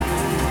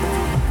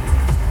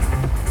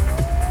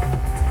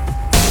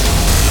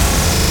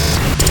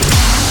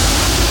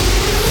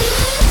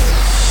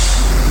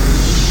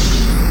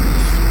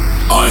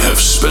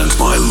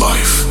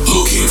life,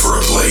 looking for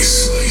a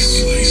place.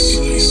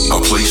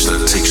 A place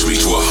that takes me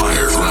to a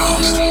higher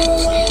ground.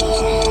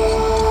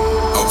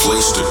 A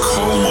place to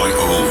call my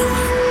own,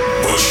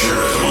 but share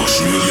it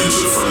amongst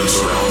millions of friends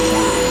around the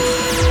world.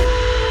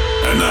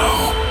 And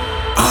now,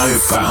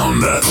 I've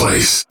found that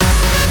place.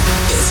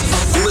 It's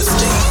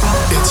uplifting.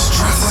 It's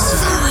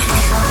stratospheric.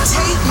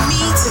 Take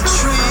me to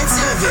trance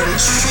heaven.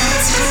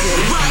 Trance heaven.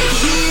 Right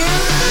here,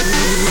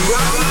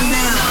 right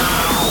now.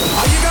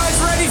 Are you guys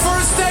ready for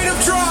a state of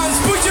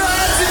trance? Put your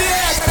hands in the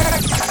air.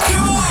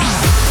 Come on.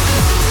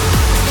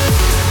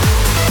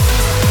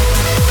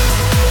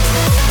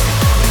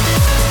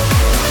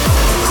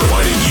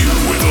 Providing you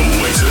with the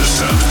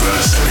latest and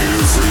best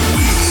every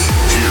week.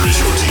 Here is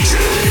your DJ,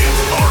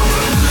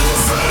 Armin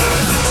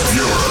van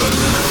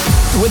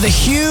Buuren. With a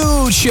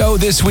huge show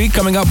this week,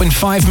 coming up in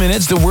 5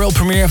 minutes, the world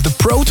premiere of the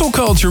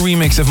Protoculture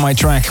remix of my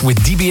track with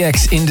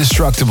DBX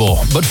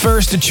Indestructible. But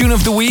first, the tune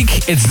of the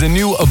week, it's the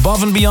new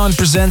Above and Beyond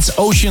presents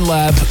Ocean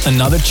Lab,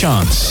 Another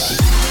Chance.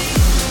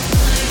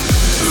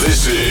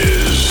 This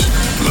is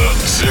the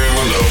tune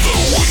of the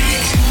week.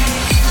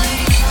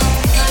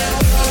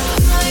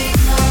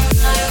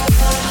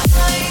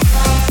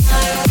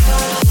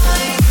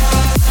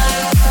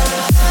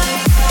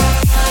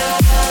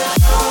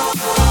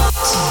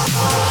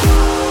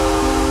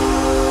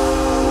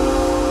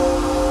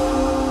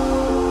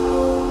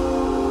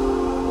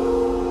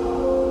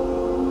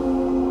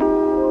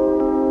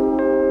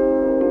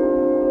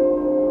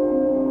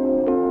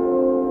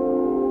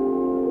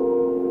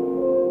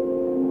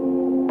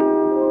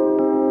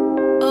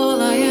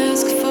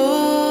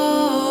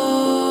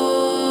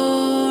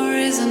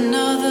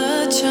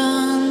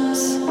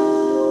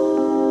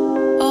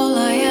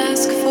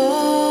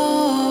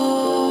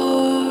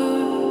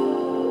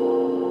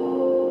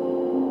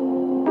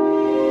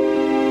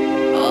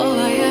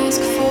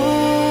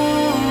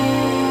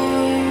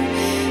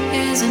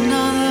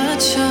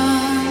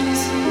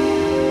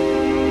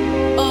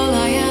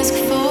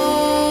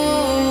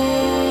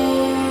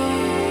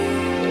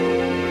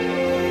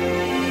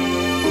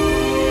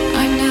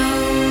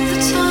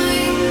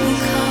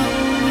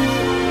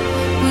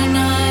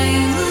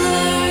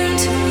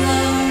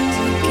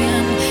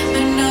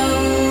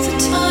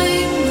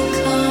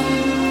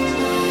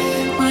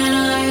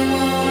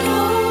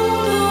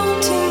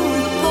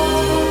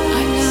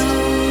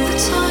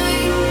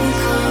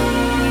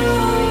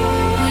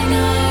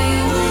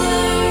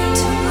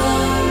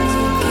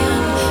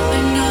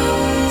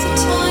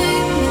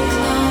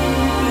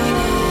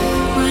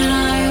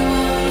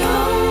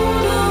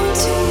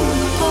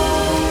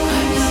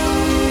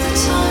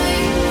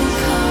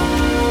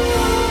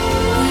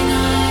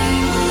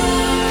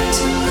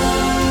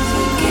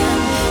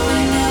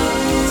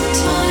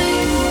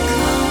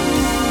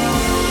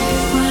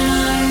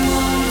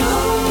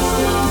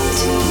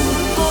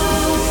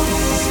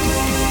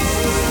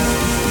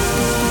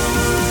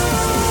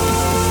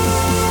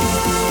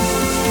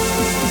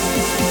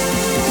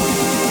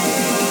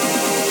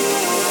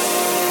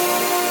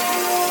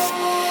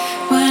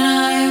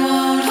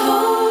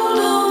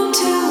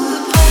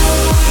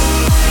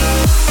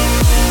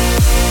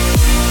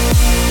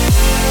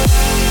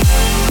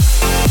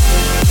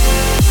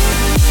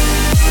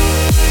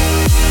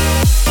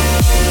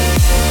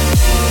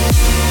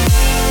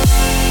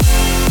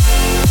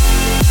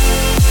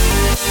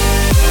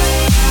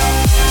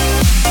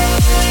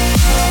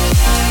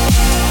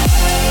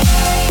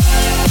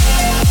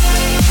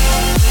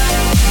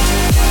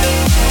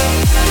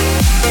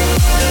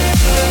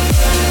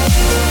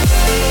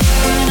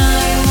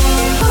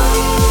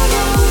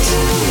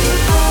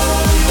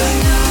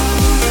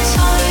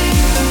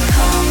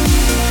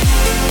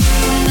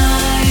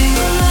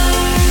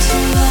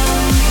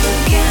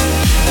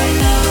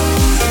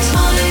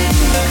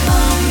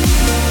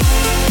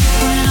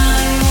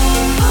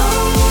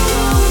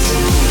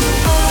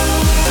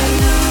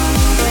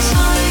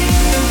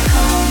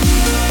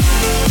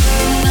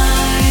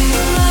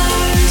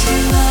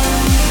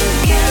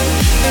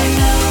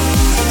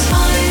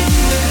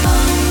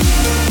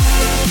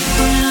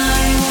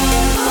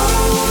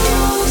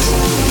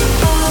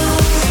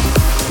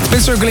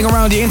 Circling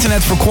around the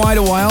internet for quite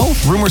a while.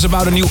 Rumors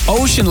about a new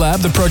Ocean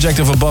Lab, the project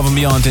of Above and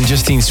Beyond and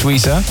Justine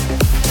Suissa.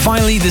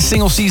 Finally, the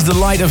single sees the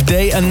light of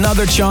day,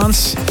 Another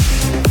Chance.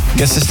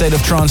 Gets the State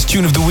of Trance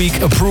Tune of the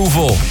Week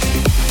approval.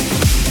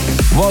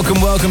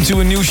 Welcome to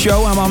a new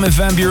show. I'm Armin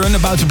van Buuren,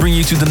 about to bring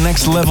you to the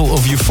next level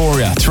of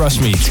euphoria.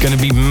 Trust me, it's going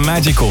to be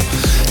magical.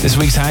 This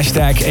week's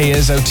hashtag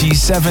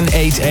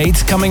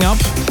ASOT788. Coming up,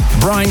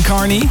 Brian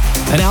Carney,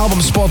 an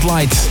album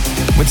spotlight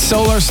with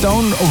Solar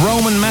Stone,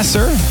 Roman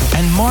Messer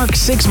and Mark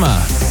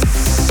Sixma.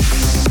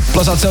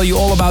 Plus I'll tell you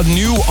all about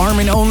new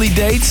Armin-only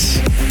dates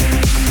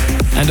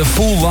and a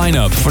full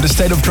lineup for the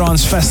State of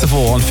Trance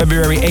Festival on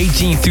February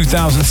 18,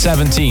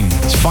 2017.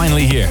 It's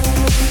finally here.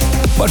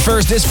 But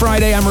first, this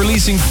Friday I'm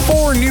releasing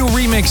 4 new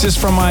remixes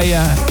from my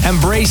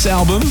Embrace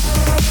album.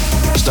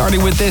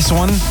 Starting with this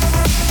one,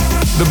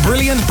 the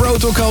brilliant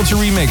Protoculture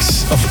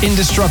remix of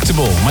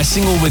Indestructible, my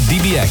single with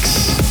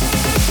DBX.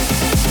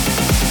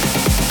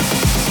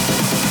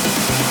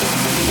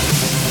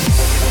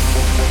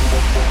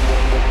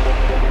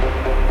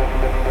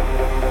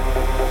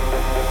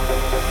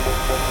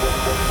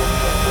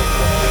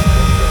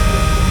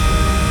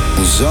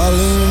 was all in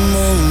a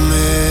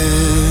moment,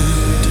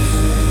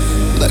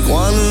 like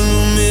one in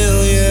a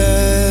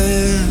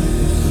million.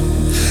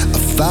 I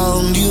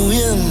found you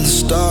in the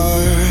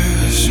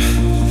stars,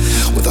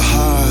 with a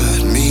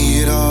heart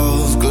made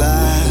of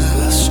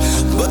glass,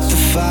 but the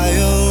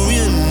fire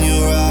in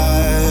your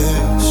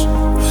eyes,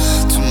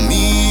 to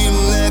me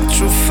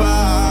electrified,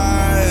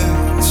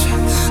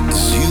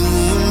 as you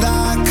and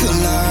I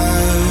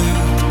collide.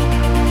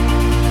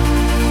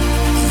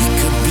 We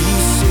could be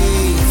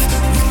safe,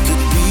 we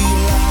could be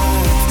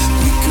alive,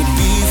 we could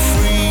be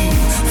free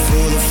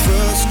for the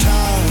first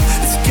time.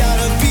 It's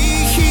gotta be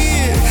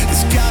here,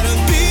 it's gotta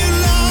be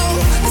now,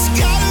 it's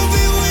gotta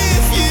be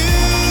with you.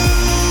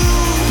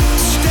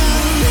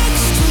 Stand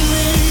next to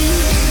me,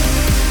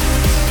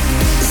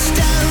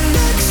 stand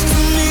next to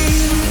me.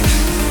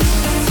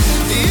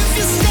 If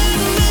you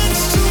stand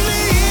next to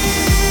me,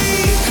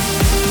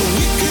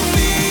 we could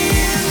be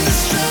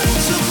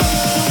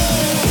indestructible.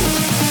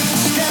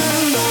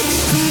 Stand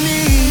next to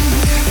me.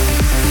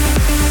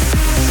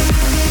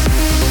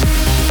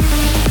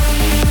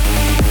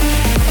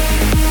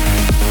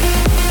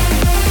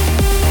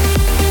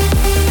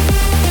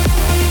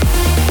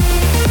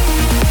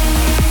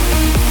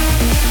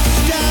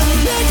 Stand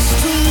next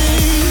to me.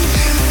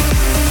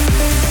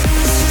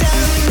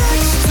 Stand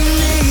next to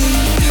me.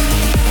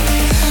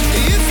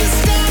 If you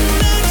stand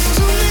next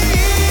to me,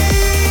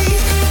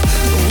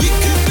 we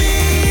could be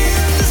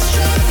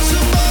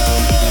indestructible.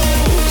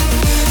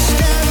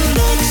 Stand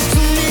next to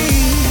me.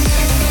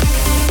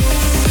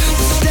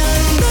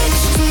 Stand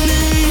next to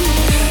me.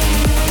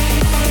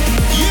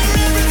 You're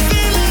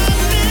everything I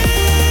need.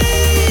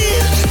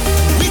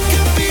 We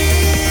could be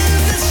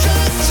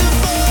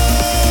indestructible.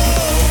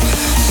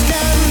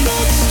 Stand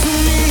next to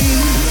me.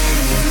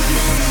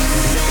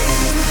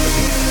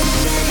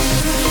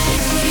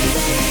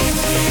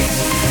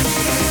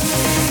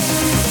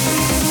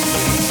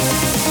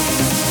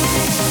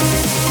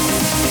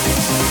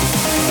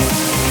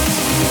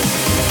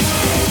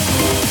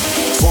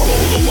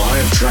 Follow the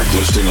live track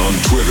listing on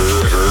Twitter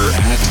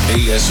at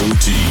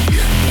ASOT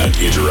and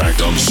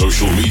interact on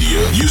social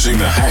media using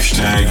the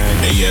hashtag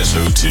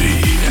ASOT.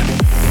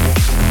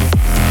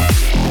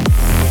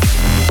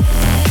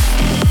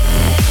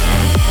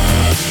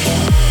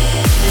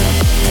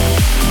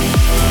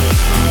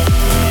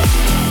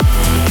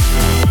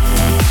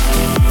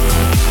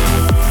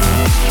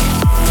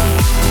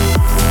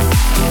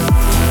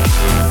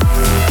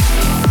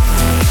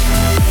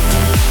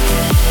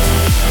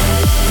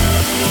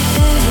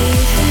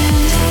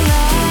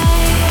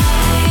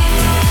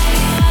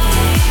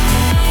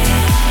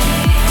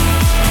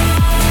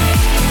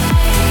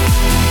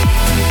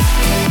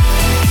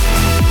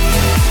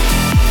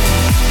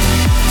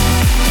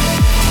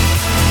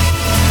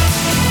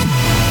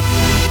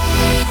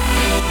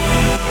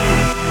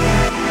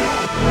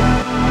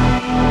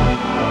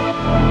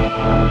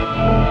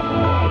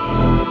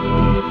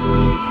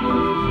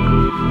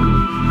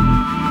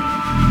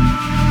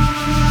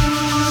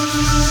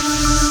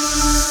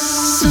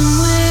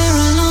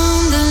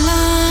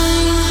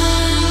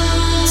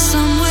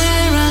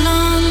 Somewhere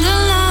along the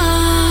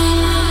line,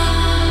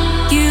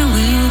 you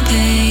will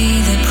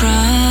pay the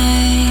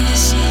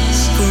price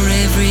for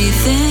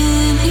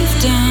everything you've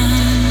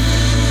done.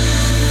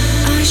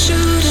 I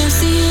should have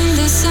seen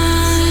the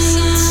signs.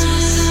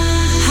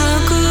 How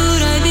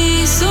could I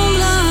be so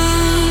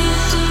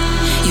blind?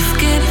 You've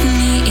kept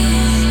me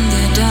in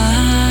the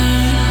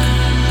dark.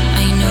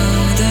 I know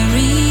the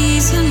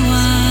reason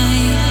why.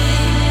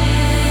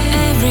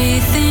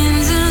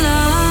 Everything's a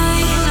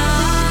lie.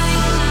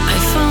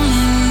 I've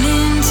fallen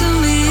into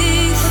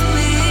myth.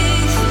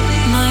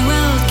 My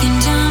world came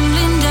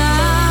tumbling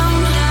down.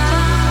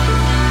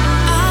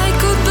 I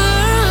could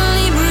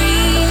barely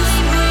breathe.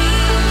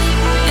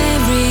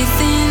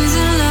 Everything's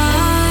a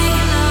lie.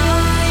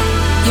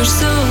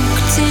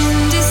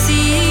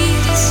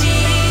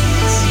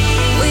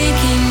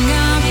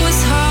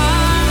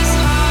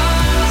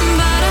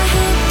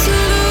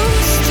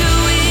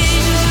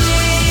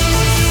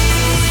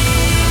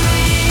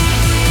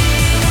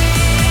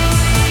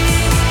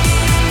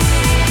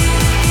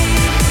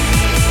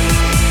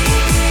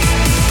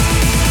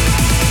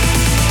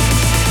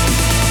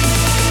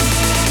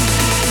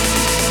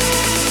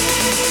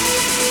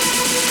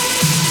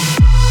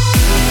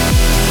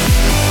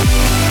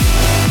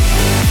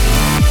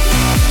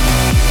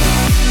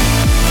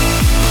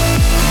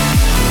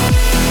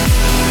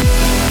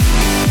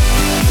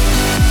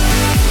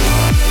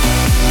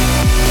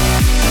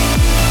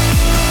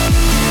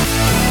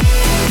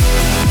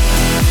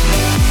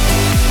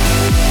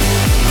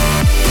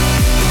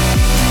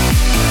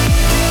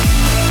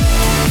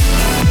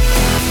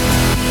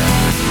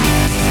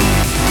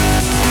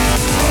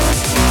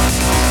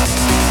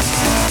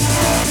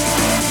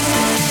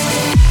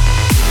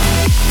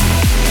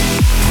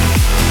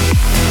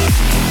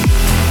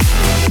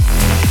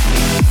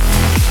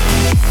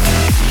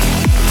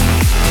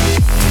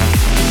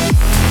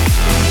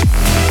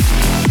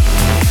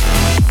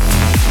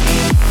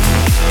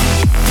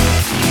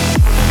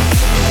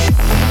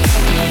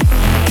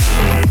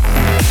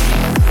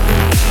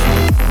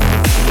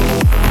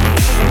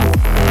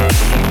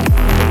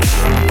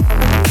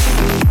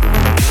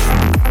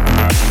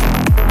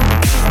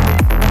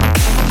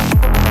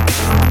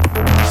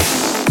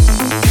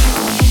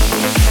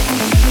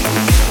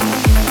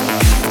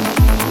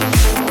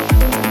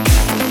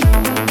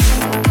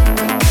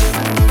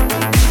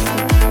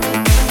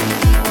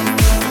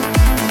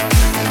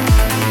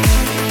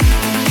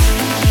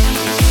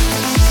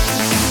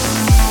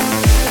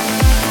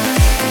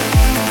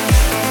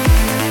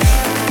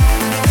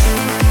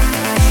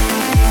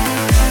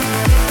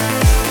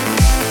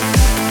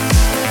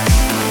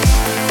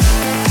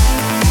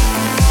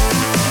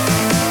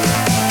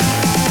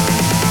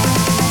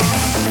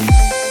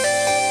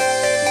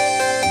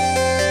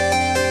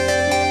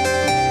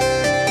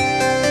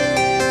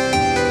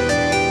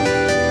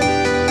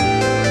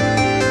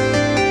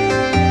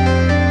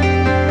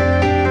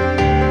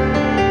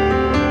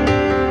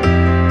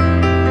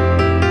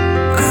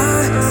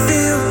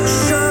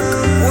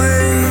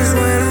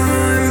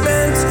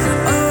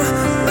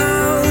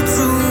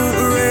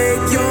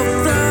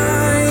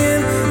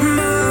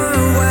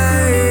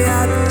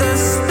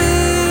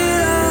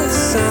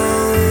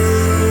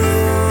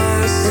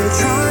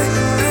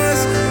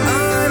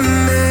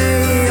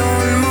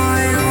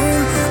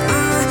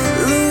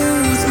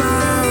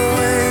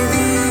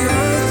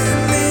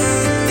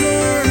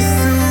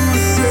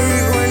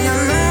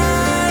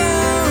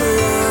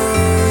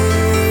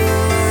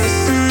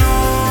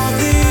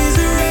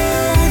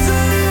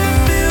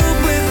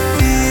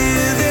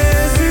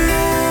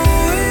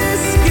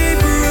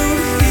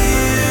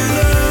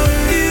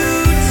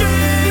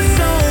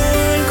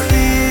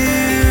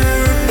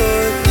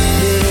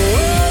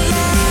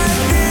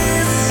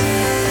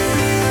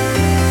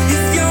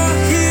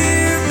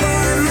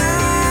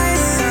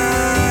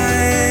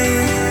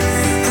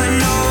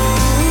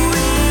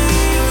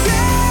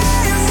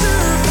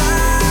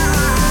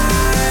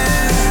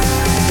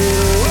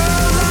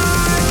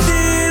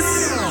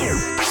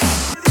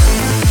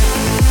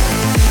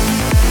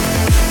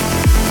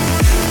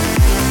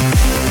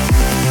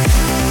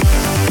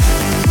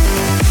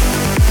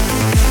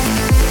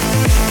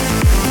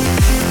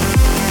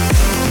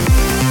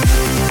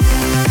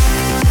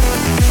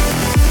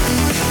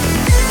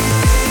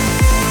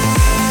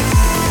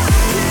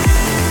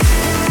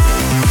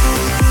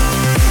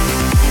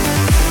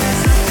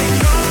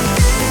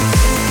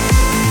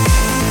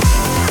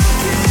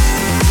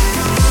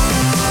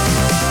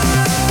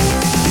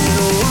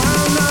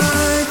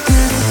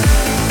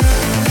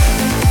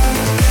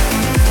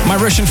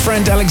 Russian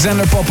friend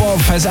Alexander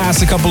Popov has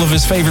asked a couple of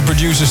his favorite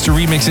producers to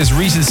remix his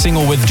recent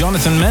single with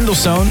Jonathan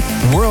Mendelssohn,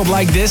 World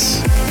Like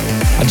This.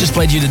 I just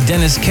played you the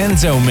Dennis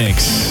Kenzo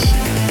mix.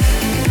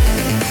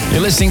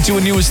 You're listening to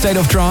a new State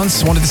of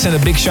Trance. Wanted to send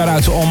a big shout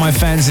out to all my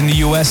fans in the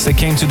US that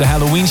came to the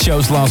Halloween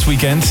shows last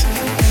weekend.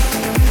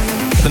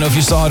 I don't know if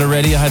you saw it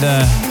already. I had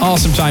an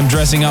awesome time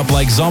dressing up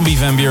like Zombie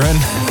Van Buren.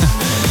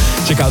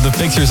 Check out the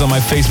pictures on my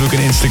Facebook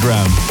and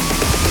Instagram.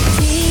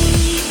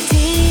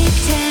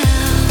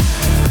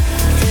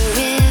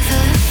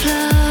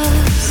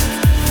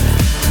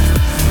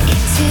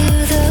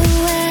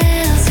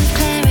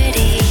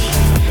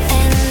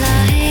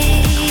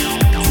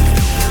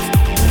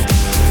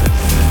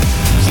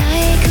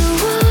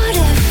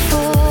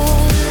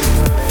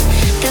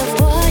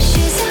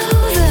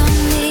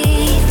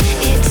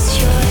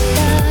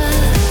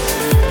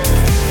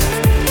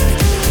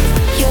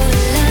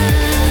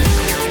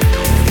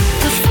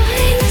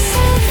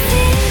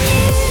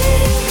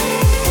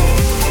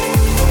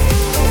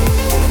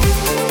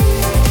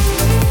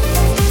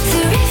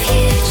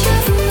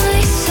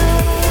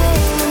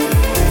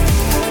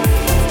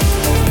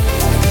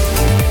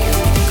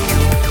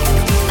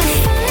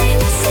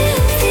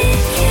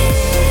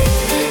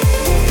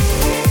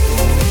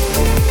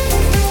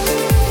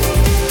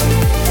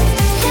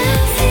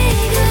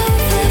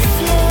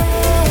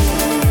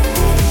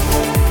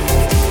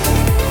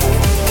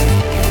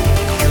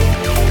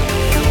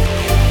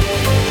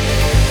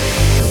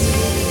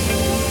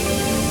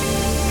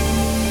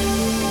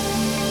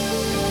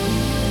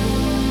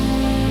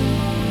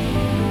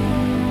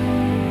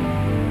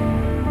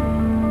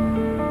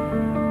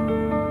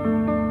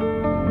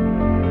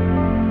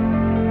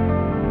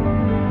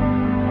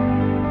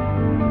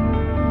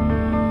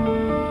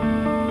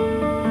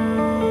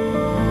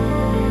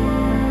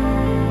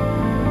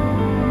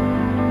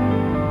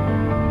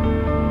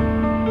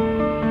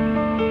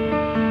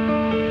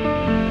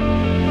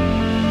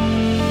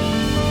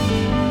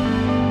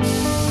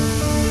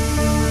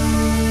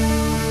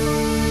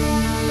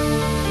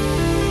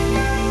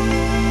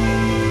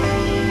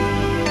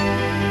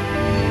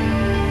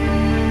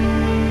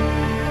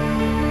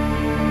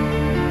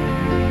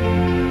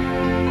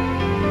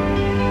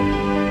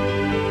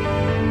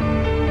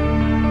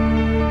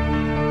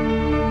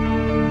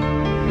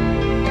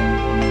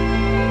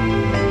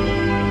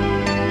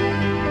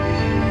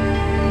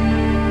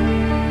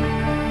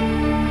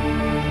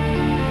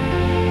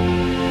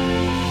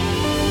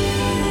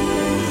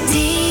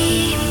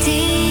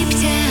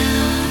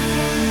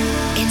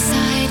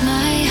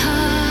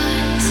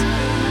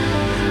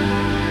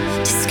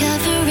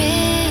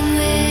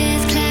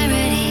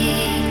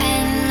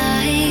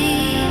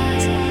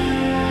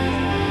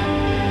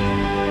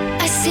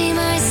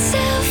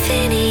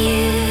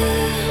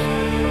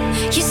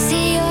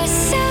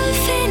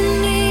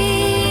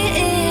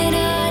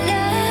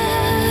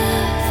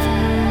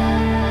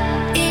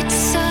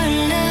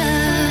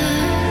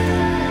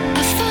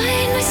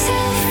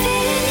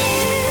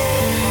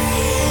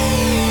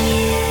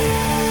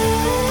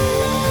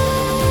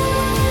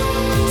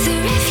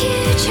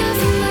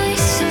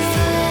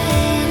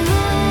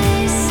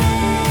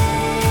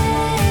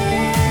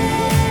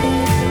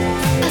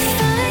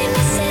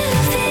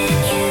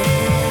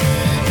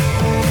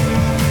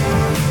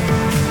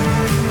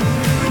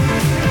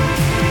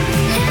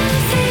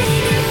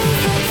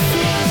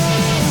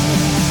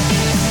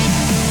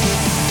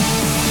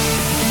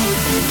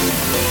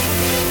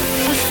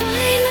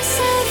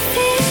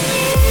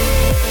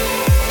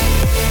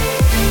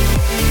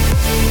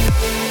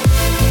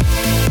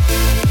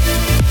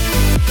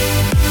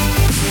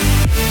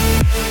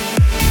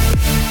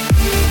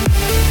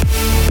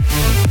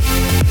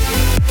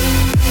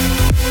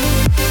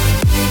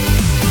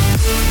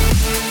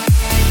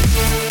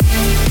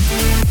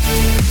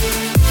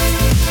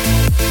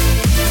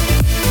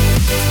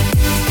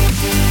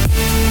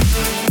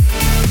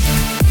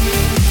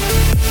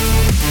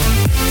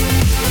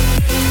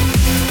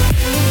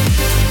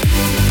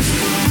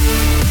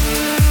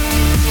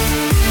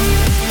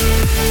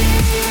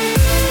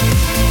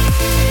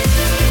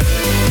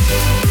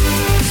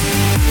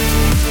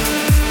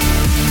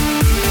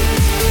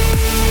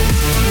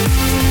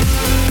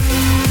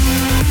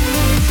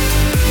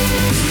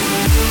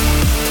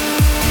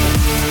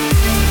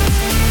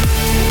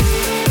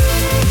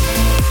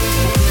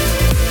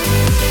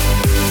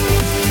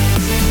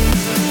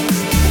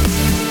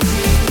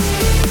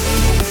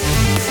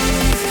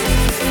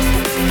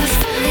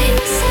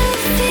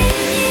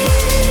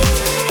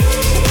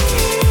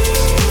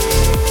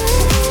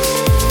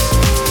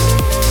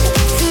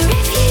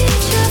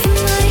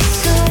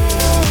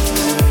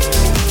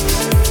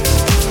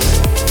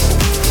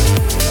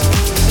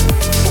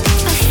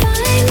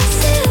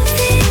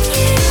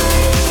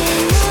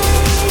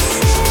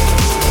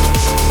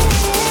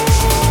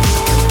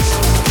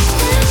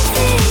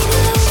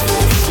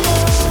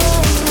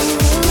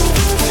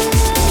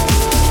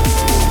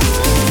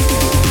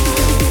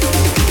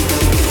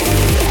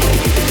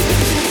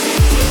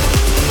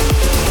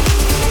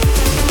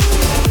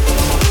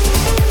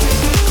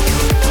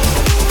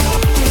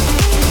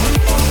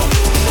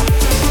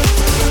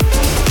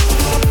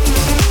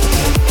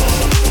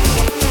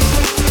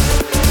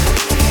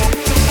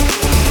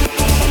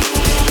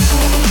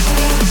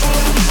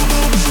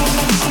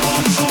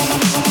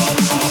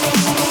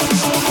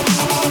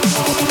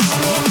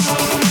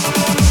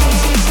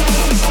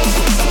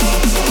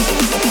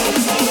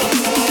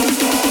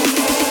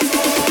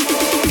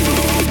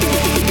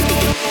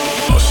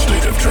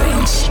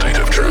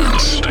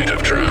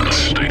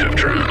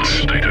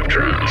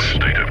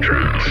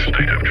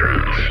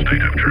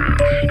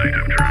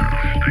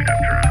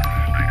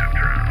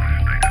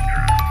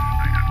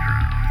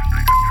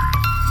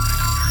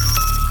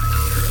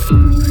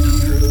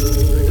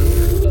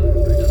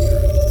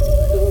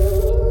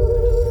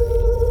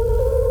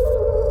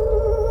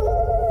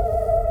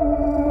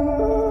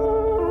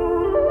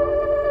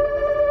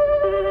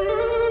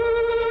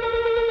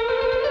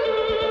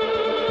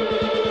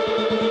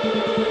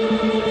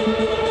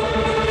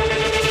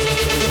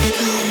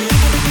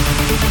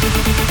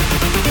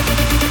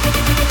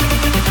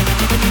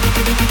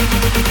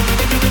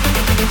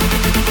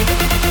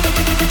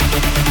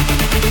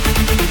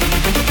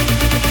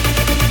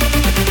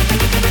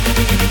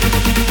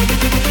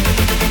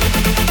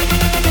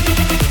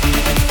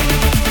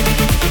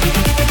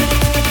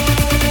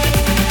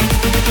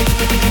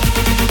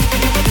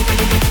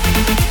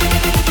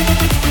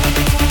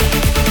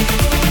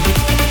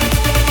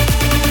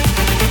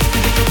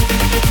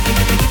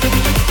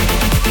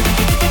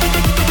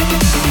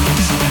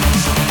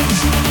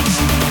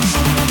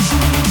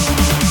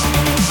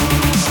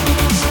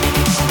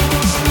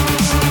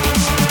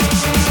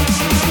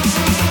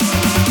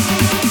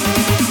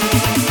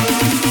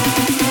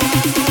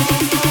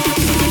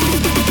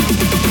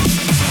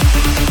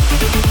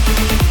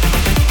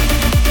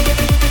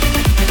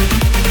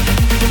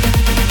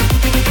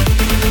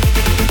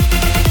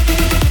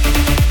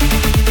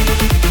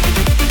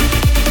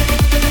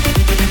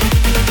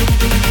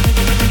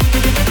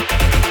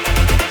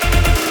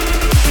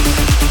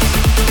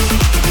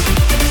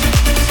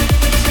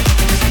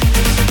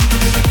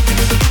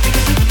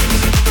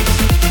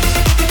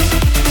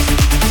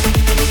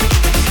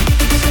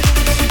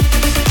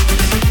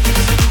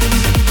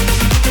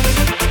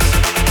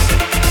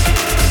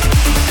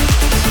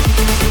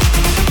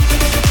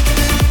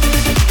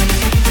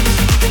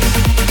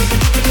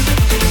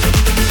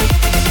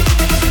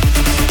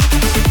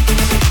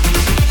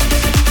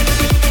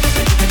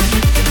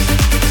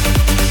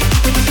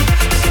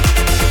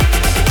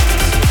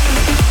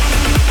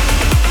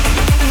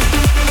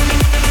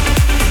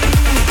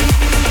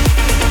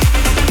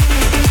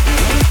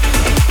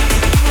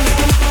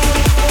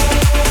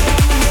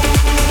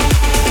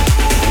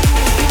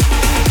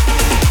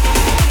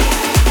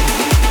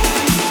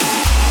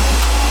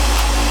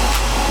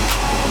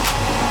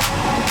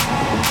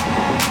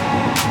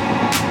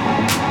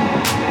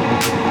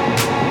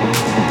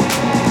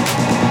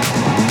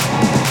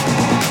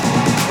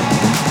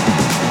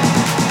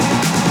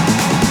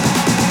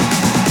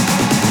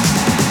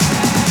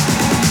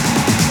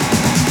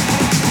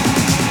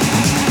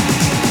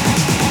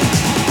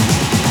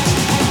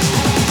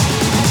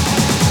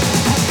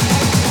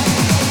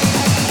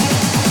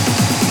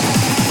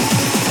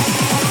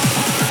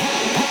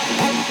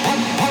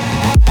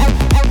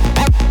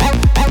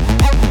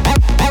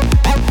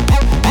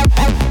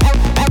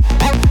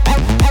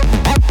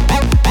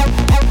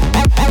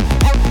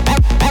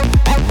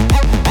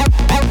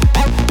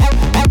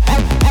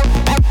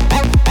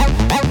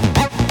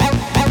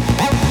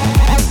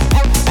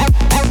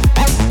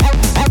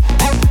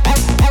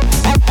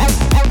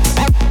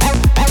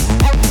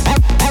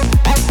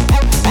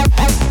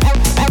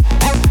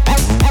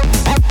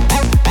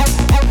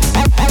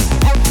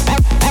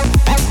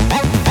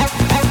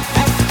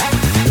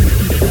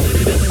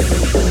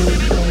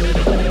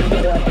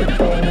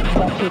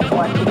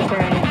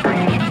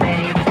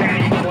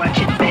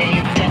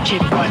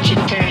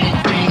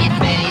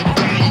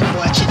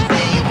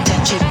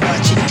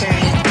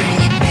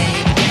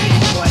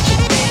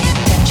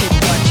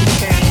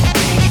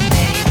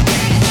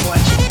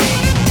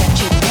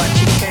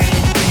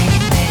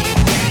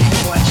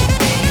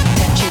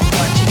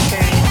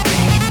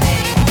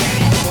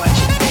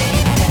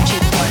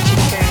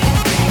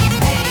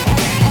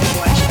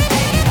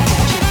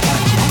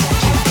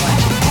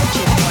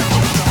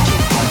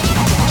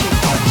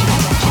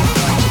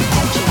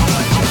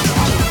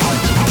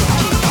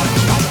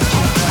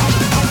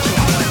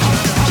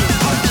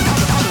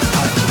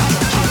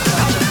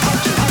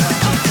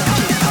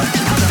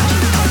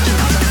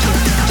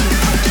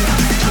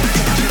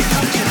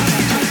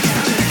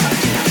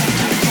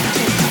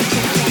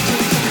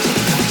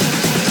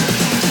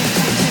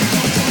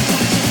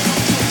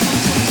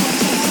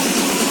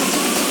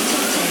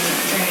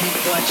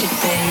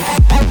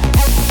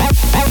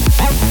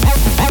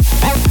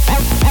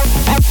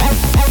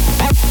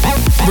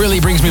 really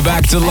brings me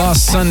back to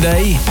last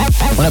Sunday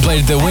when I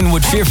played at the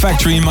Wynwood Fear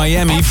Factory in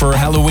Miami for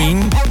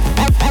Halloween.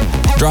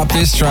 Dropped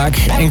this track,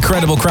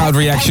 incredible crowd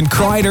reaction.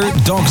 Kreider,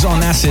 Dogs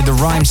on Acid, the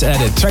Rhymes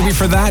edit. Track me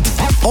for that,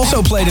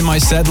 also played in my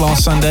set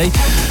last Sunday.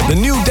 The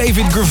new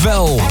David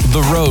Gravel,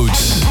 The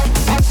Roads.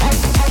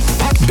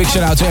 Big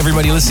shout out to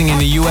everybody listening in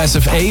the US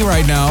of A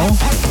right now.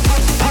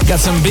 Got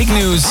some big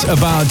news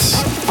about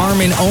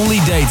Armin only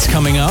dates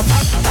coming up.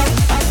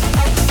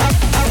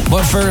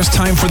 But first,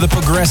 time for the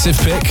progressive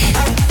pick.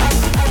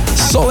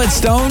 Solid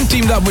Stone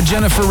teamed up with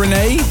Jennifer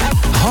Renee.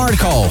 Hard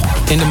Call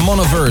in the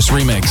Monoverse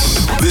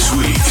remix. This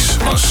week's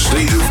A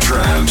State of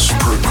Trance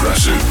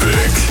Progressive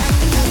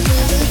Pick.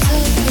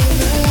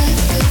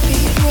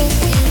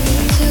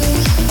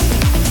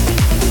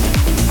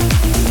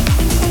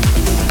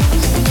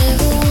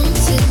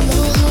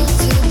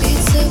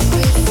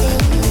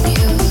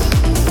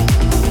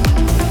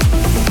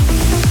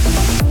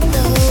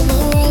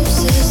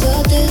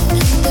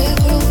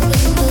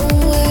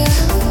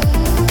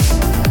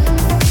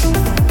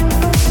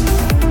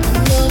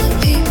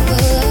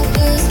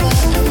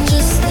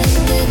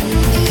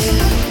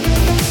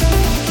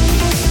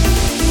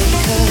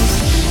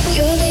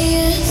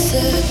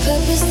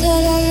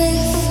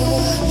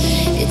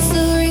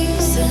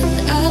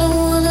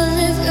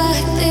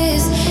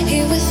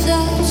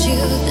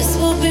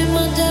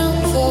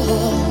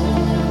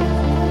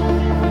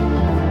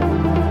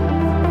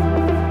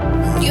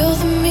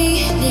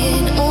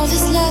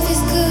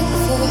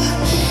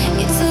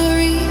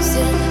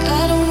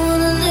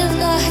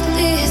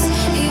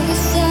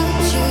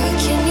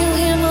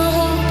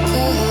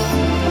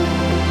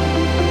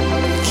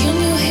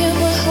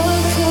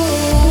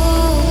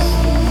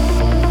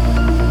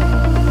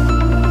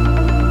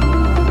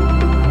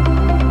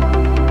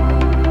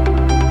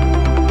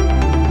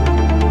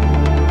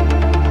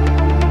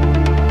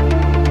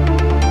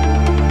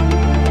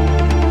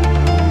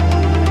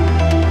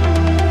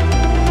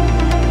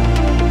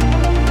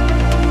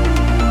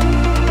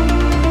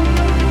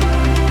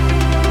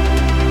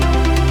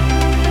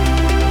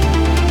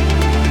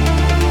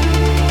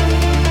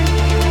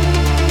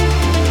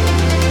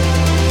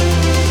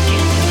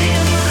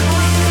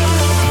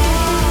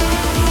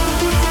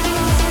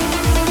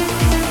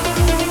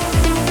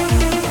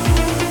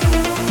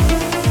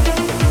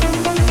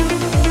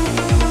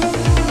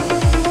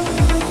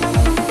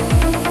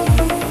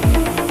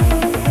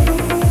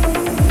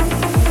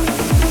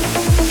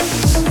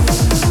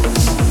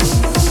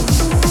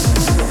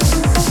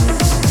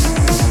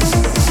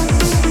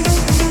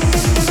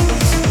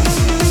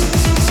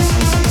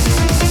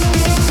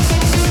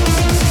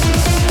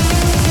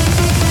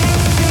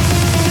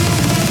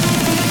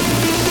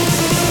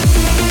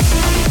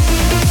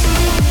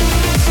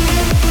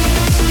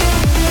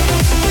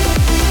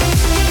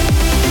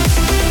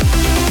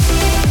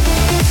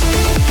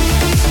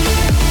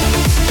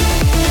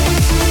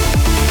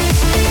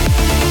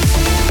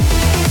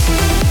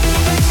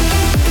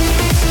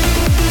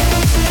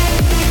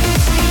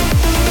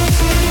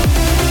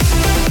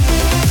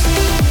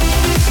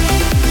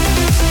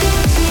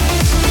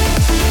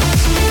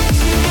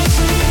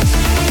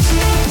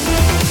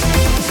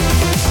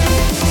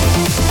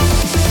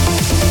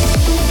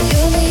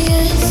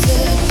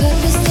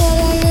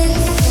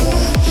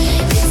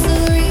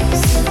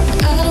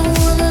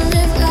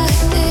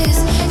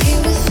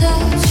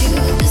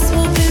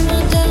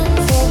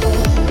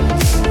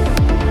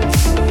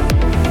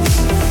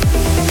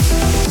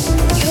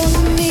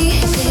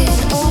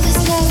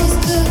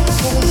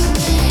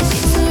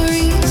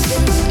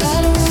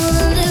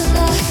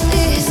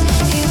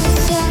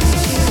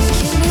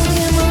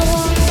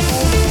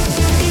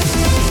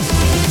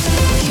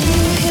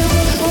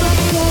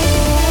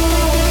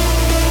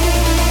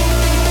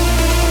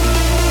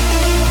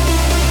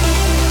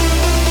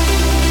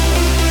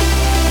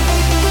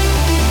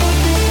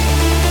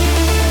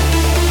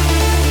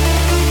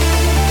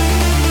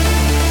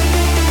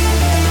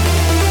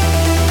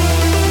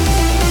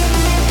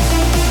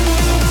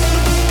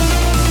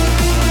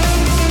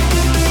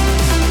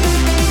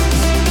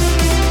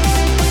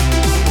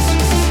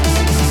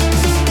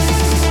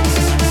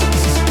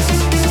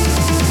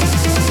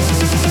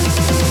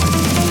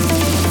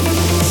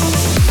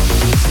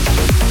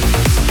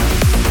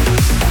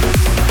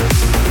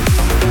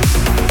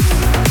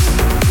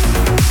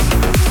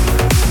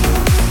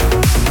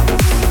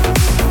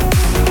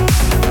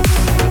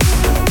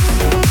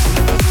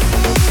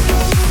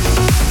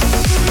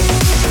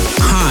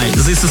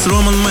 This is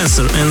Roman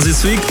Messer, and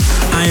this week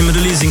I am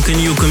releasing a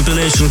new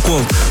compilation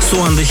called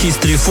Swan the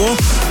History 4,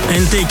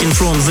 and taken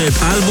from that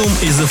album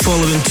is the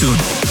following tune.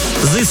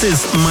 This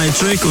is my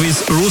track with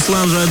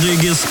Ruslan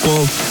Rodriguez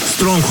called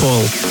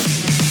Stronghold.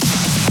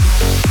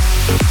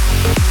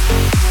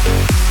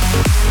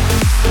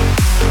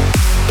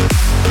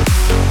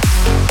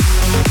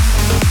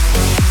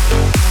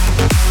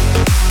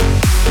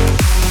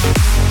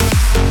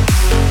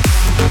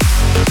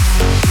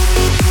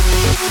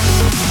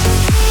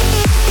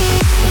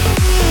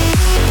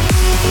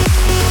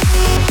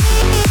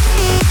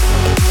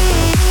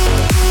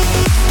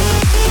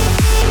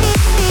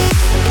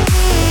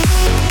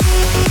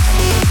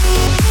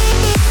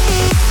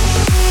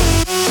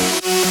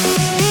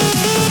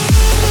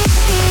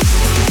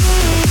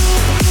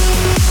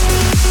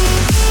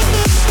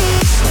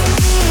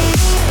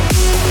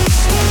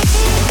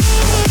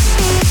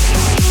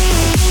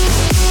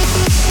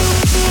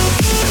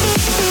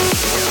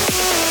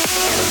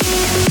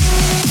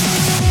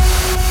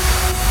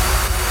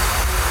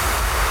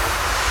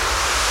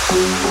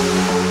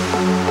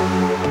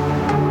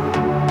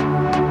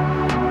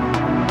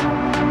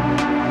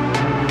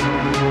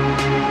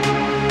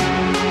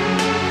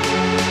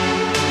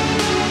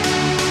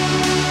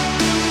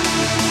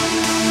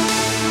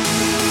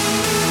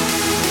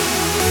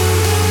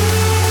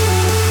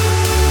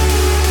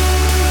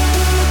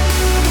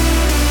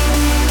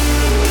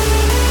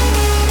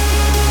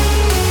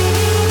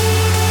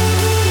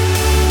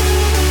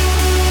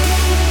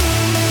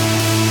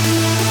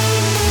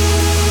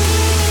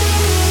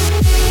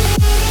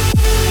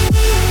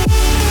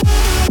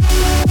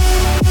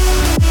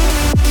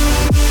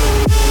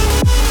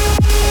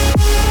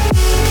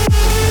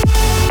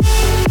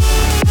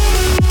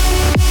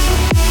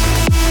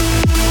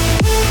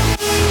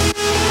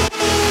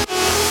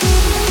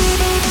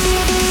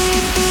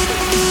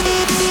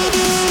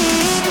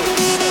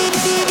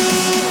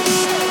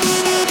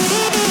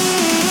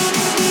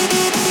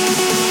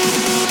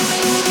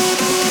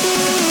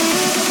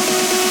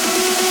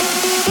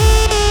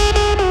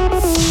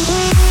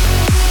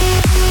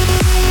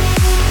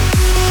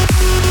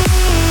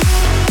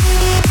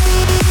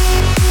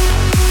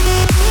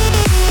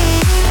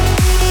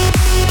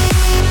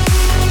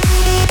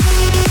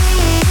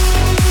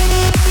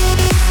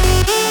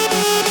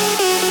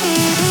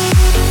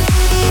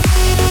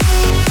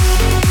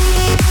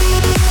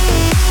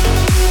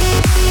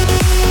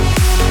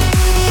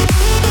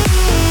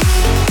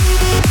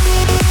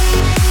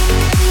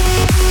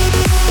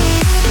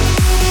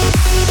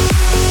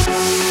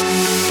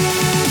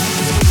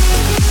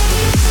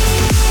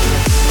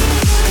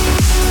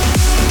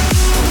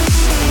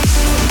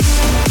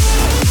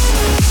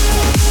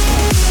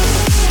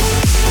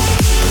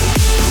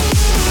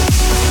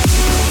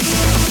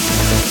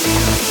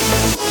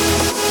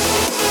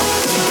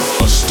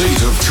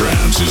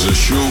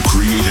 show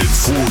created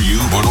for you,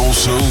 but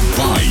also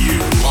by you.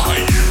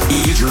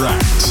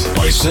 Interact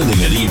by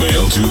sending an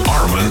email to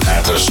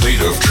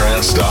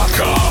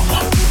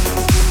armin@astateoftrance.com.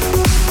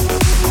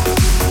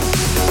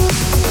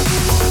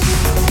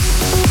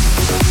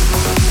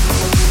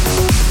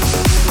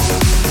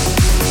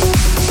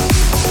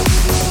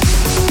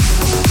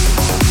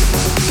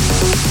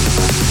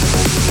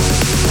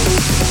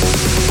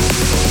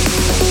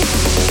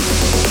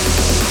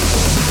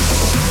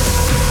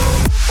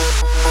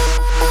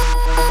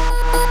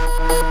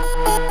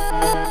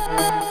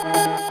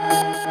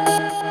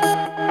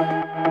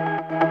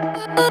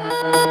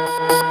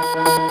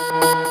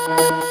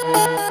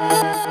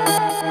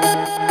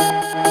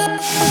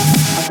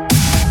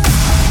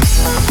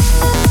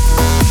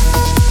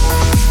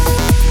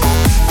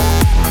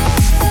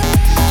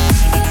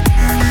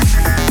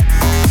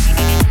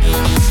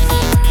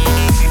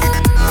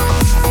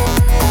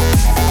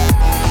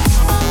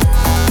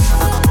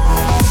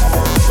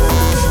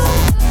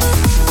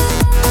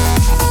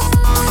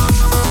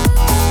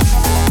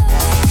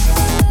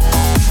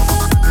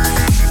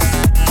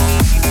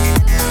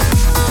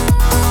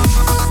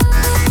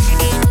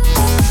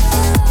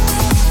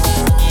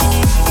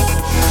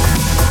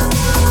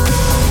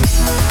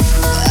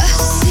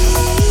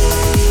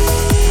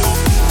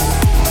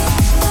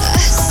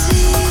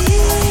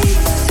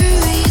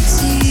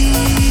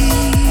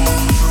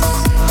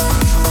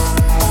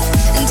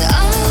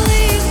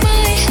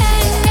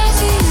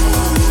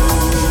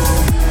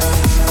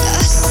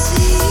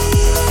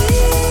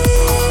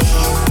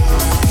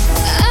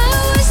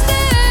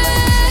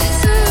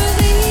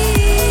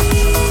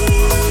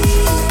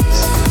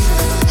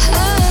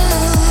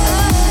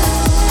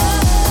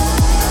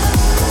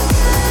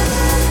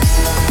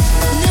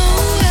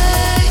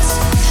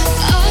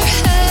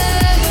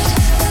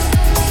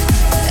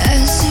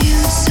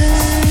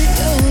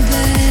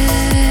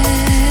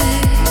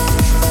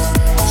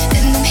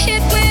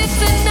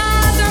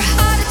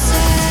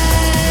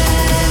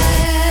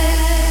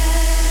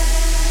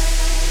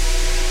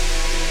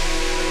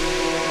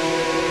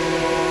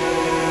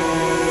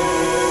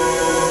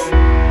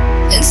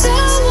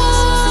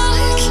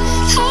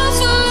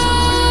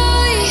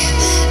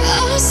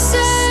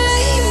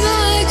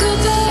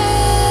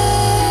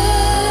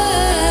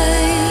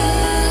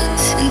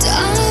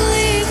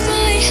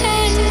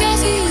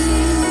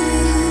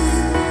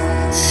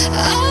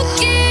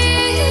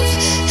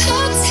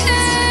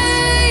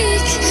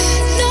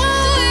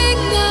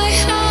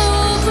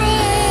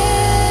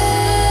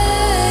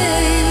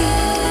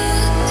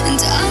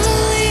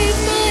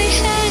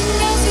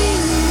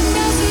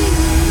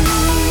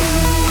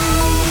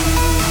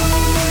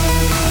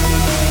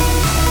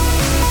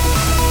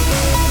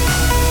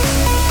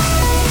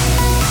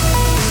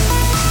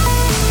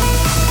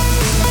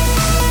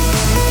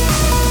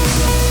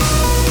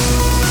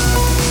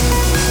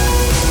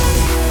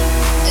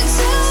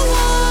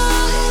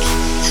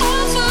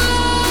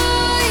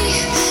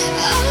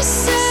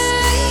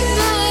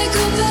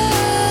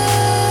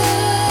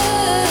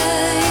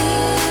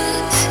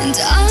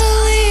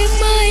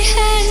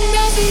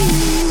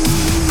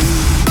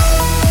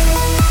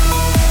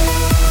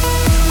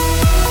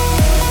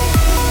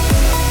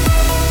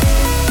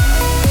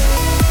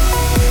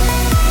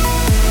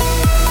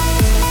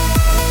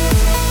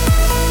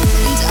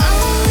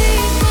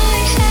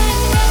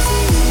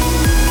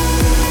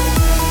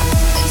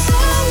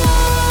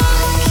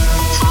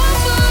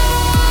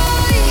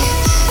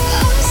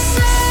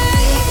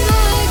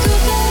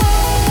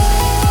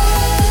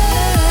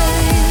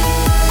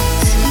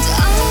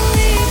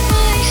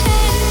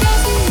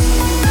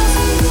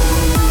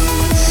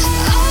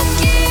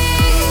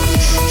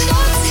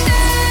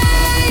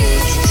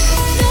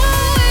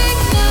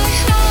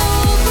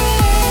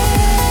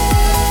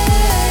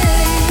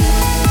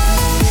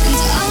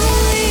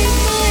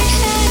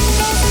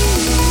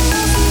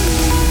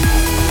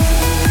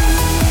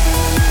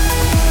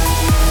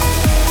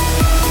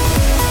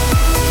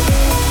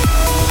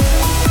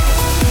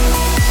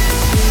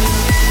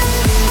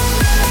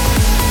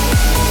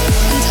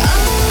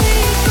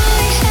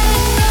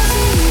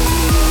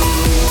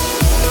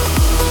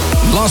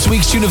 Last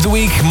week's tune of the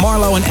week,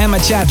 Marlo and Emma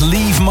Chat,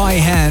 Leave My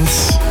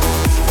Hands.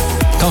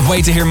 Can't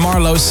wait to hear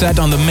Marlo's set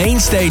on the main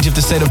stage of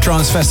the State of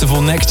Trance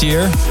Festival next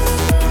year.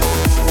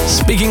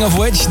 Speaking of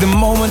which, the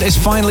moment is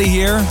finally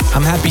here.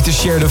 I'm happy to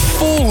share the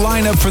full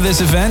lineup for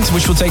this event,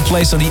 which will take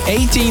place on the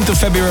 18th of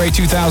February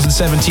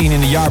 2017 in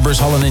the Jaarbeurs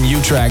Hallen in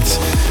Utrecht.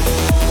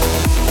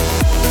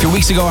 A few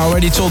weeks ago, I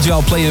already told you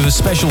I'll play a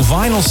special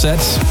vinyl set.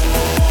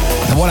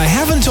 And what I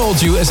haven't told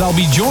you is I'll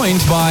be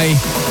joined by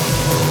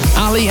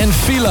Ali and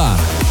Fila,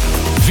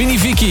 Vinny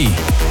Vicky,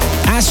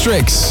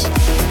 Astrix,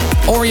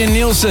 Orion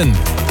Nielsen,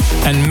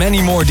 and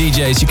many more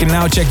DJs. You can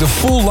now check the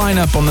full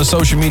lineup on the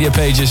social media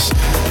pages.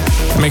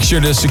 Make sure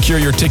to secure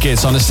your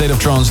tickets on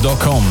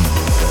thestateoftrance.com.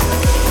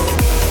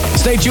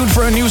 Stay tuned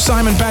for a new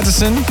Simon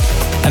Patterson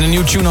and a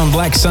new tune on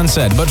Black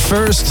Sunset. But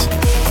first,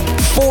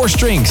 4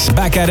 Strings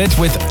back at it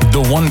with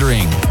The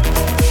Wandering.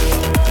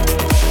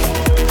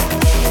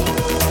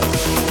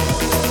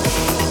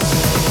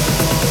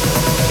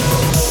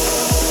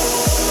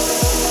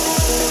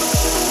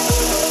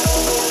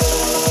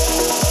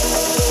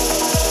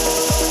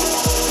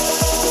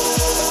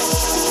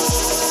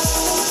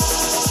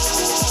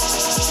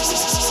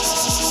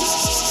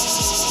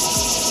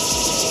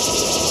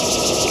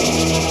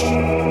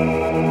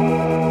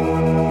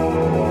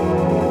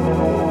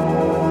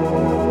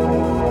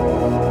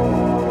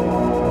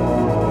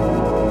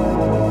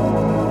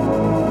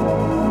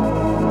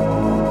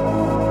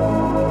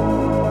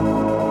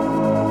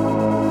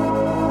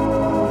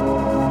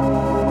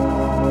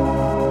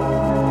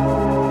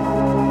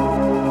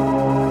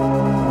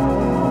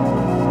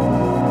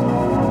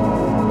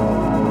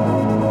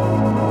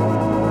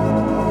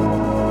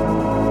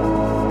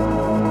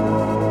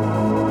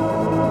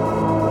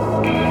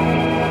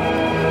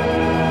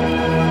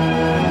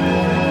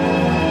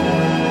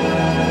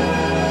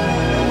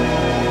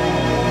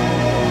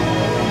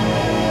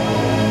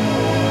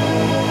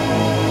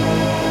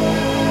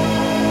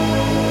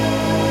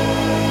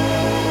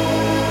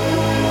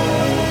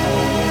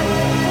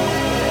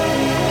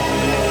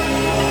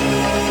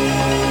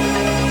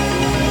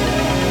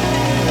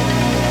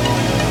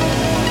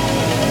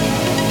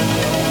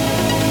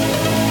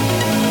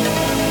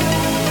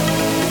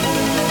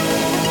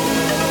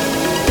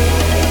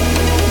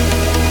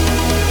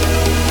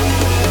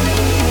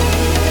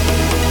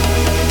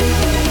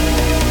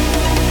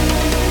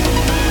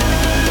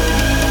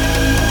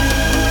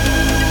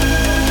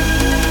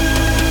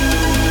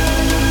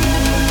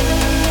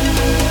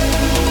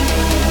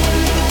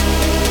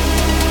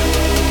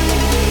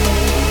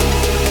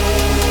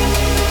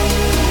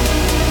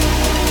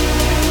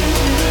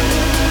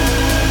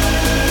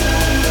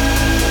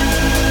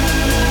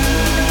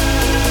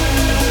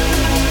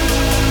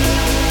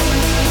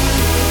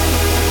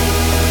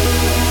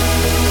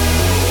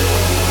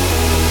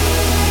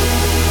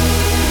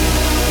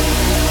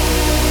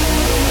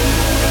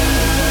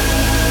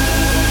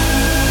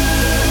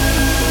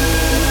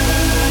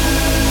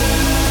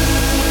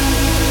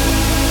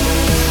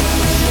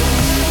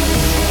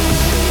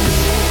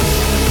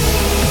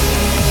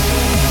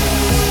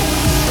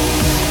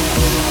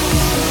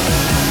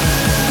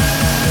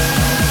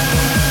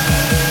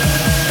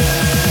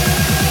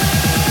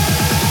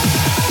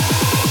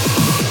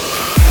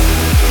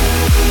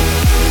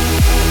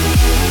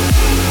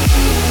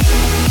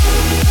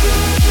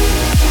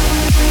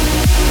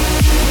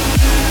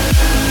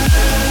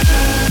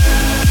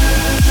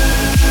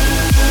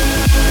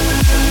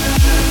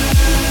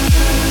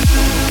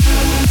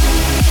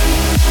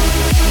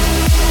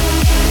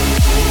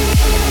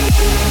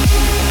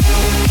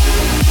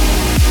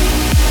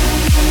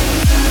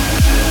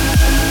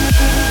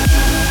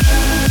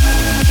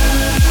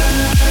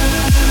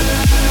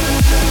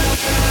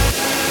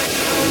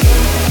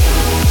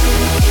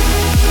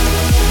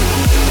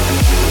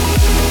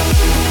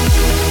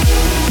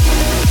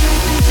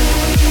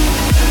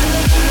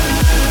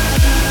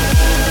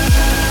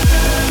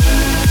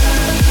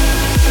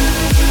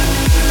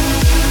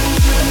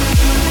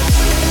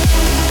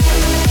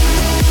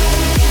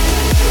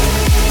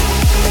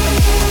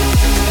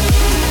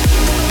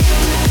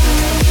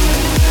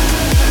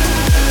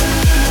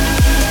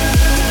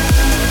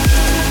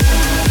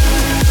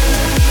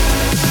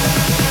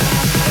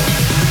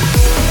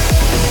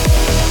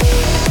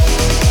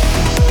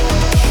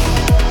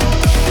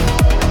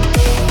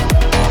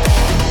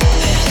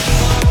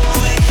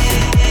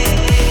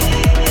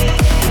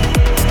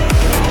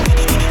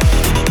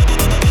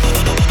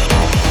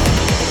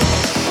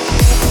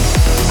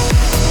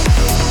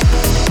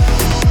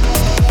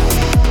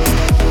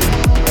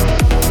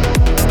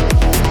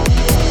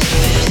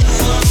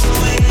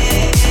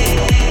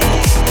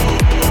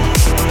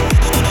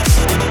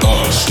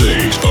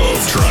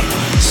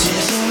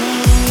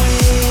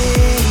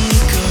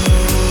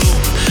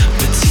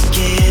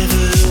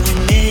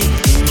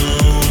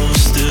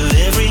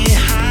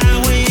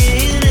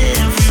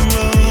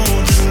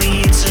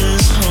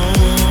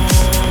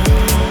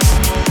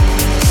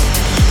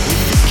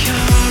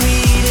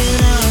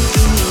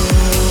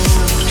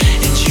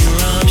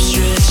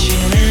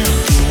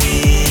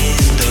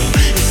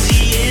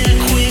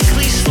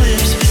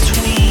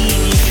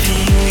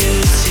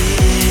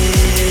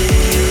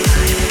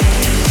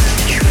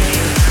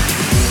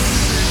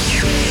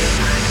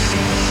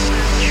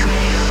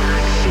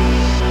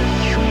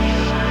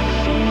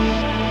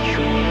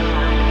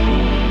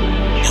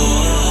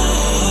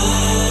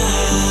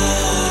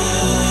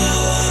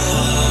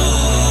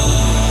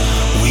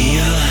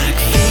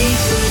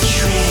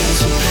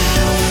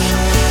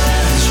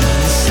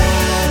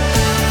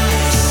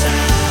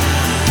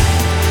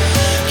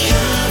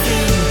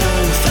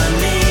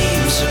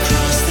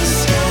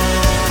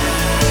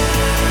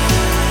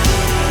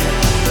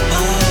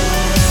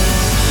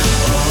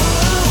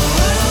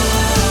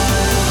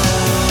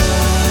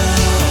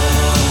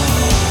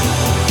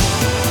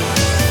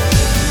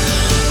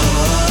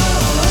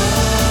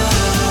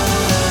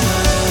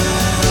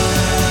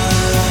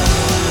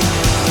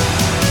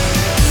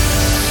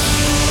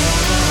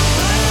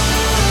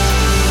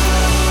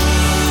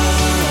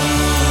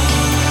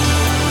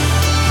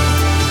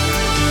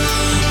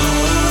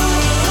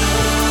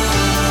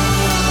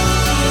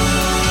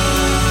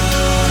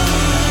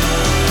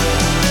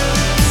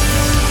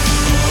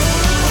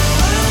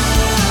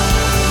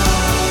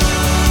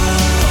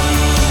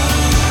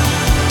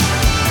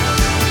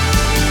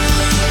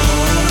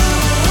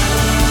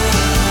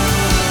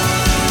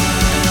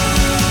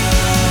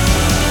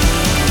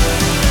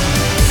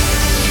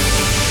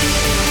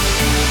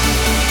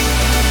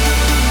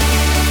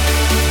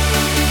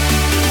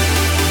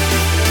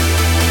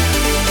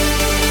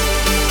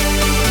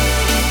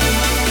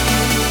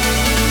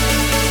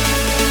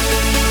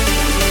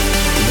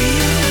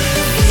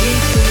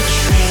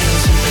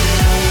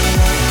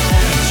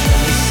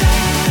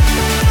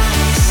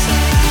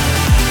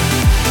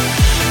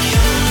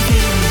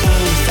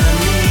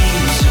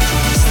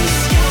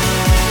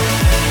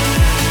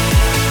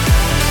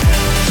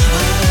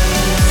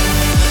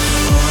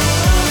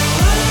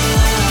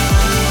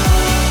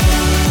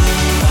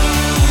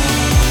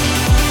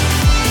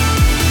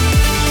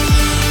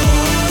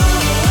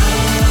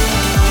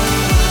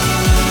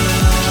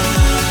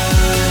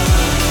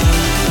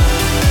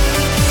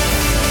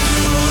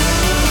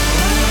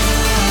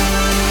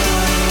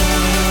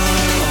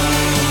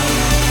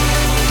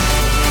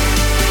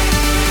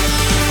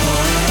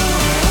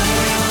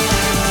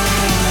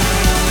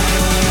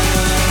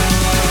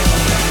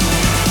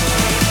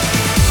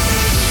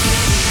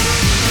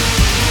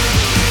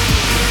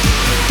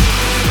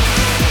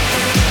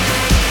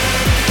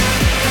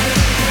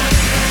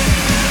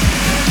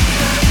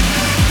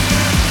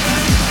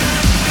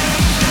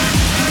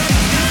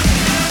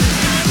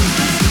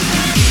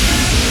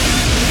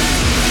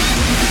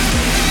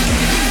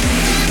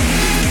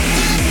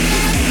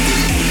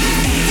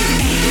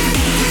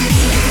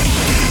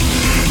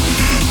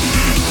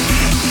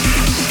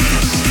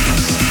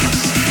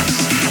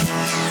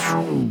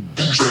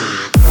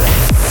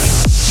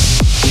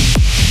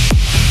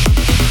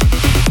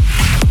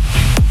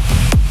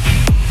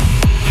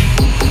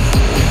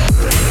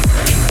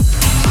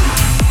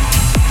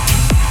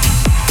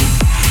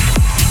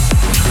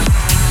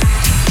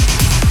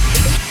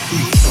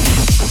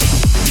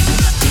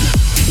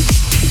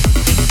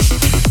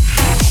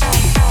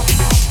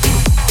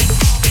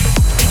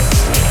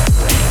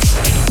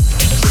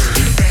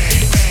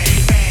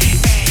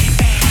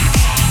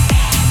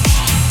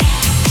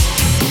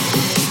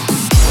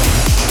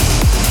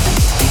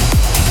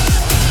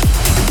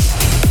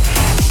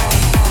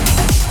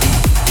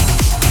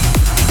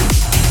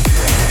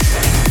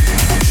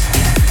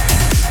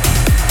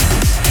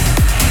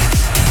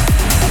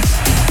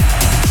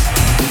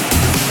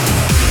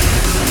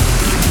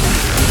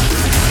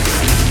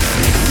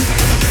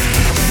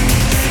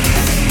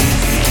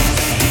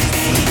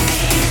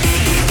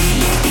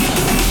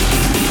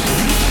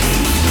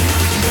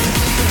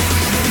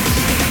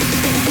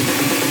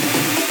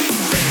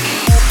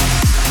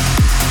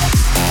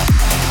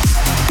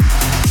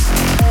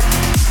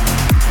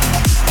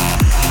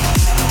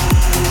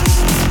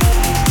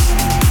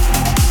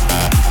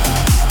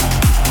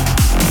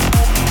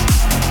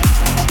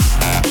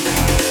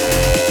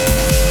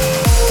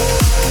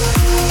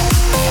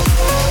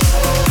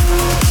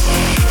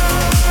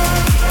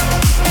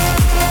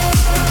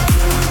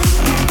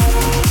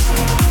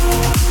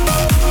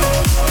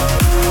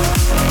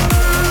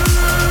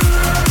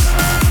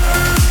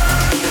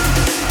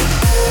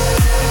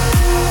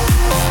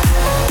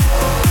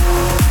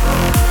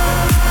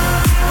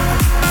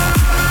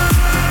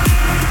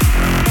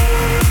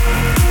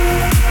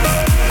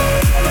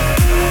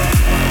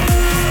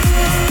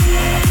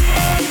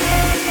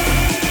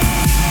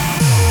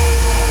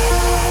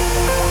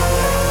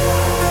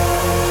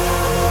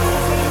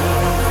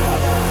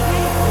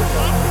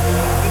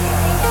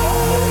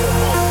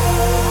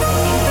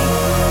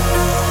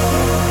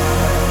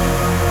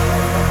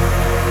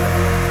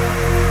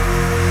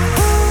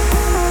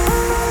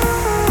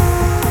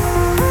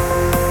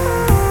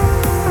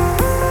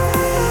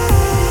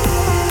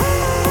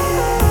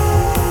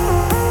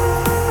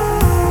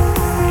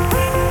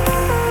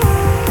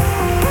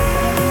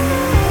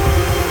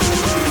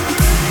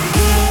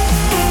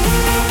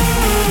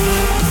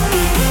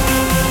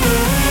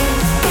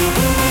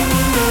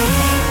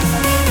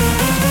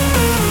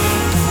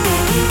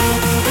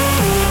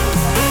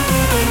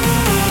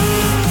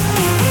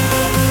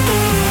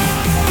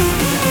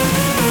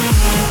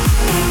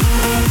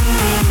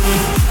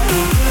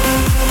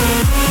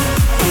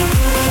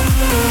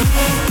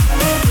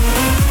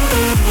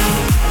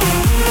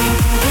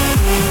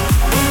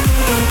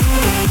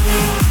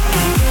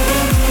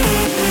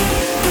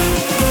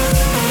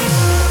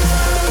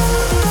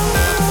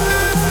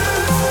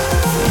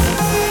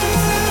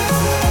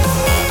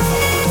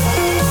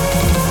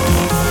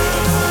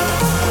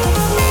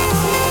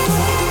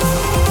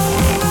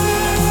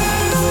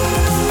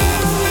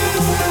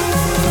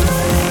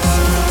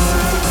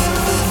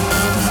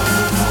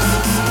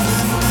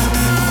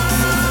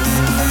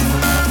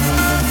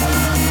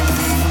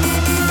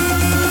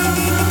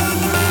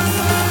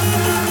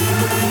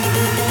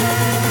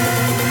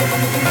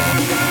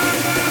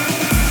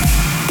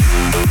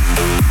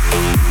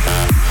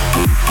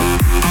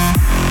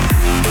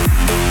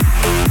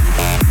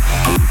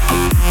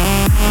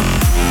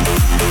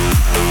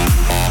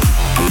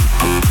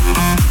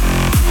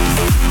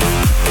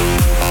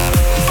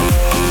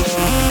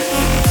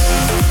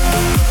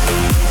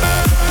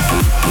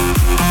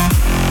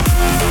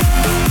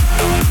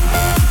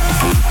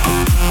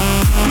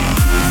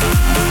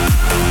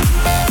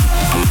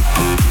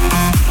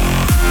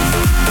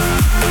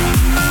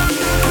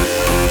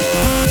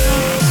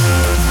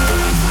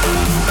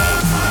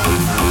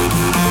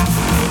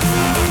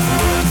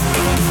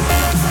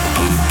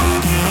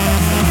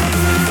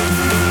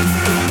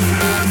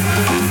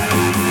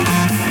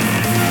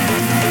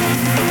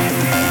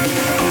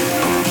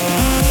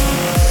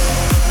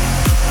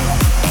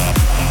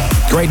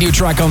 Great new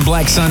track on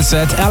Black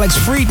Sunset. Alex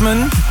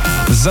Friedman,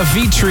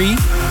 Zavitri.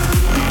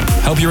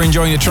 Hope you're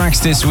enjoying the tracks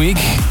this week.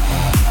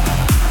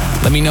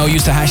 Let me know,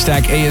 use the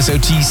hashtag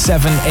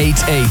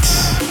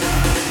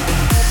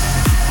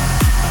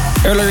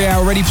ASOT788. Earlier I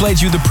already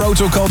played you the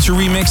Protoculture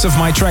remix of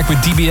my track with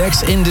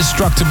DBX,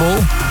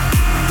 Indestructible.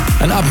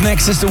 And up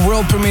next is the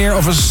world premiere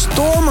of a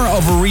stormer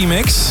of a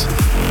remix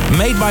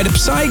made by the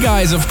Psy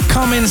guys of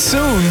Coming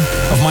Soon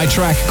of my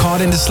track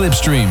Caught in the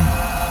Slipstream.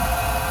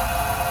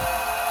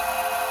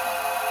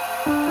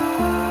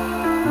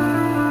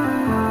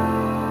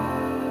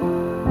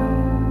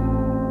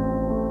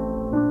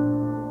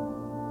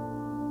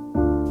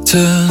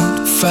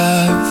 Turned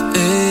 5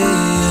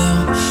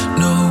 a.m.,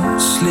 no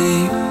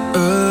sleep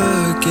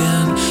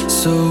again.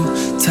 So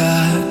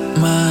tired,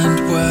 mind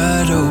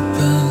wide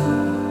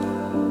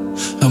open.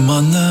 I'm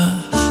on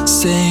the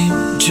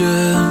same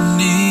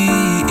journey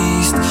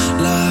east,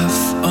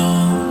 life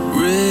on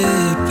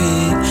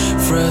repeat,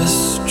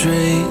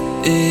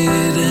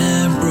 frustrated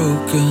and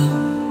broken.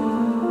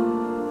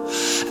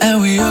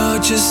 And we all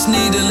just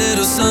need a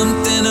little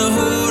something to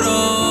hold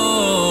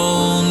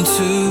on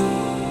to.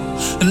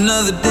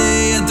 Another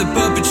day at the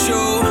puppet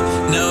show,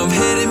 now I'm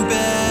heading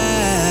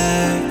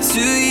back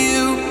to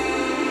you.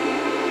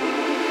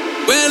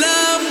 When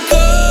I'm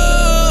cold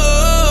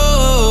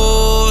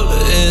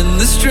in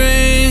the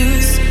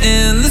strings,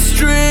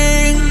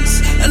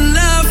 and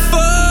I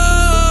fall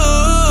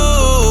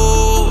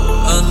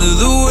under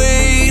the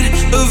weight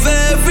of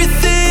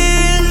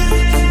everything.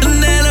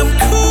 And then I'm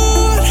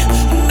caught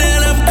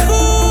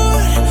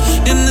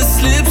in the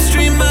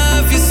slipstream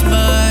of your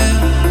smile.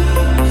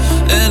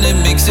 And it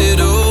makes it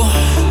all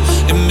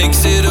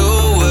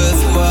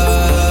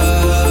worthwhile.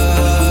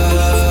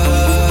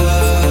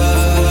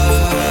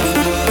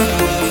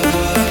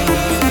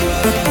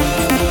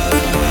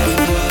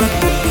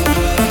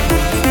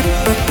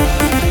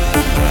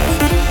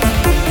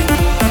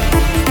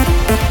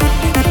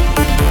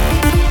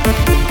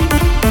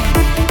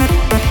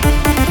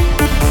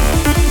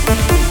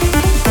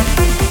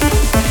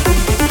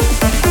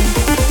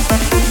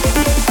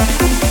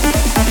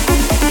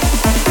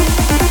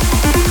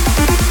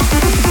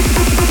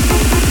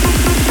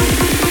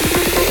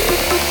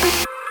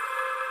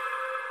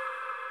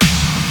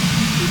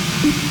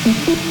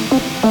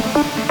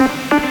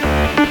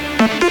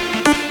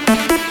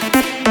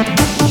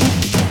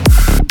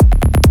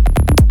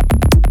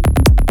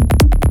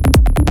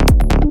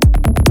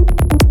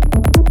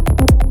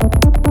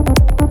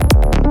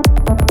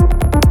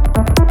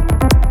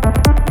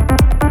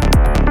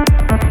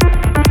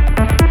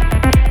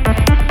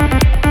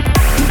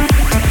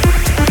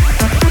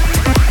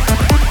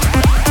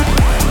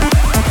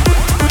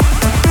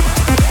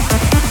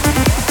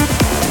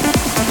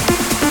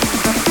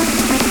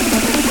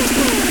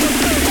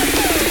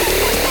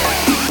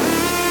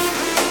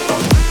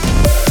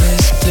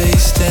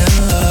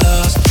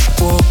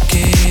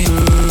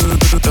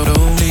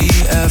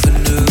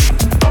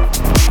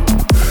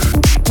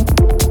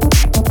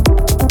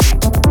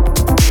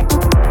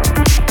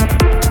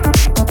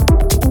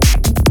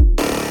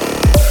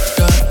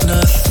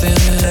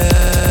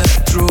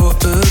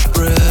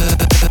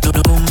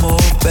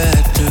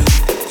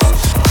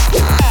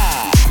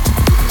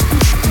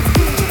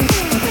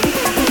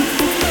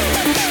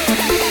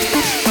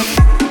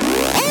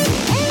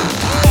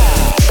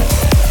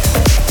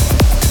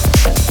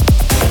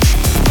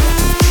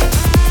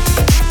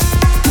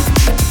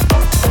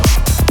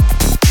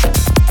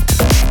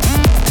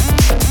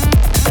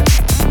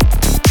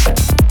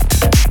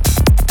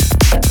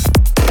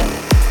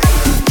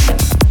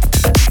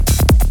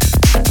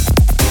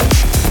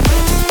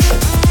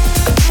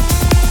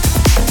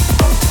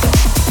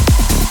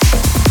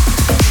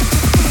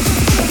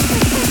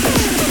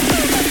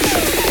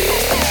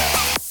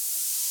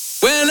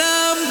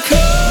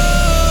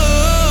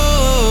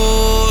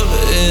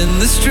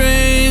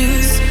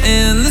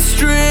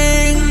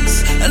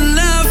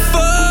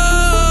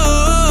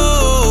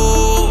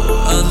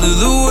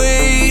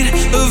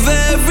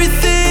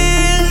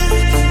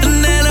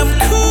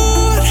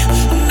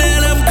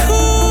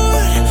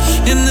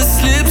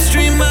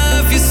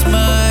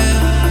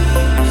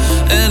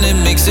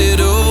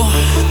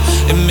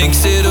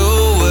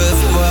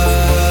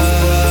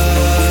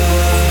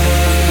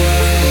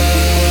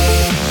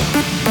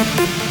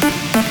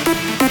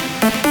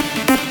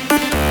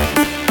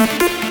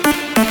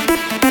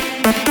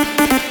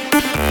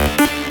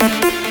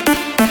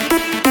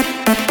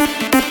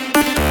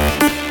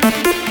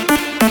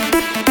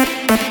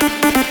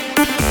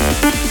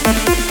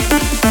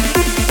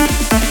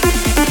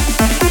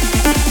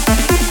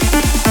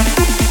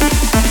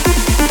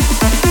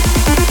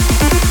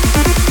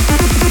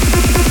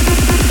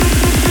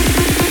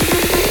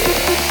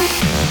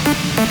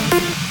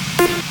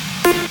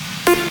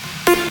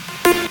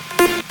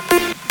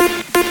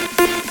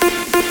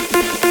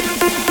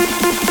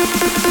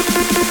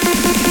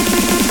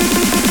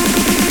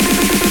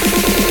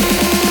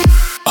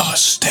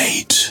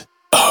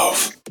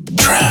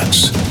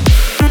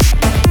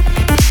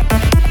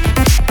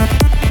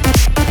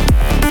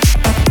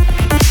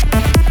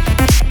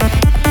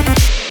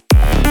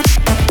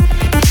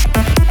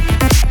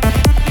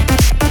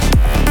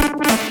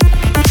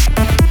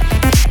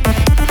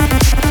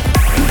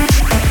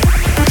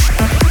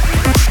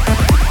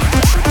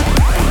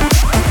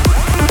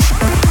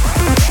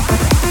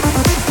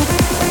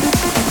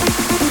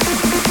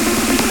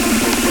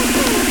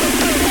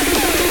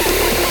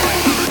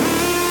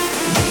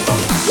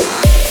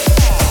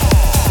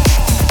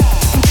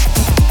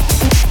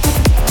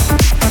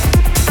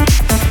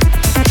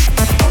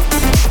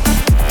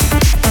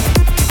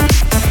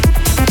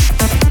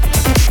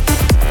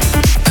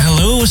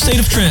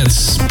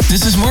 trance.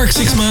 This is Mark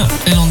Sixma,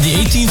 and on the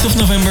 18th of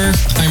November,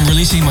 I'm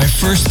releasing my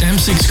first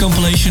M6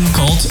 compilation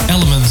called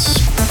Elements.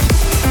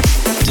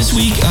 This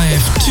week I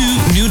have 2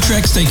 new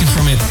tracks taken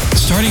from it,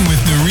 starting with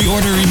the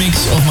reorder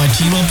remix of my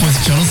team up with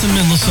Jonathan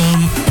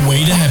Mendelssohn,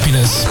 Way to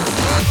Happiness.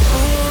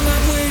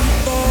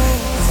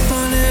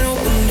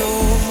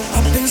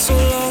 So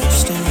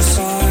lost in the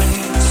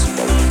sights.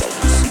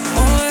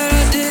 All that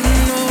I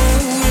didn't know,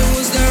 it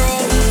was there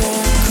all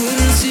along.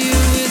 Couldn't see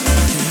it with my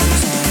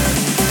eyes.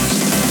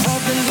 I've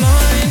been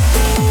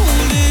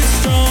blindfolded,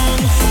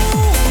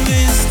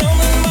 strongholded,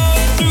 stumbling my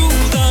way through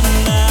the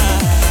night.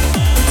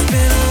 It's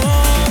been a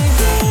long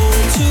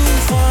road to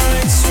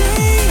find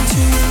strength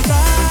to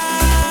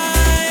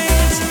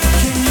fight.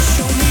 Can you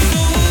show me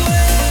the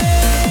way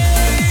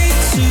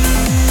to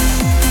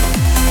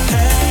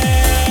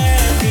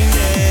happiness?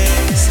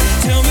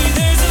 Tell me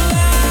there's a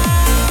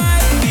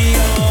life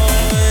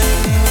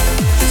beyond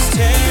this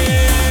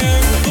terribleness.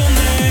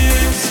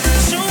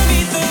 Show me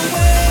the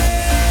way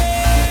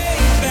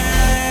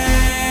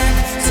back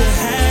to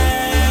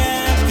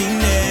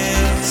happiness.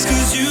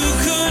 'Cause you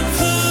could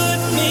put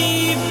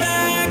me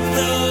back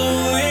the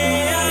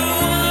way I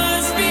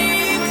was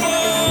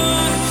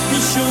before.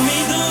 But show me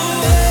the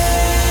way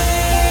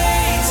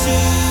to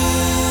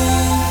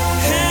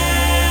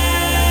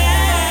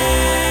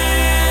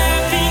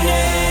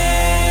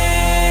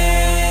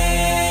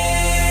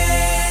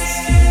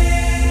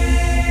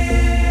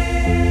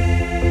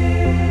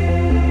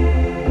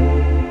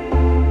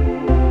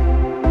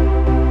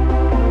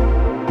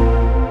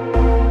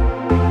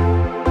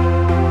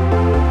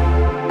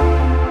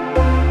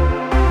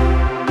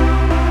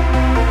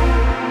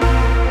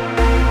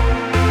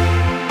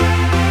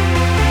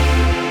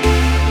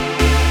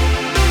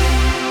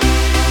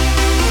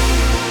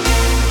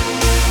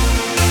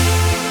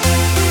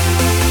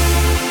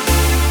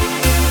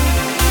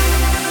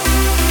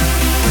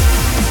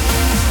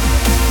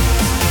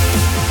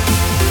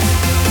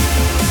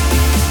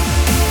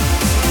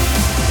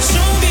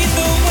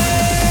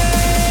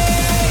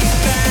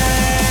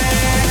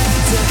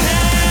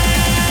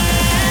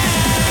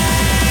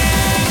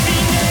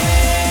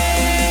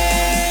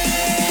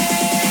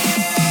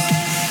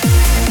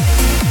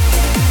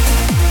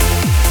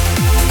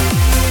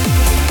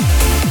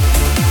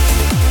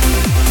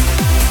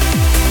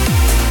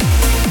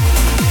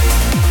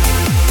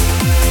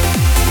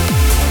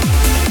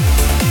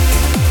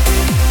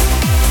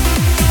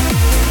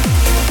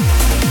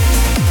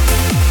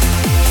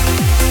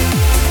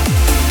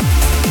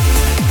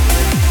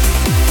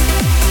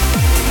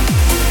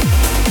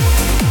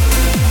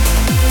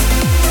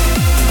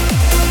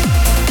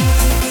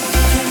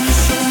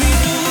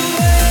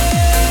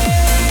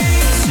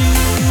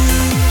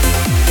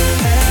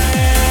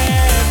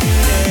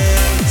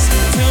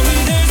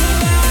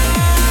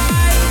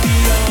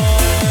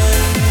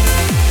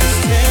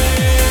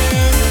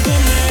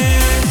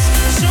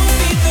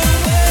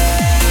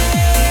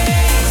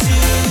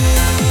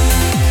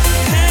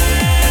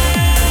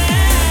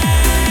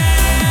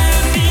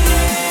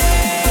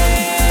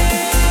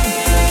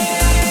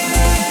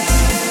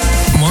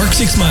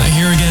Sixma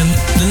here again.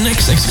 The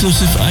next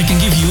exclusive I can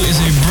give you is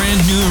a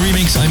brand new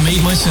remix I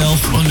made myself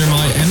under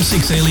my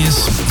M6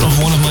 alias of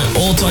one of my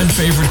all-time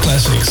favorite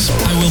classics.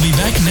 I will be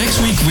back next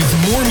week with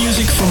more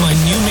music from my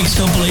new mix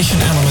compilation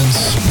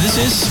Elements. This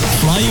is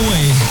Fly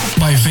Away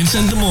by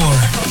Vincent de Moor.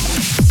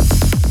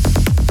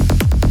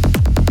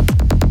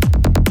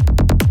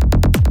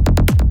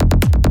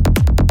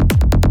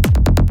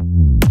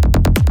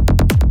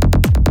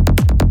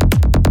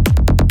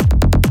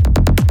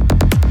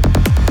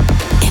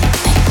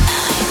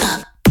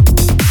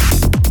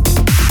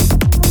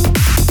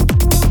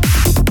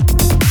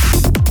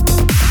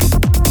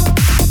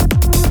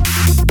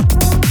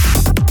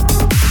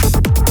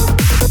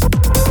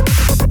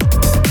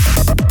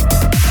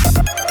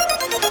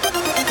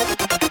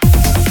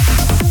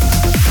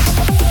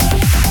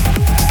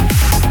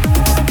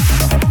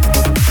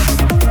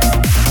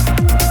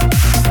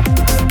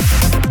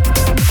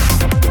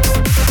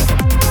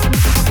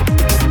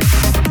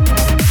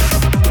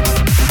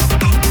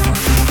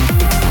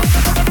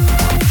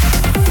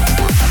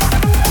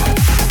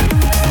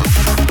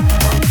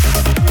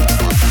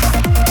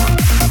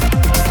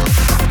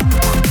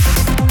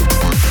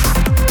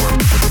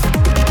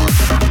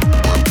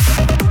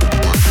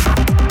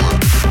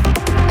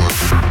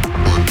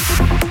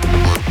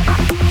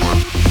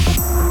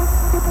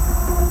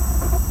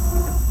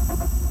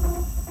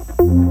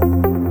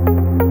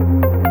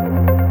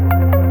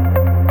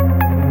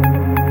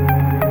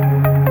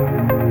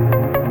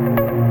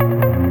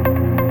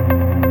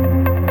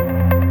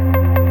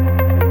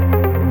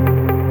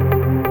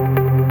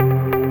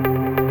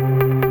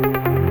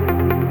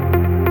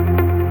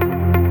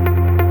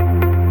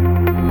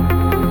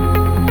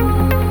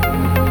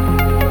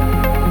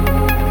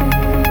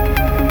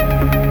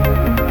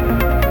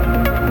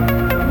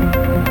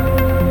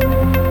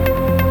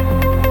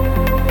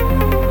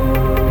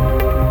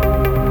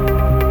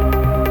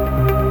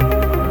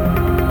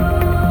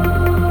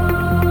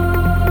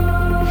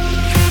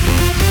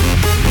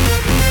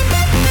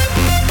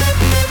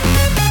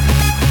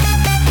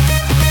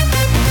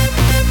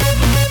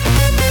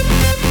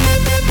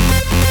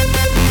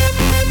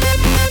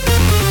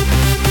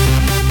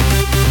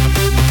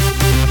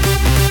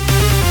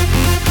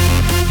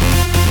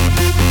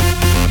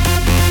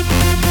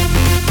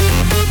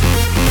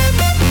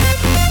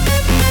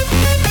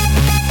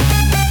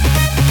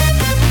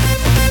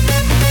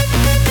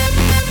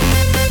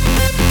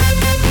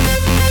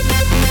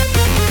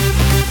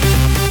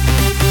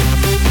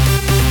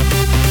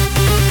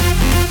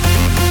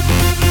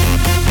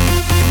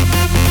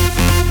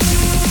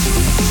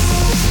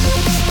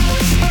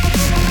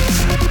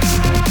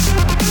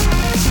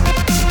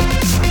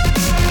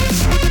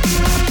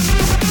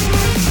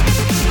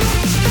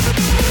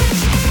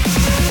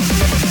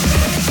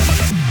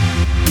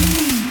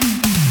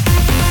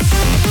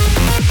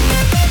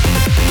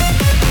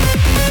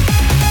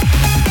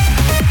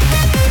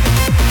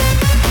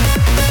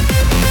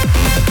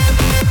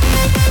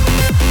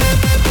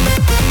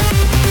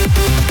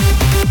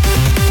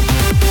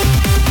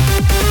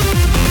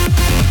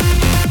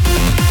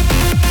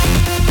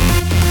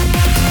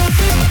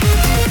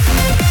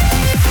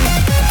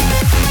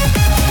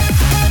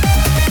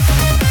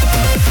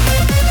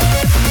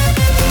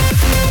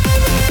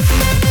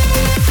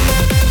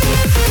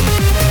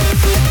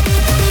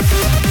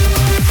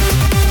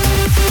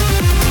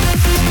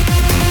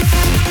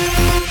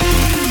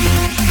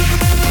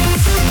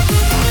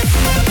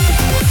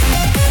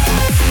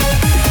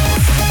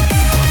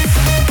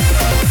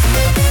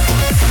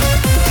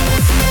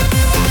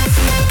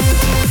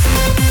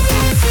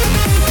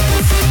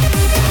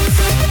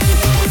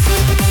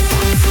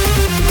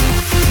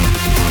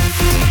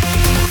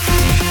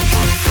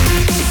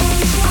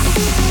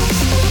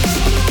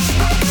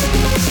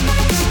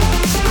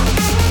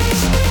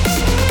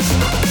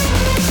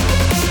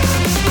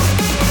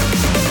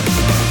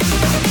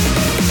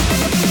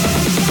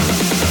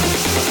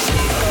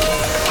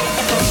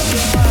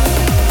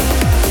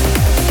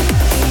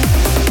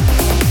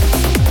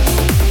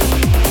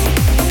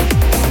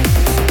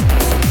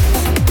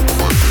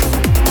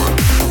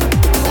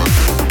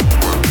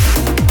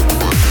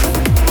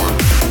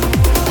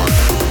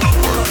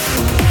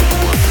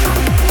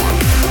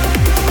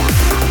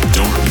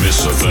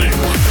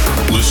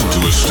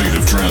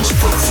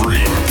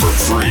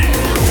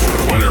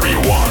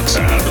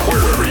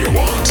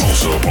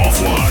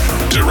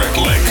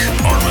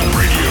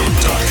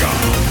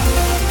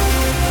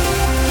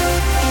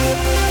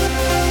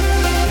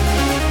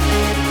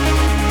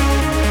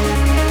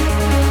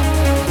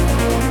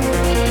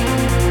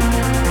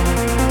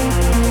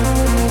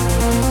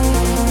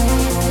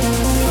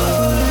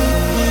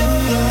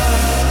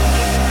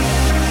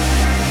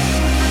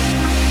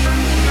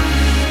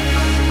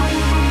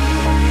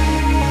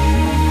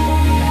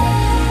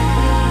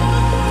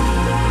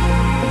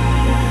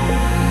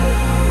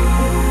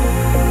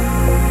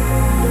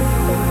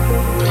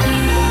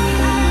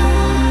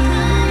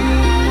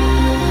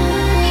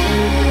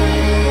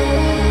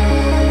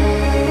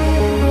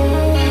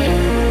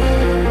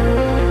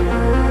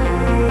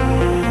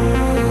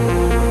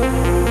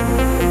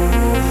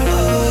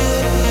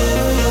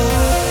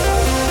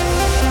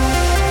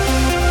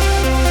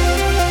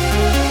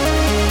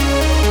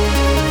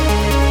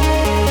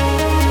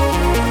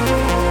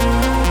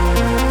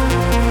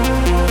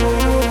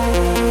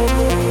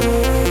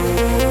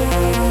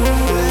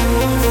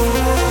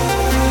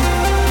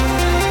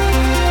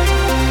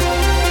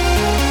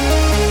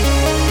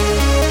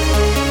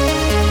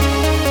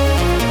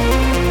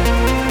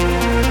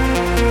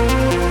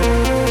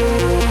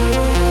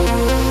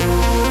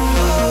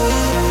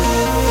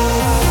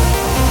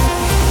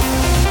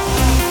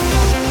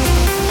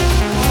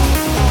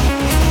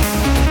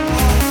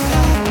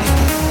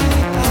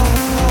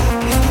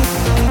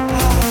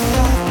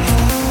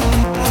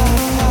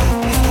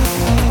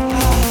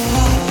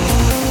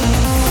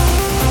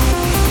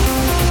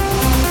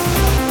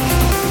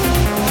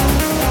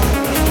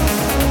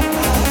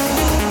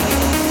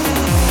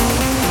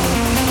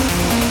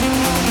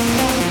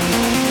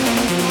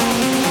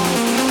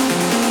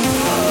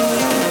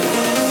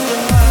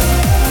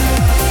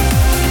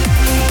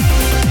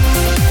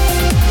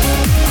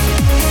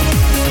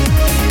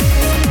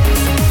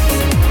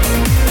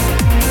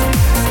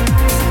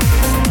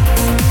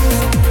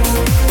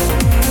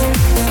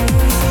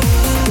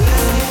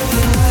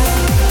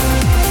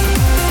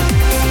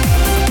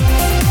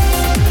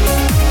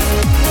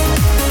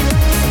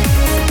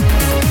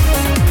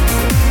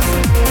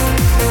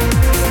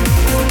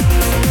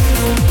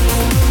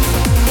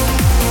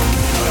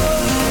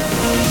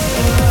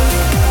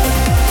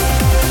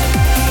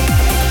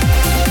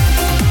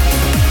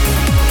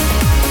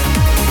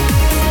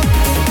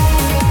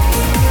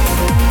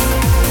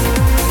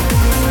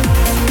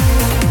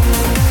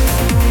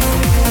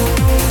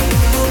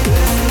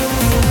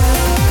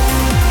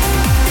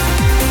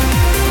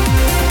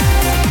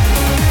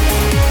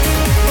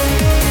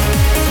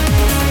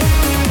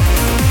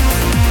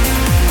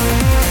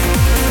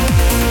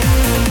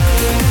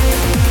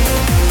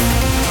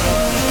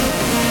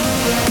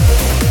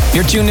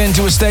 You're tuned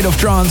into A State of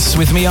Trance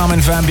with me, Armin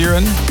van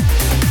Buuren.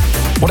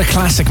 What a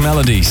classic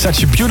melody.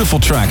 Such a beautiful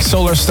track.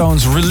 Solar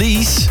Stone's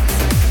Release.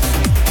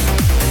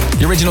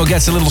 The original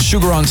gets a little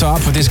sugar on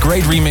top with this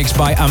great remix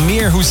by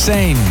Amir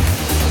Hussein.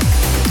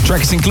 The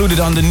track is included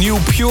on the new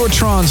Pure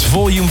Trance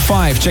Volume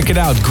 5. Check it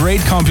out.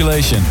 Great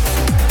compilation.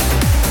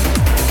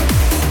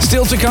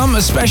 Still to come,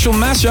 a special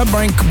mashup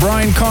by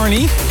Brian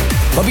Carney.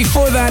 But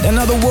before that,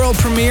 another world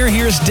premiere.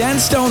 Here's Dan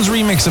Stone's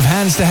remix of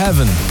Hands to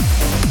Heaven.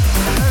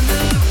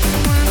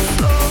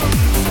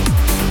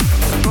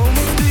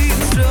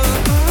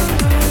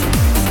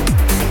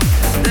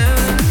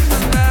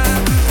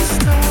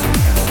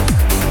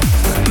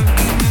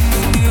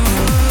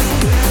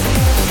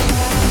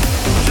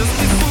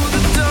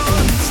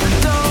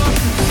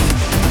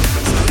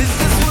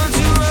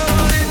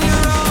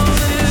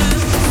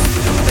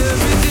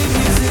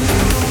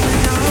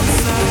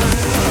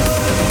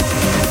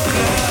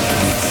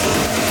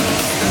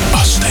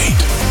 A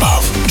state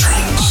of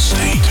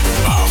trance.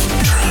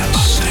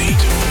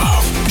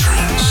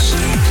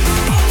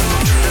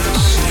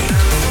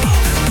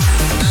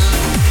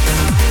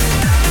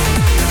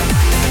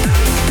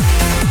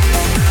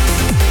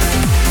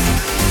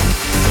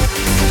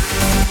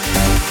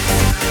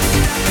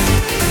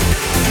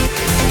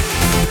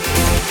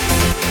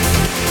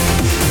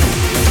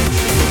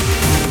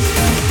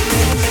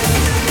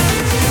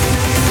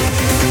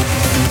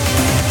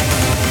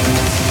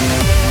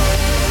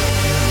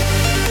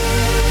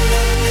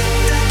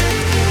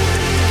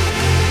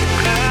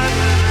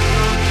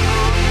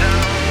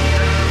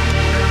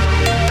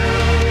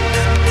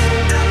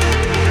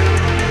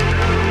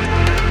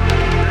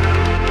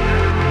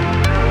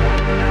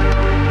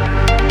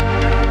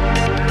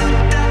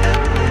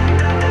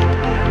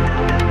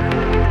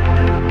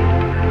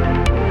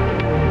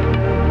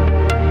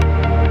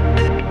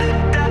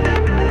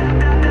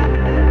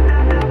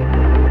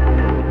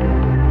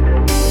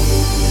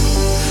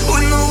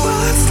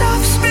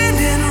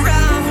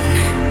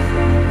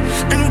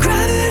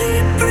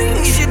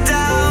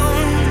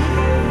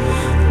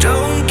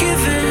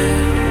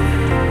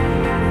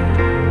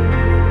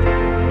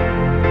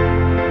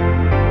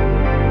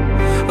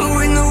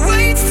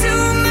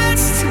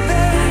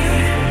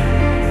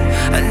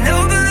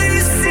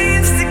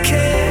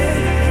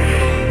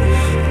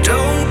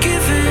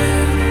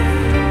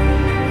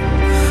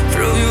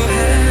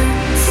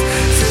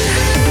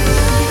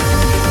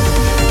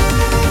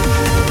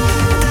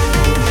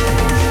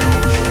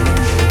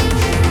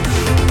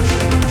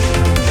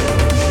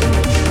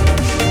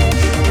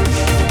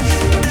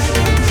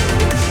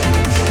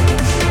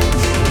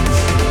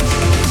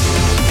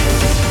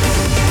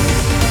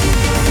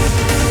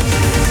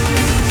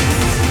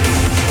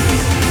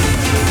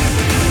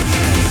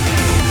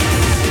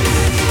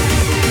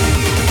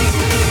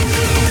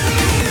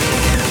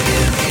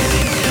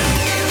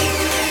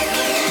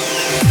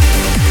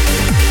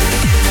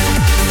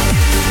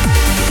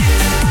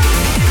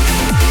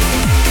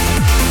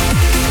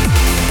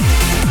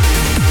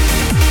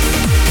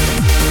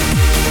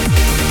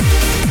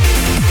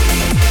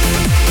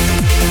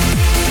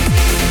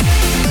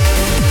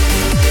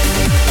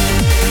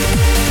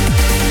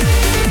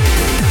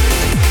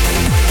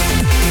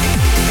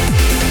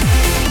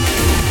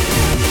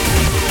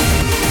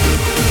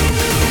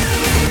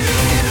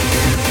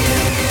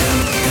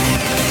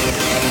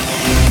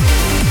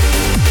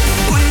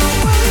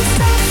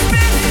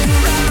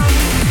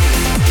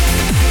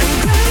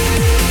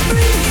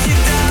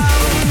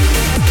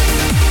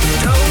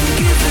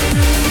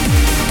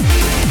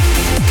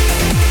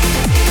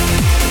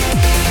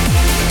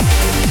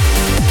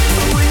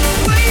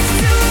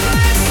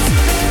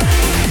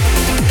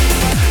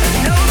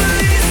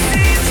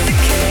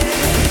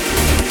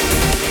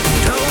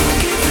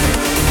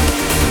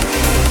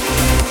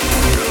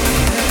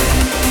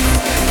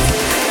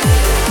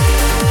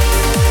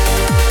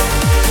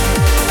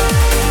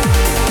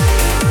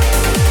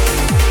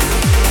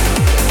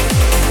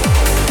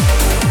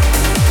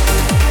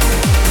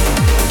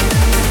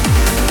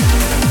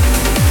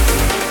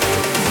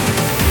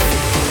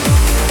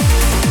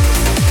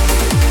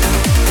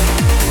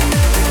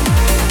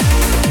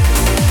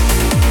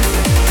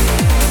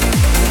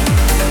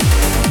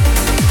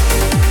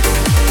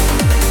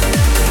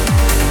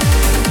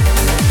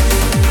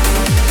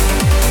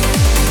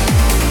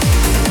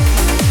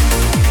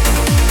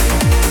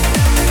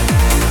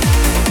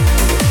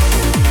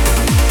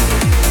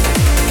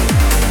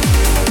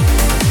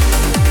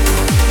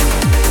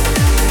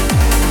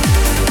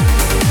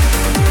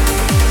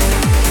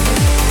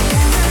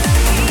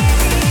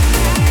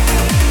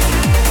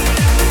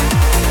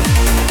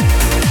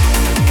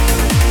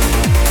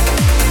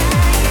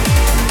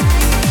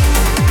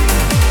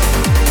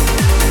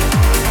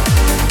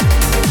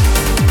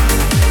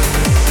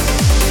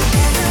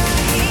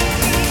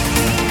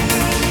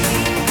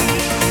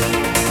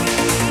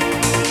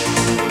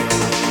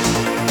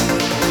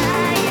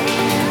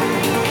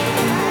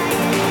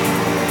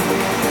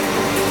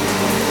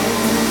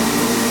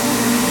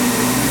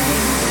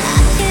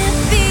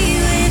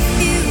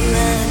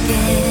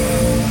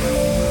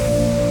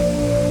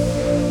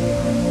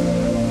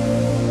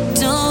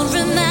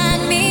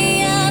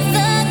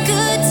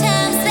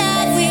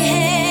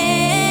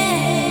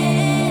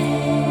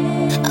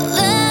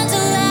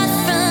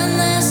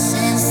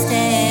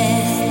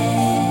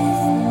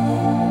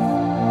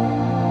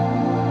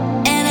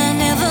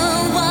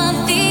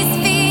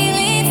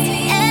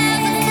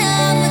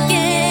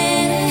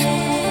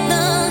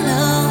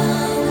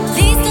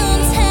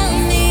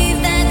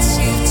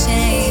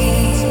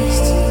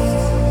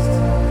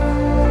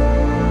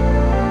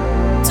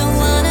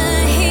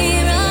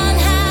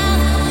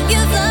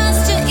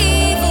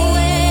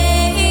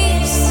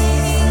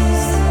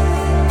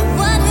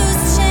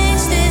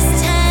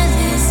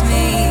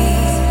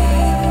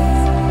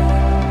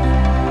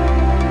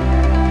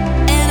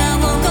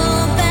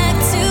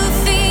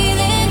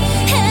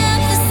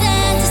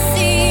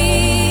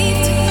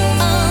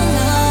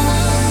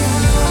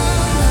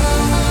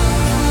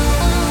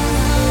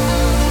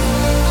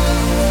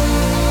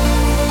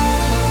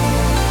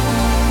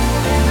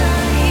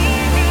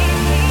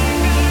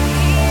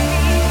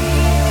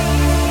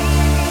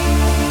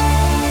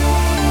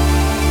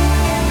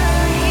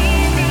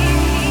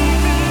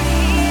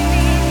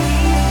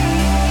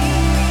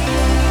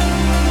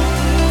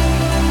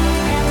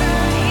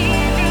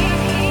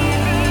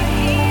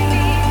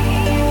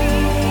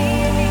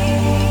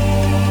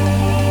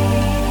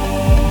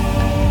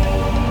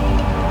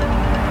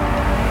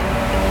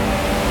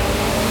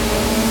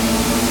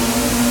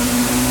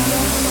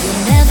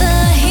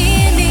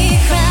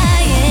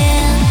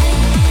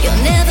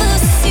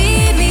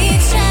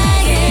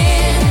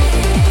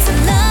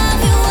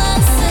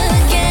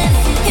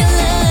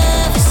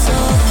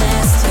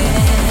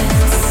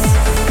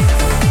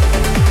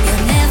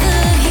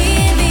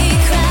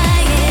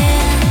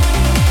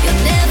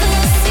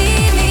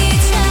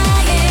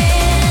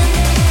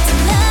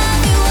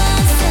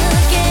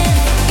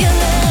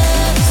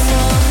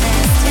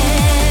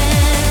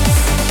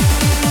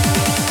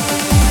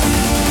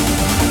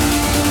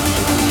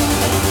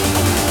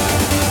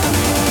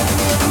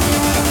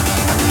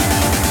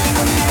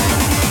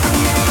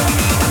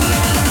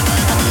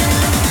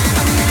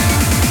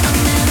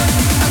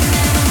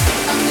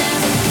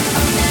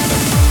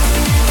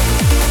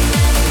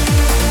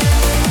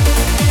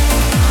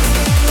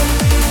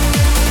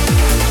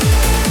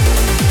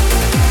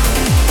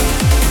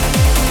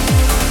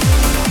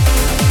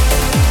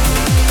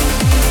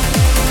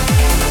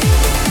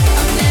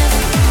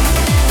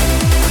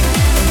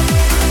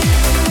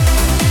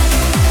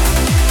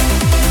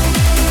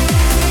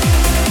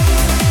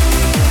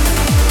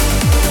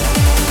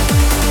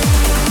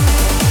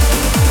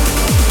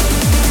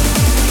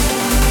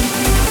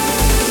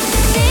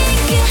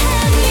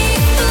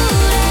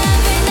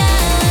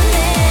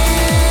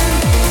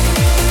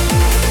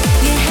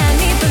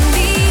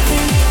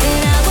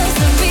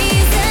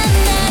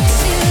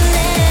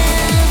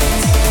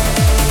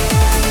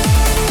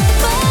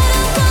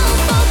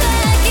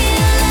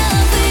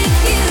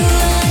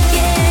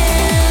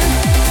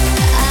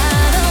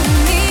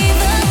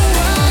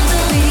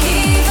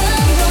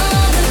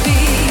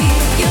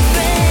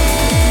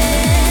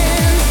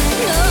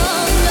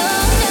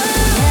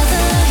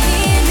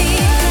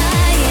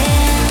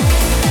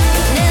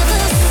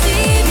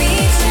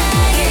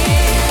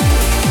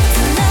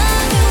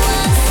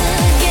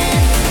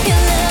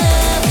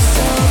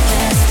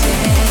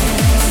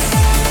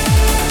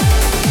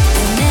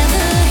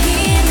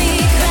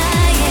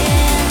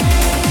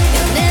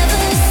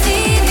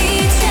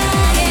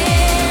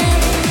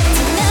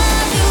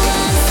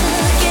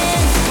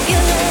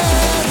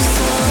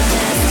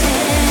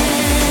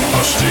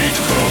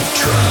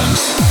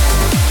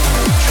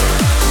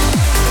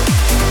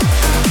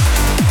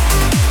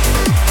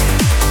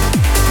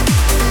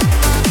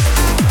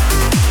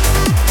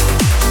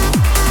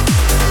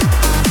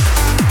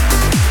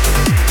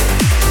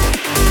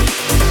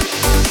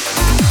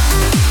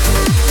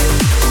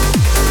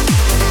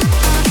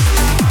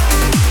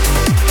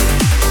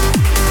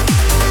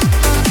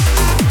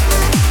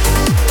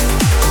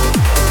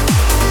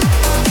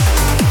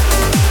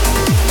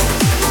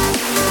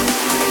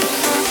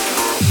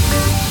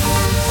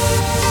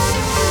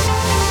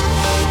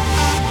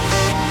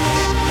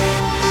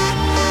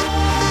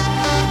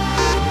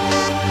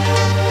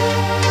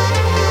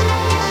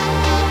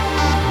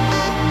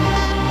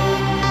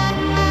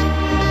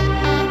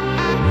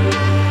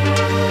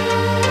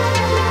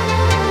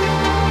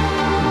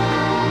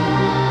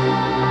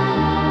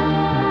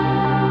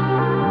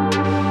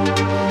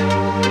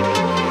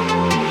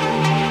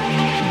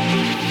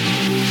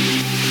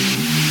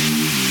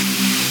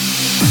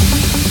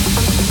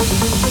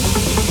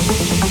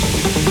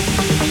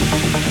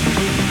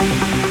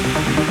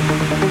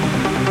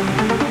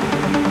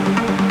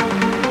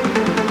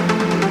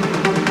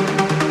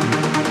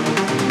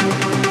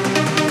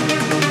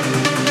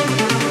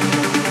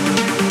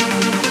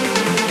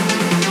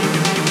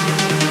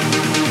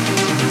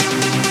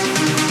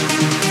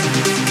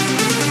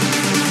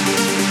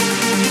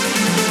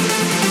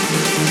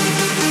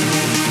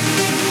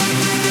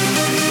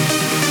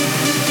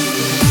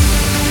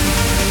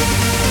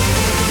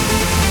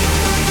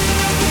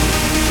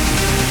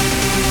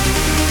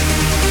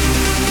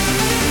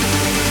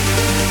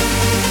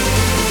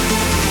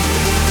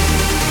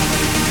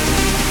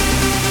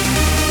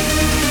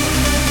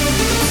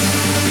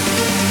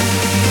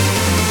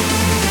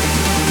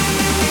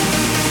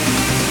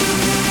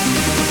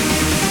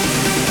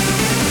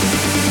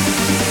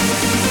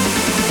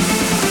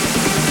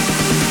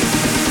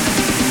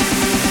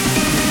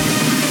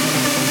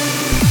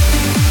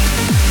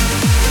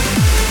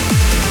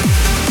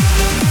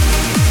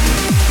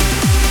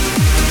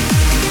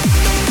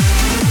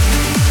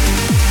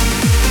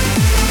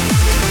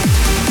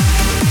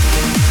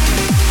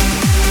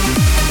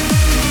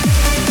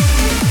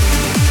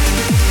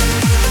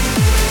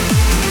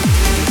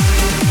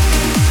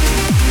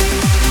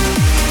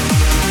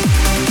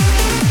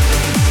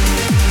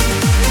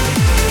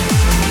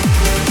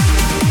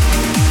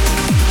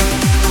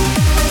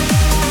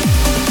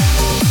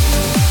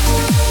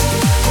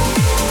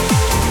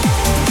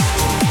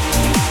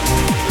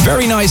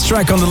 Very nice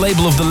track on the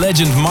label of the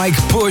legend Mike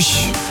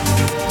Push.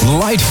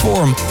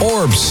 Lightform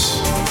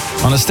Orbs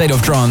on A State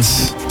of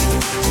Trance.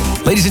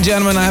 Ladies and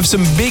gentlemen, I have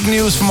some big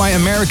news for my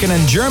American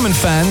and German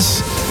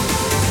fans.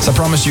 As I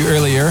promised you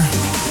earlier,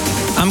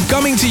 I'm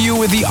coming to you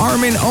with the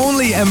Armin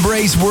Only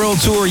Embrace World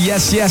Tour.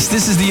 Yes,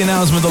 this is the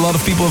announcement a lot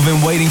of people have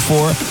been waiting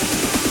for.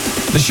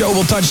 The show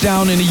will touch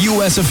down in the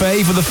US of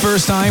A for the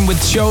first time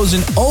with shows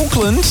in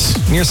Oakland,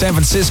 near San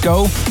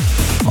Francisco,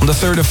 on the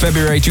 3rd of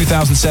February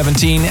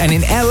 2017, and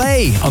in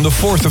LA on the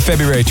 4th of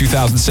February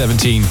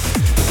 2017.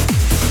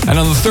 And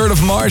on the 3rd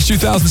of March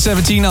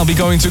 2017, I'll be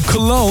going to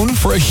Cologne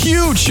for a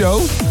huge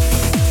show.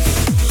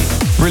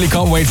 Really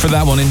can't wait for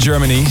that one in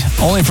Germany.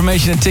 All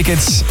information and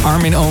tickets,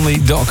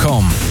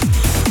 arminonly.com.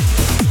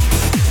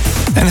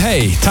 And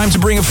hey, time to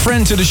bring a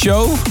friend to the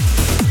show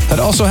that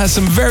also has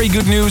some very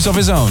good news of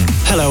his own.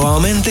 Hello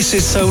Armin, this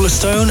is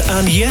Solarstone,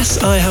 and yes,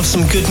 I have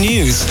some good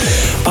news.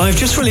 I've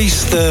just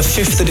released the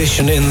 5th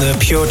edition in the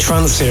Pure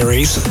Trance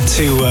series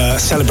to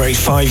celebrate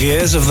 5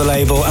 years of the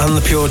label and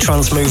the Pure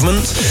Trance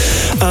movement.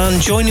 And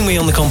joining me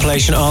on the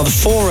compilation are the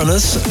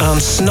Forerunners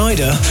and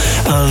Snyder,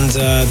 and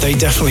they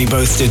definitely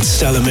both did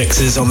stellar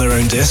mixes on their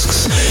own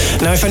discs.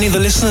 Now, if any of the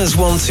listeners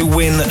want to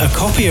win a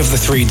copy of the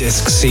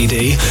 3-disc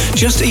CD,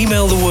 just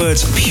email the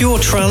words Pure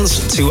Trance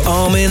to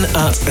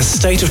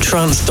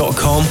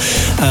armin@astateoftrance.com,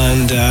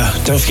 and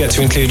don't forget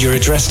to include your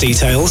address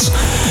details.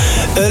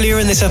 Earlier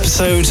in this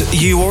episode,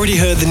 you already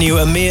heard the new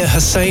Amir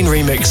Hussain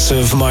remix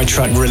of my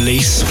track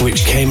Release,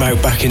 which came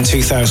out back in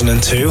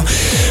 2002.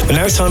 But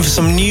now it's time for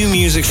some new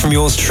music from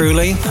yours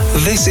truly.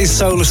 This is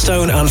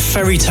Solarstone and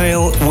Fairy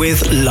Tale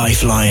with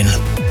Lifeline.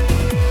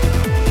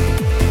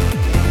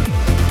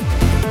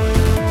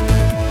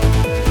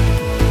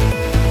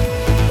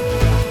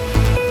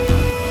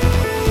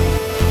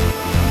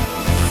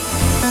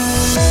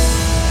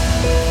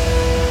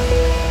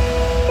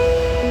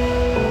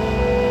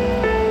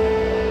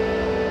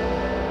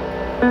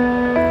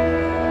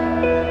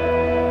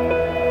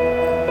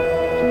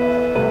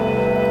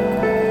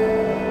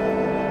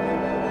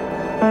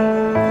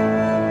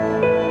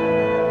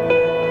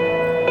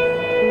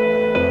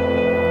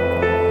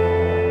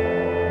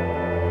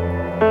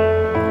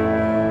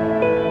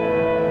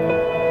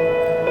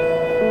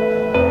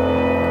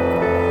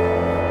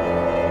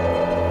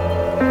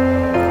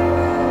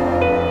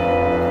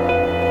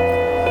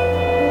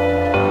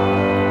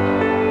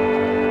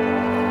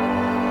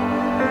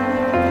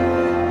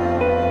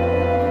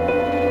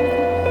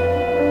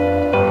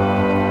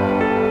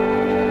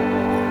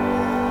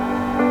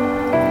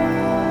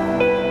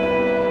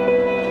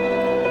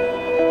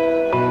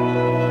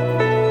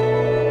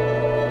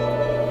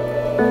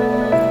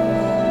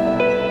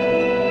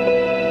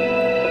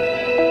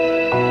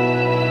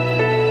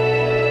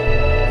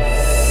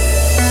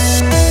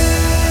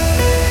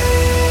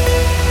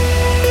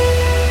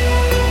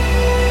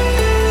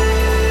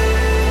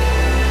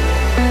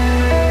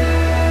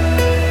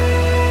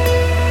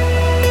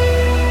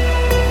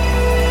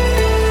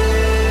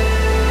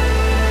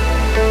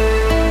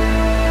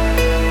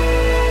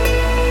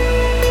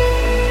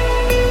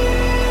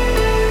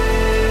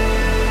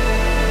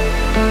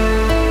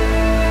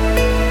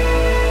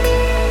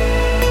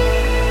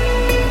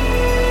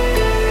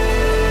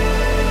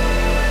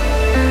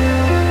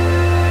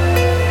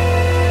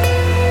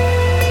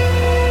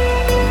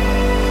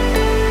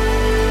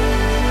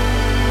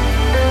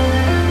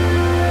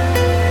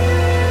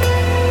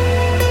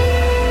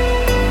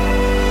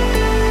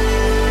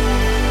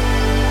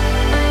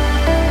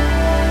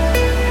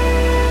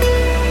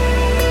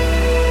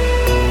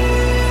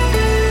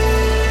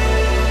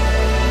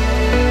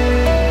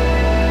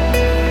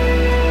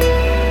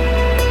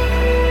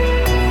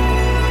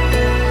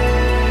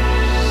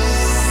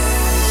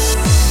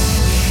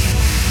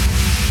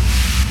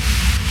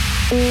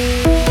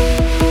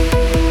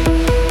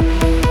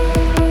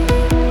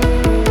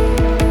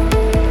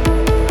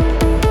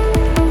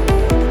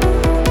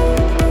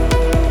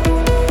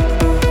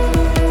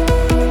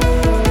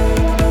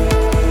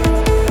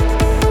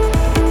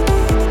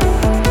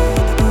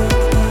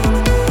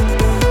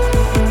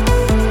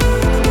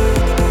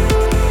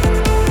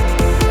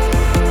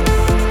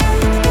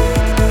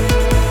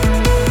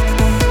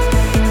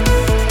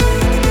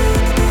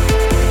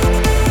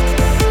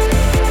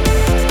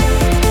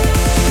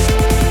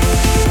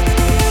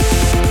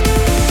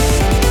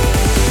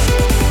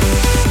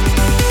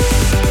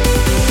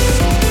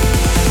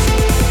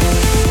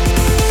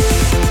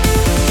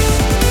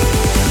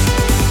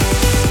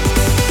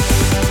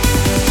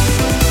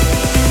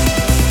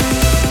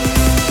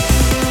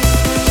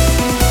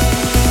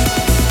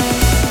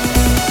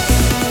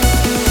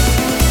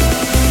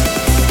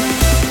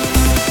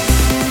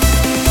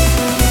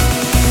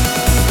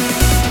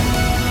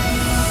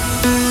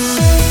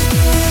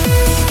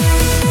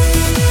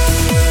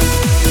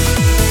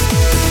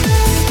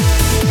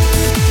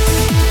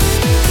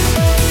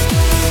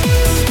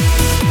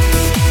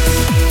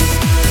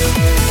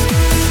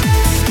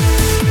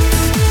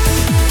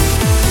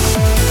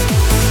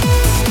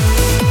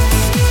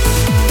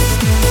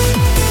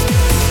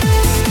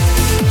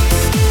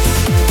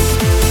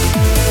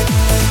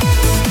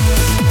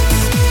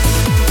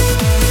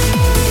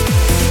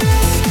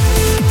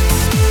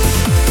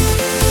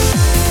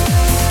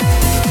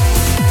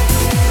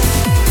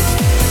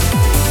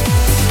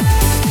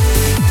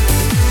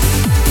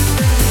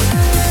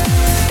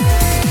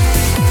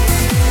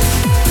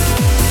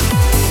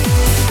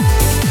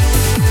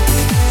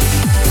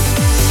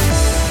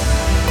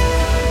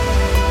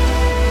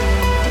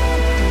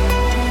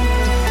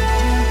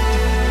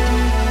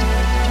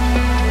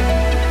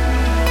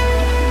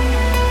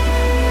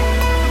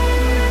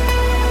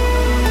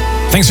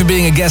 Thanks for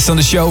being a guest on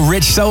the show,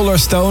 Rich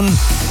Solarstone.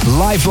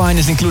 Lifeline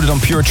is included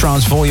on Pure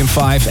Trance Volume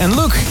 5. And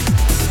look,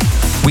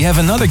 we have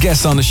another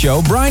guest on the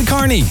show, Brian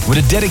Carney, with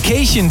a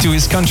dedication to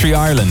his country,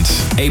 Ireland.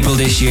 April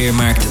this year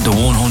marked the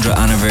 100th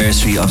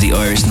anniversary of the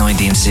Irish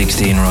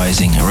 1916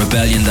 Rising, a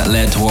rebellion that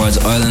led towards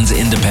Ireland's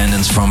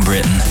independence from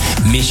Britain.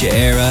 Misha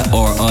Era,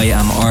 or I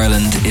Am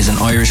Ireland, is an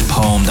Irish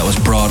poem that was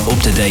brought up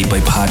to date by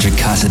Patrick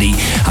Cassidy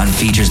and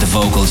features the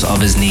vocals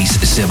of his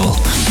niece, Sybil.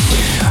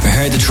 I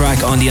heard the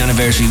track on the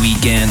anniversary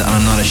weekend, and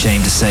I'm not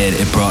ashamed to say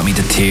it, it brought me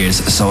to tears,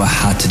 so I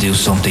had to do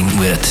something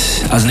with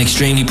it. As an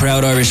extremely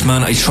proud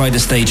Irishman, I tried to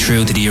stay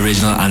true to the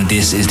original, and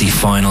this is the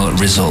final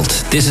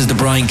result. This is the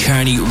Brian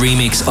Carney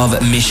remix of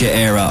Misha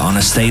Era on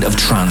A State of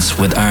Trance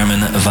with Armin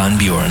van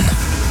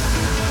Buuren.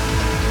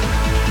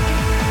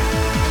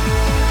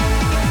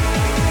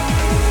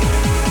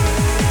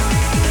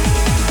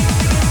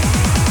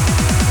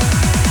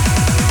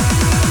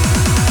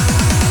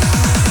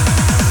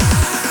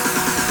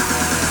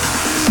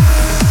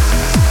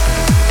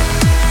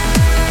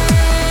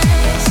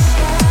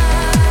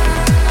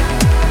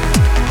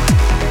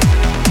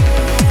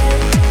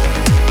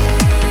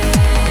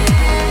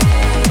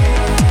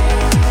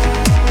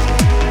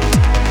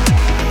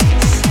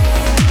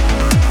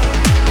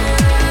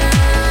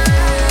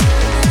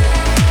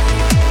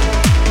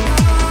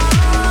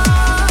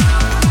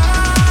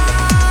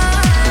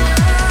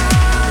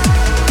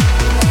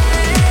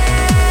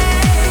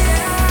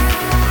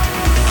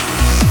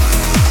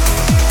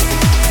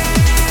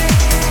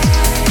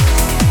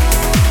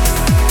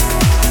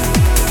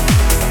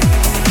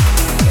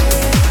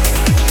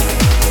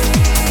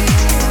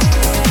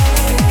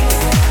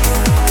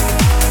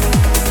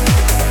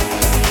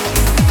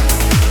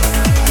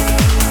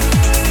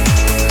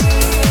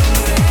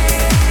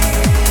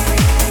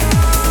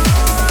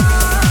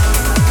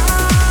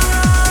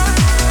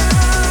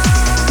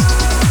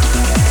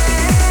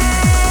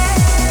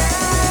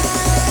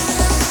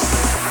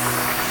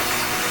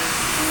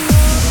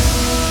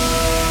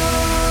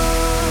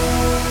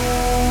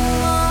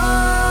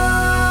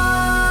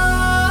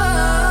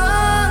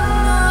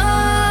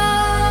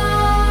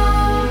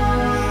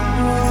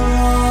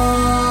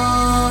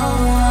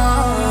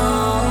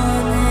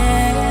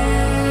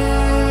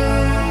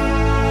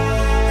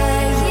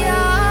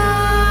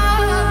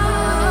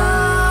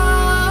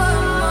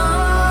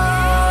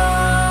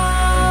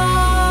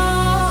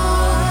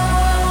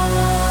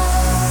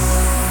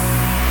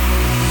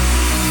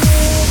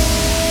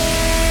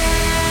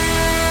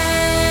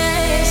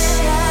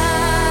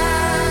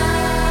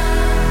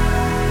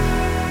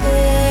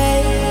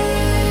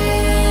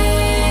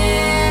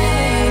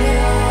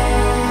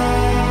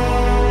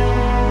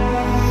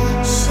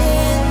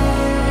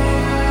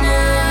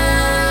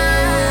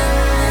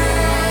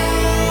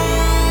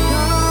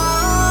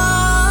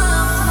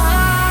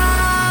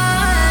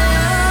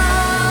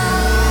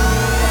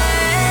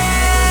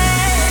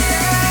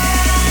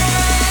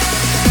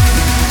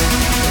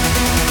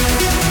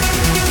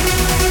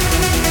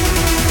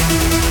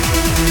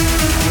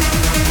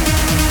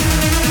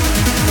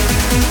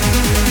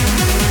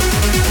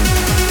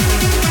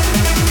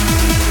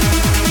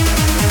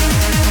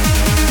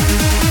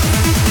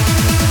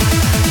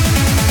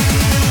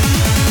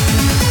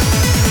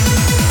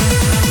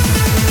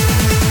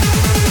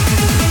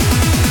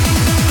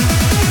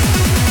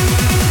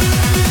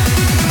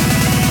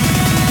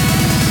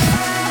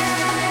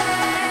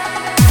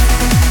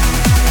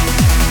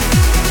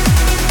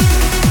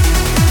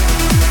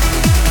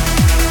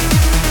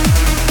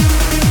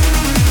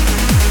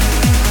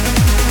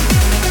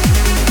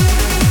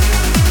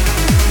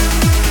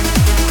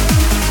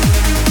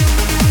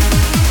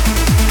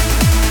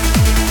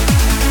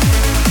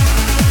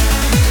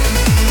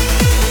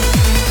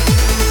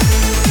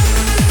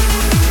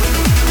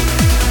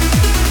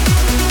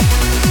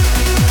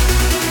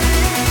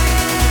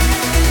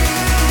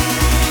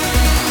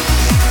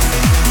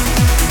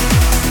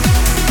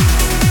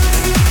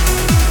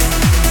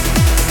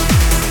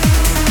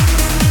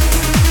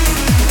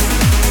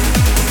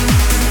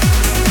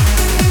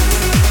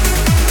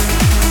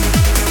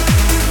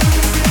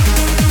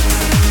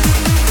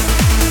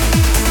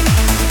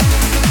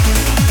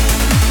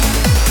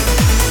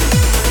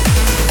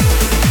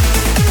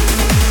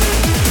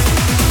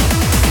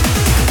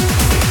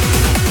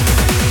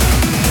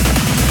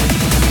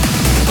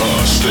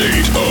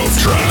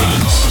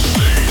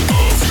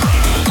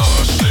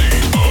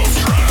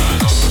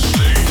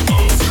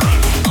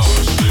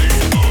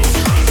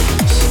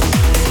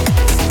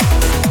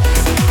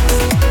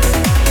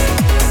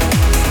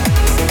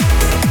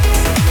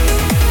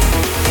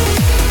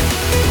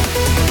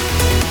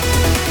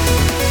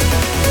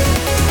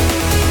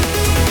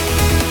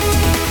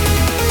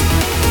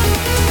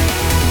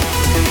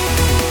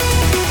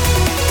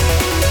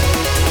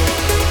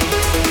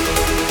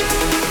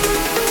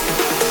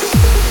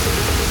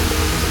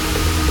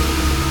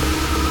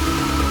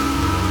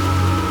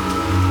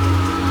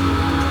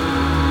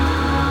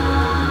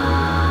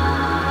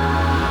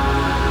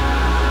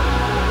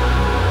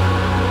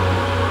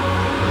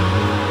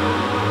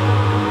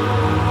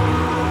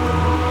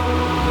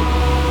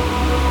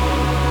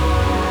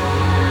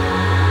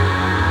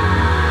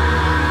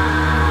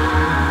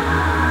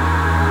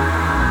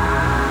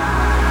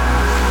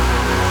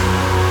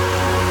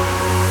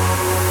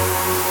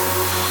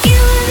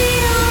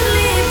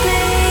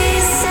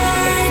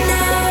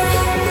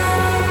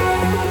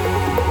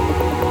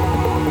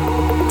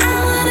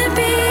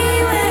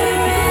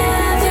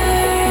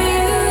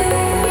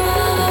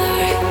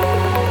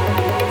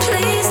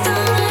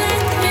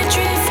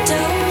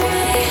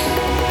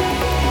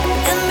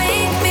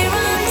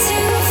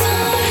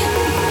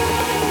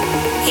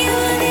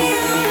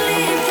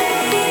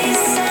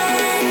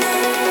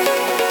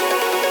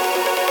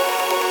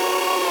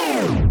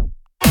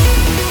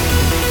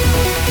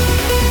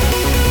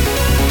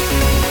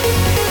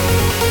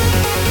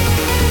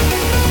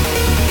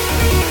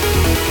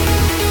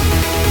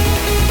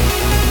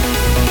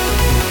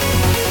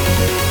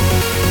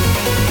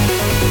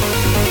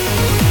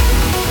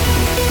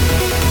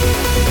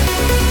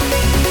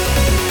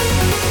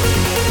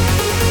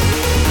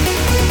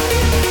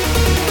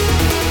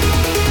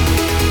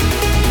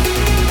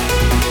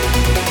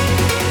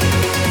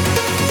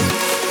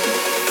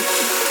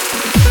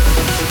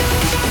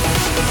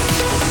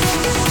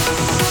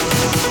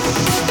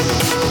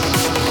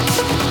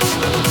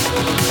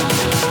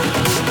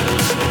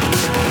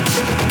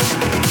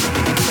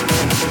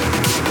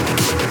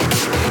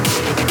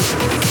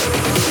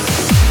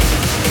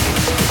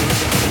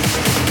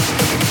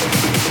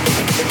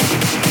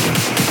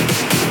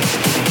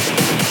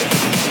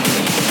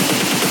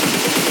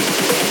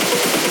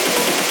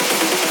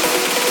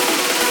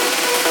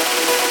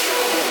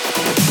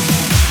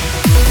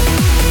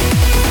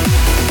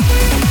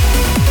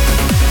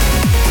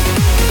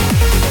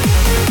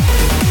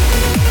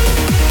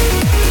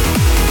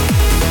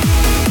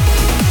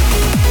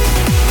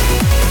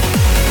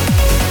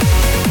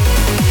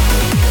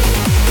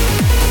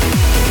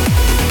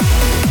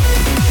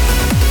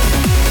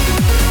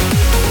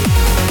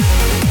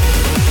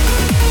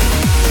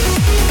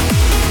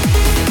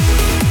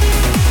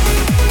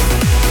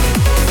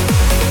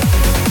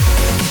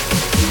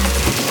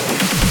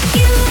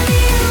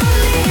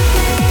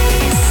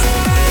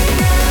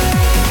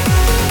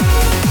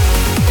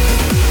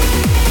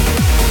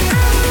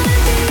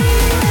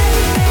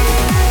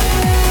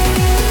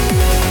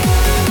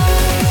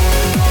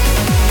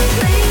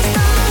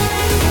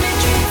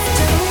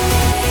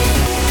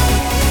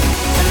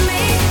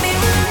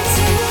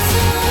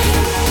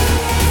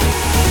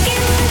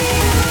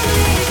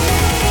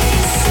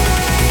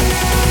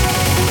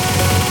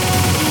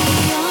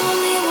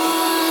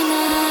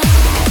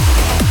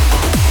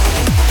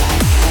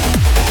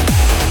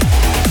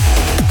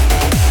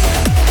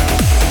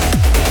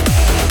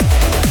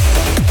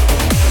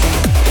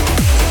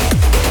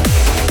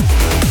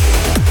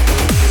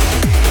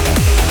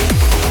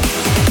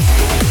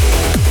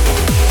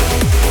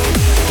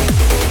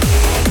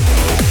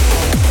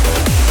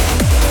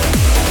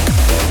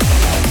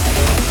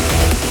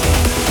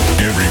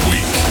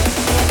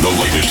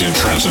 latest in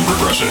trance and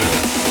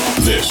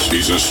progressive. This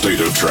is A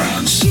State of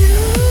Trance.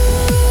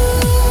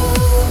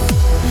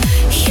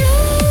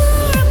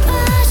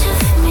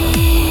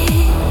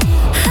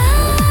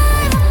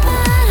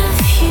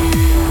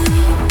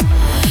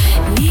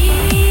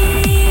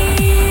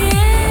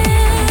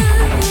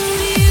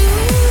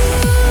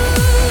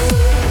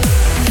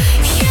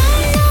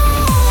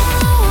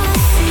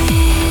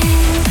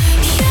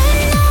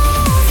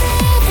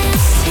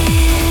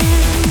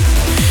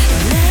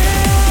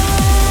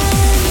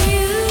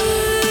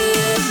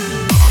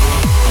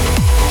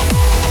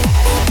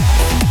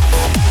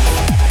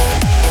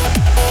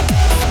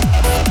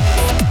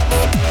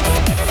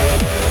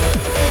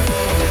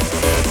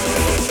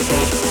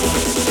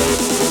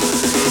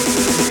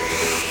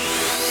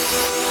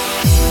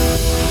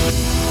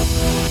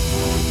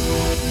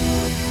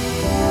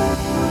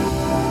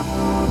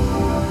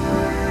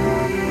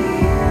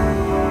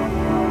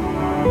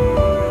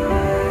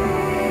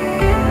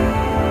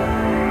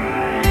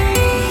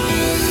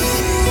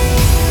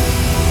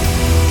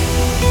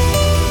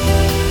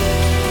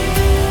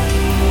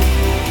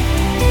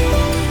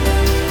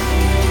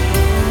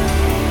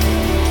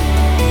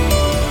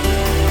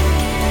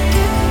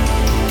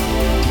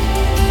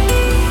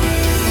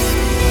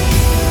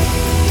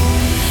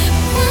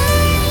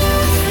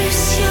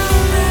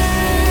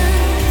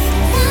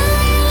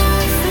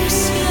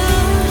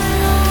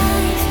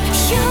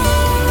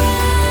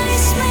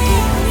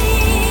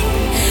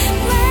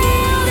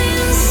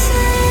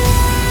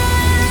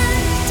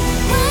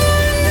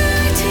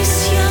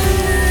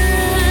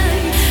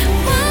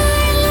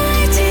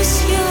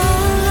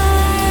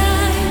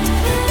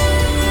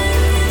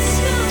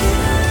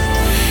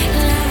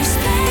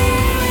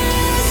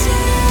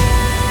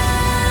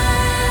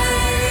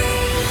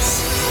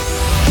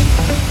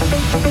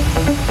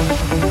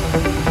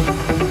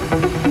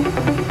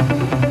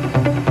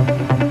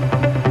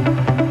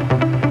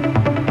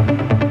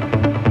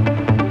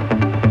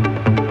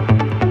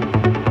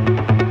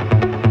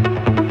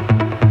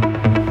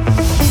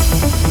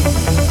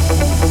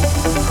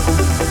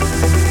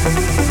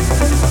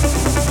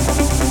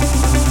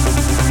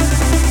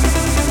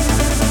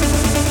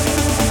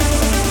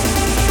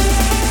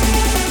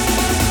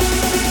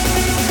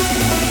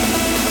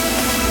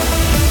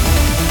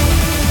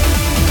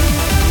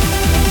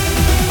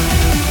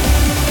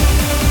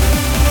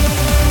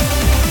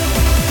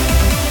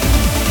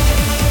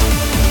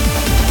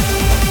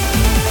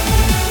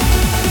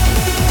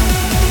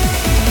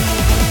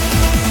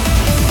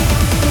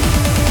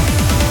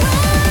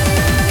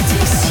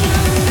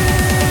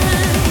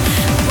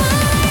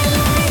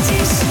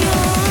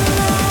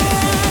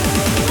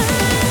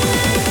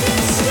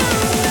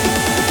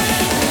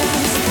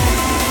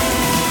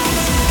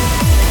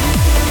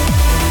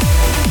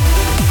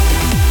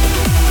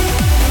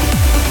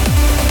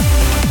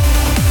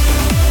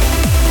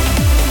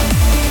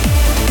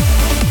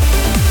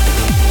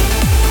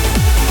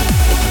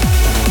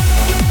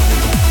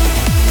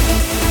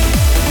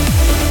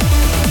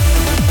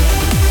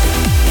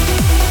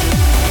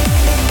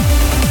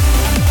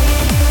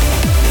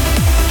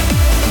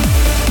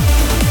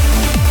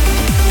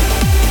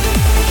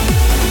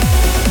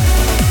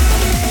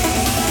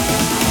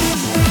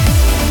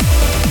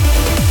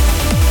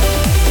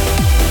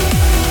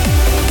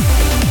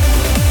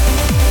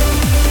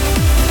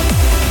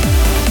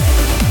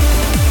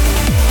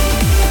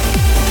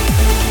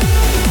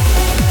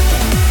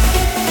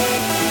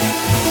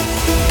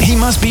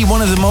 Must be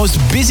one of the most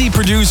busy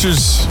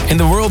producers in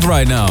the world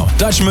right now.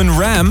 Dutchman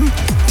Ram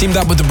teamed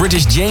up with the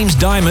British James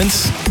Diamond,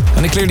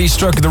 and they clearly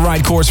struck the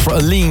right course for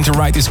Aline to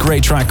write this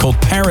great track called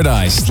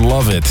Paradise.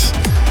 Love it.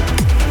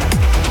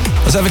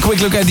 Let's have a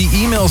quick look at the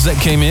emails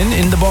that came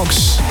in the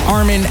box.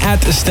 Armin at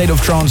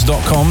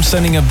stateoftrance.com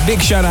sending a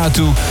big shout out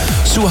to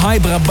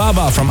Suhaibra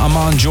Baba from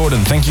Amman,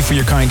 Jordan. Thank you for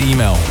your kind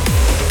email.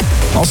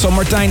 Also,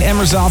 Martijn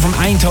Emmerzaal from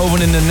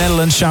Eindhoven in the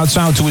Netherlands shouts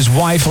out to his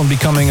wife on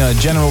becoming a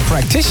general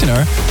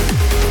practitioner.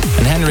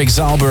 And Henrik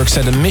Zaalberg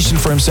set a mission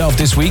for himself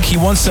this week. He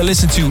wants to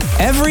listen to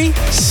every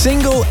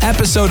single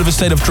episode of A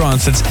State of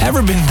Trance that's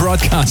ever been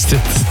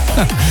broadcasted.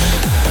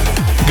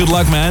 Good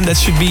luck, man. That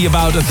should be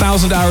about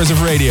 1,000 hours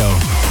of radio.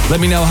 Let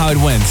me know how it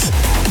went.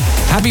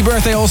 Happy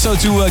birthday also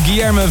to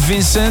Guilherme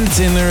Vincent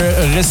in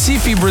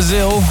Recife,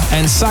 Brazil,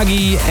 and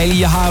Sagi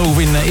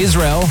Eliyahu in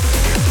Israel.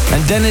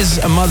 And Denis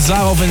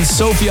Mazarov in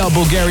Sofia,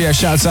 Bulgaria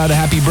shouts out a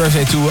happy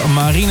birthday to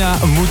Marina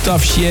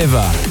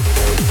Mutavshieva.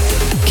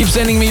 Keep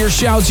sending me your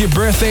shouts, your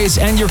birthdays,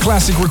 and your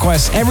classic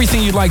requests.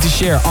 Everything you'd like to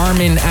share,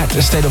 Armin at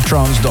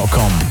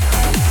stateoftrance.com.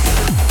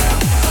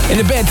 In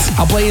a bit,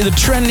 I'll play you the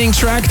trending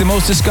track, the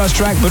most discussed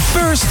track. But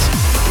first,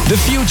 the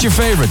future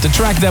favorite, the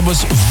track that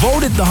was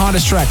voted the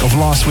hottest track of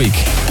last week.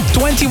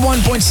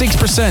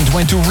 21.6%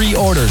 went to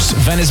Reorders,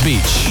 Venice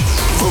Beach.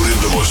 Voted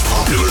the most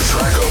popular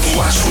track of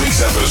last week's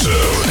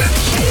episode.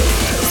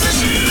 This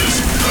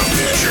is a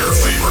future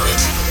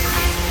favorite.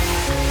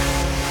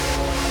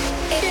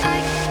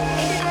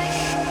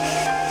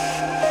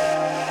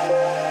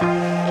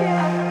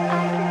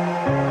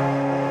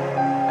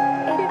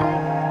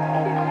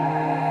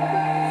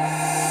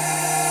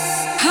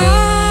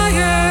 Oh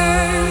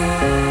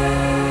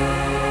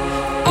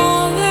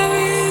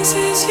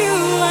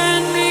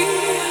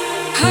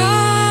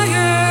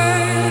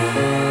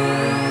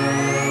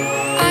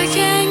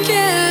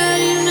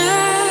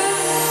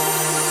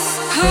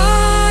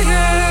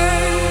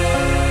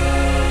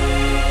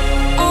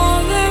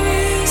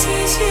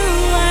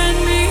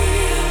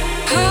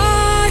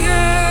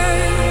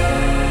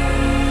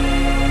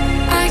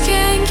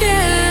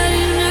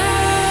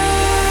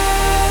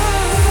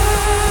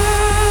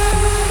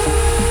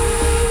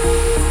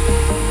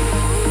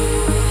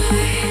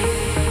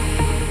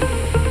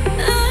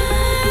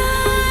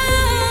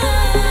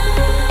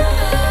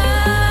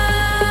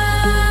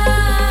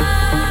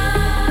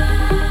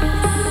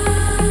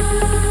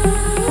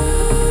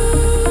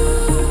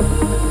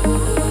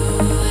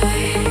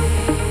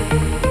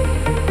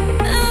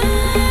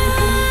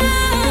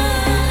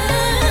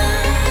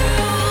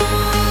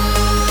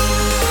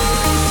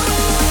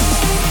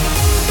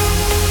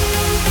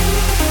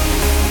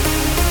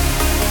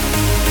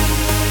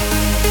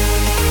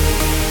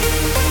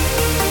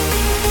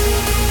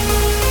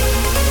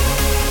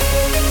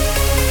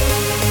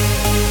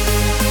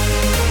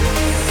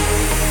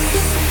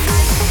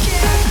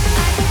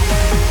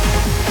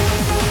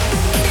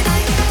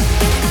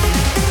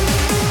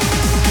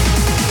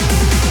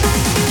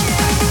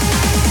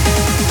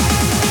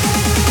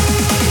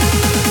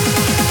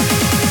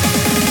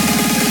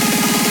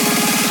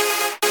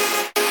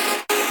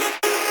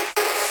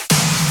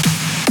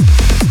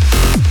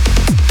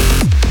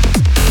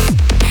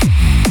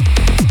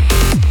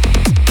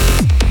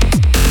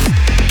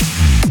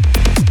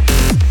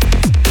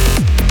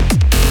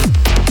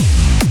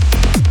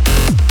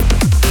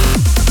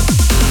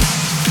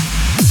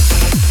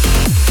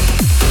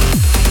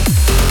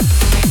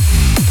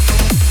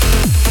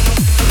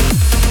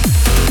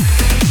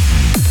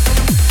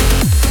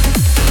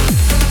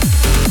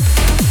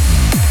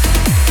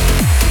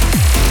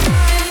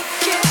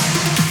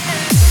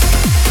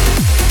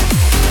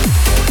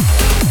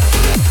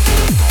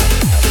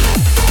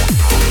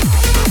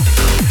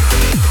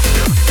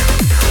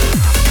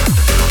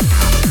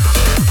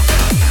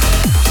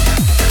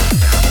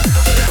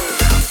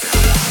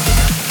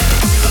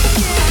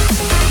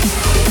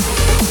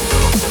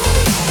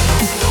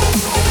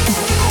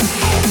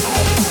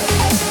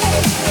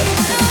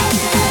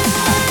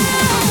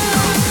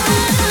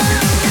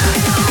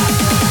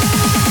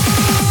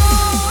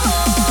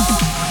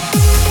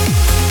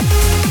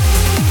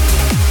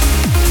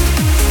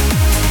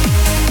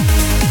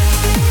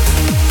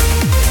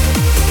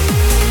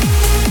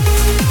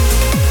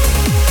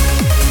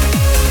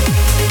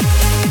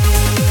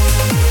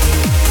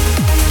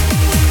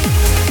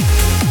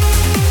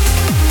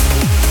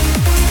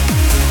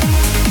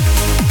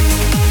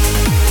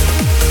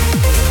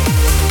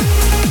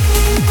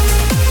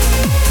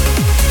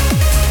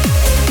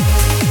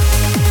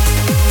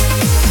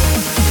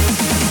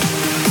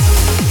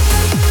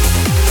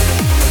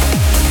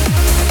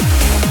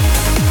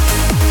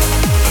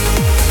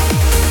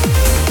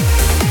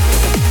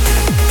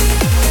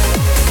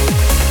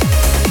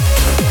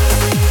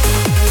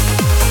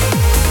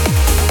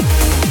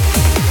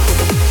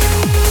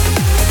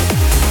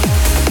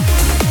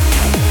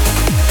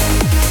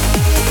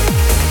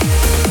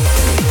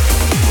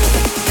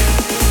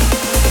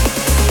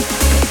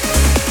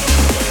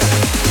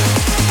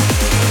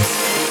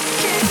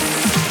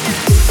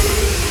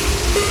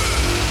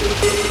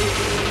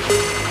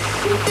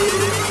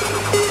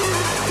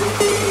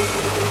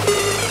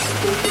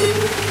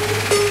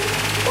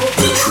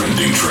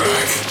trending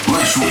track.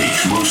 Last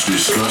week's most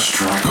discussed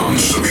track on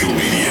social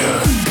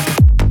media.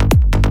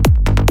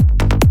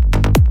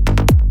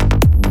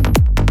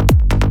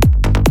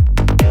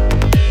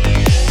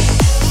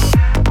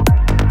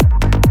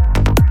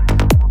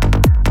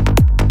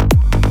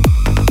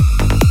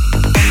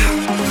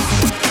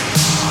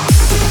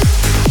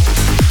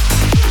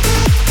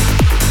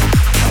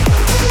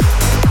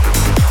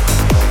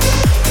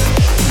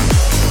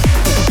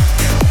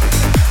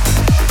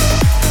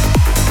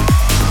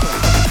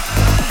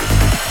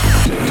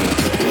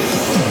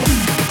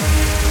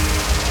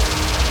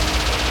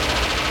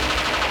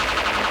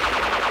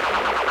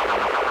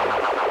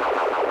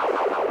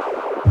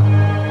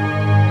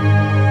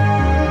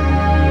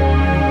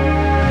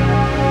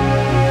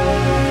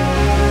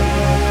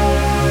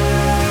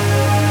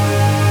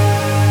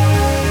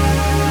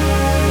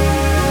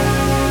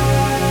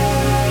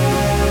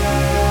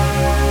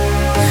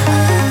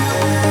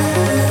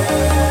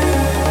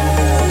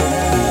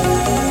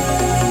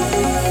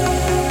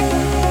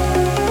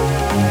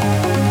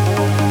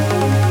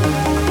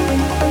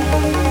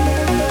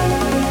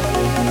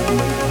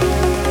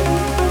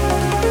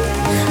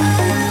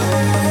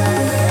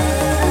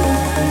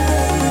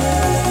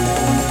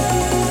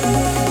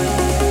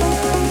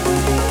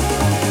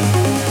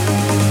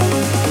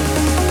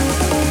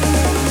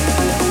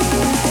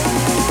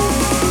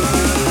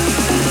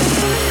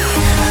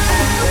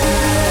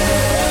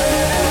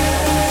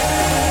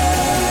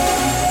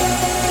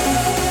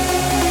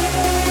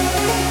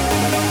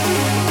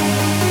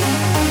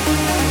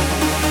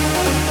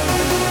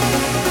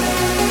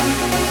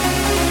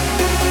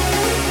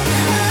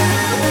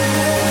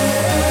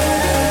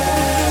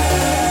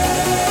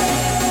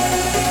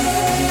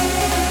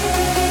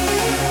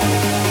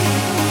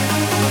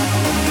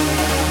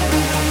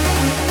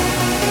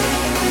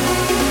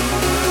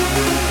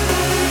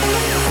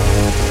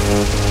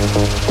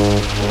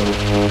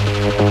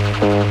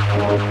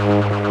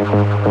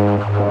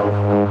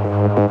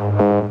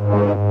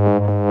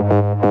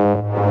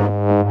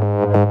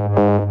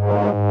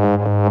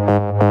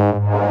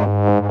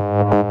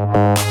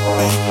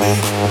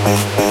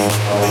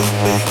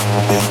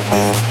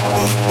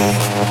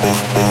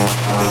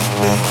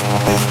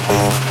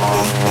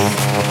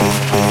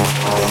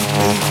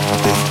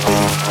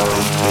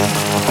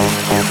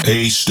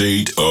 A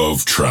state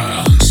of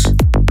trance.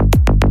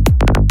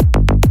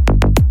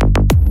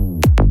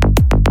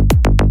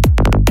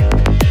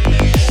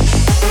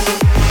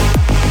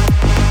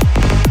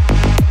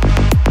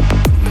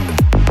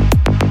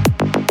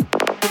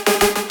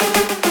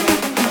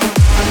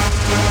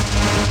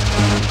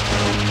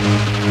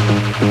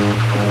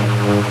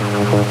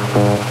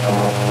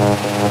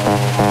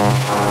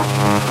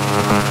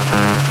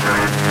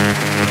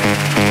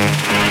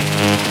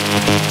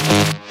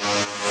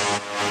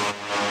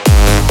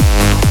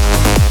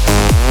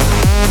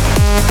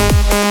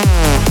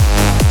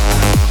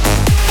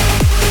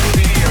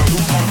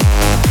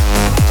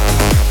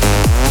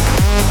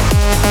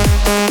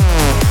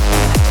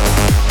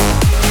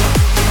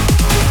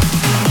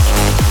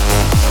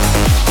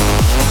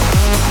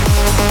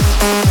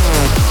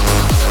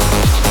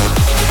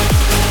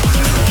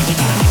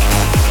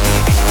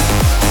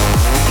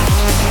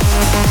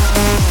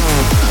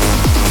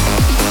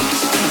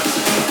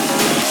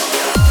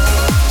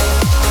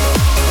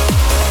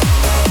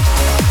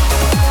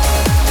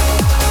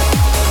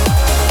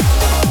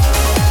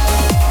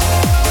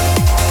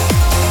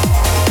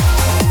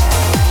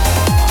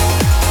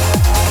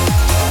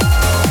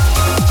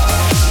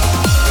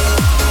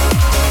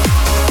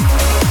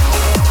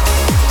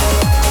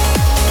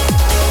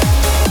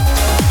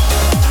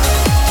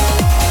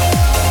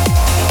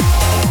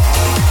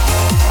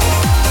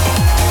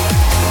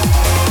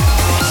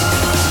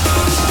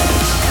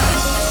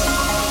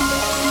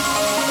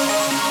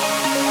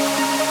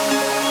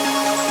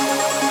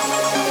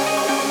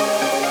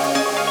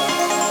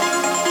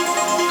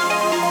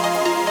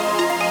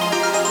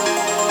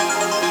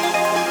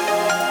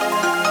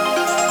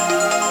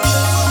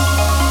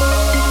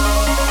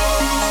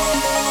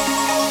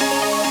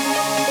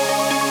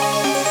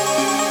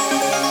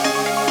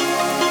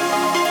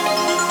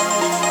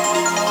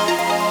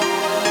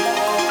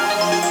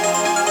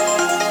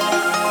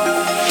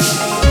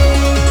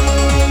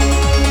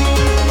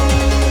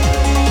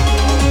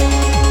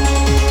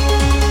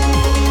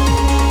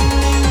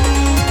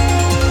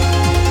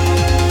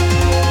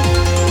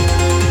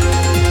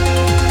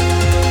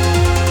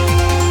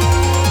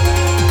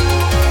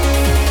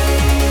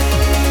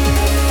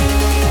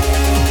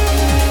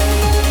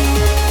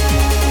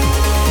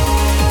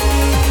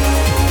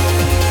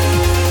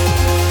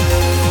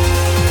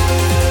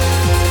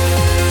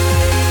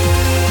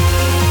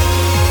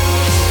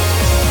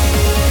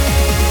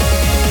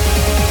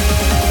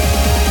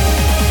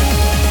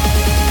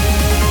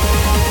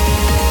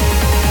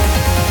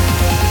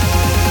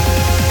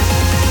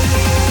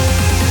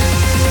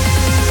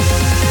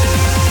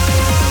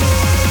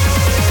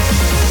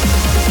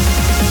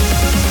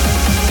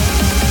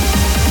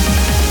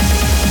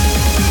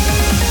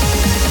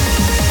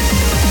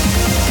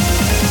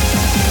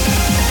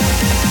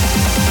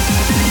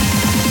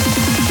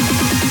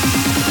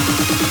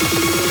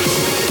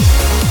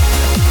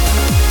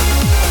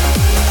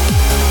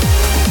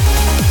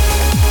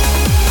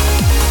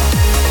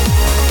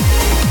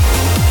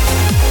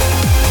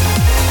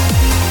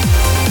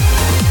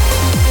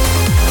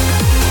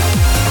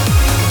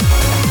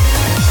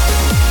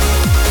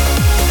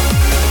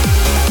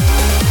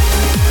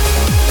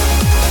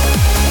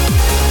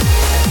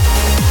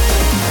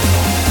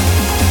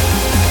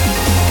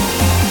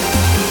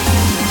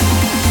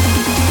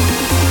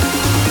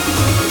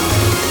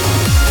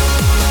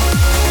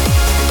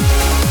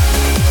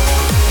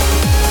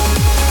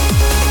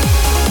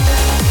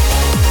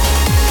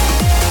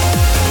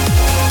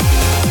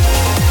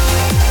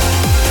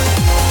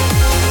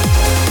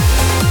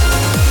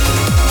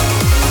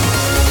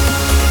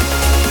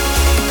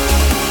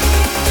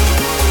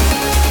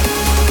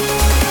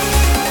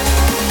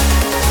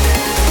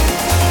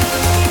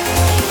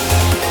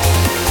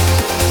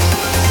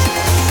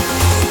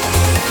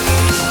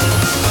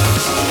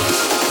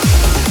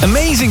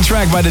 Amazing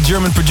track by the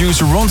German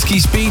producer Ronski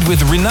Speed with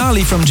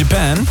Rinali from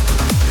Japan.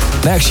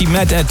 They actually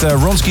met at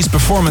Ronski's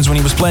performance when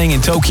he was playing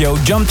in Tokyo,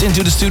 jumped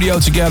into the studio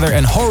together,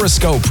 and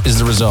Horoscope is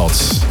the result.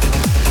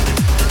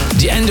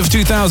 The end of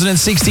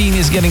 2016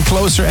 is getting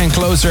closer and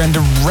closer, and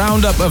the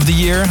roundup of the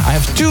year. I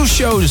have 2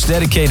 shows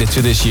dedicated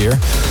to this year.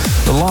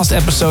 The last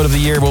episode of the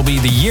year will be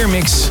the Year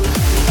Mix,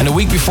 and a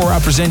week before I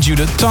present you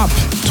the top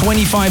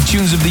 25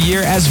 tunes of the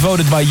year as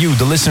voted by you,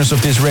 the listeners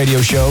of this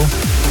radio show.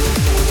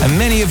 And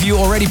many of you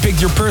already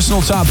picked your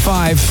personal top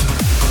 5.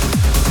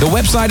 The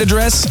website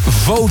address,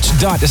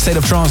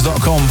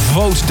 vote.thestateoftrance.com,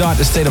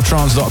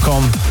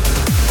 vote.thestateoftrance.com.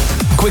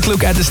 Quick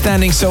look at the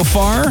standings so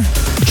far.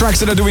 The tracks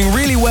that are doing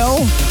really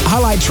well: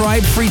 Highlight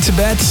Tribe, Free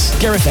Tibet,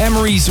 Gareth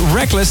Emery's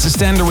Reckless, the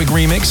Standerwick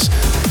remix,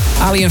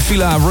 Ali and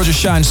Fila, Roger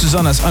Shah and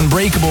Susanna's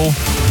Unbreakable,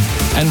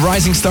 and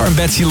Rising Star and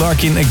Betsy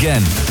Larkin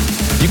again.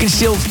 You can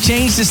still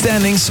change the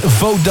standings,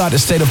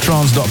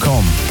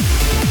 vote.thestateoftrance.com.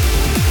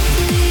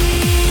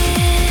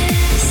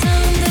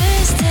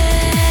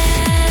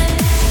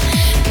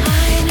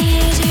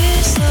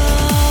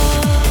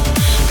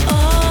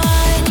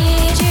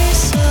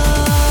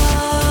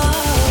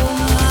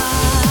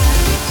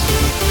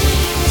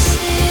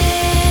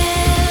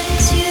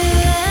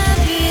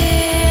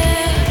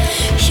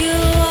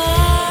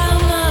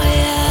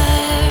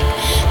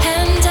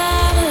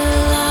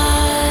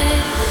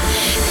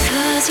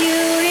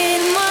 You're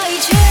in my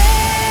chest.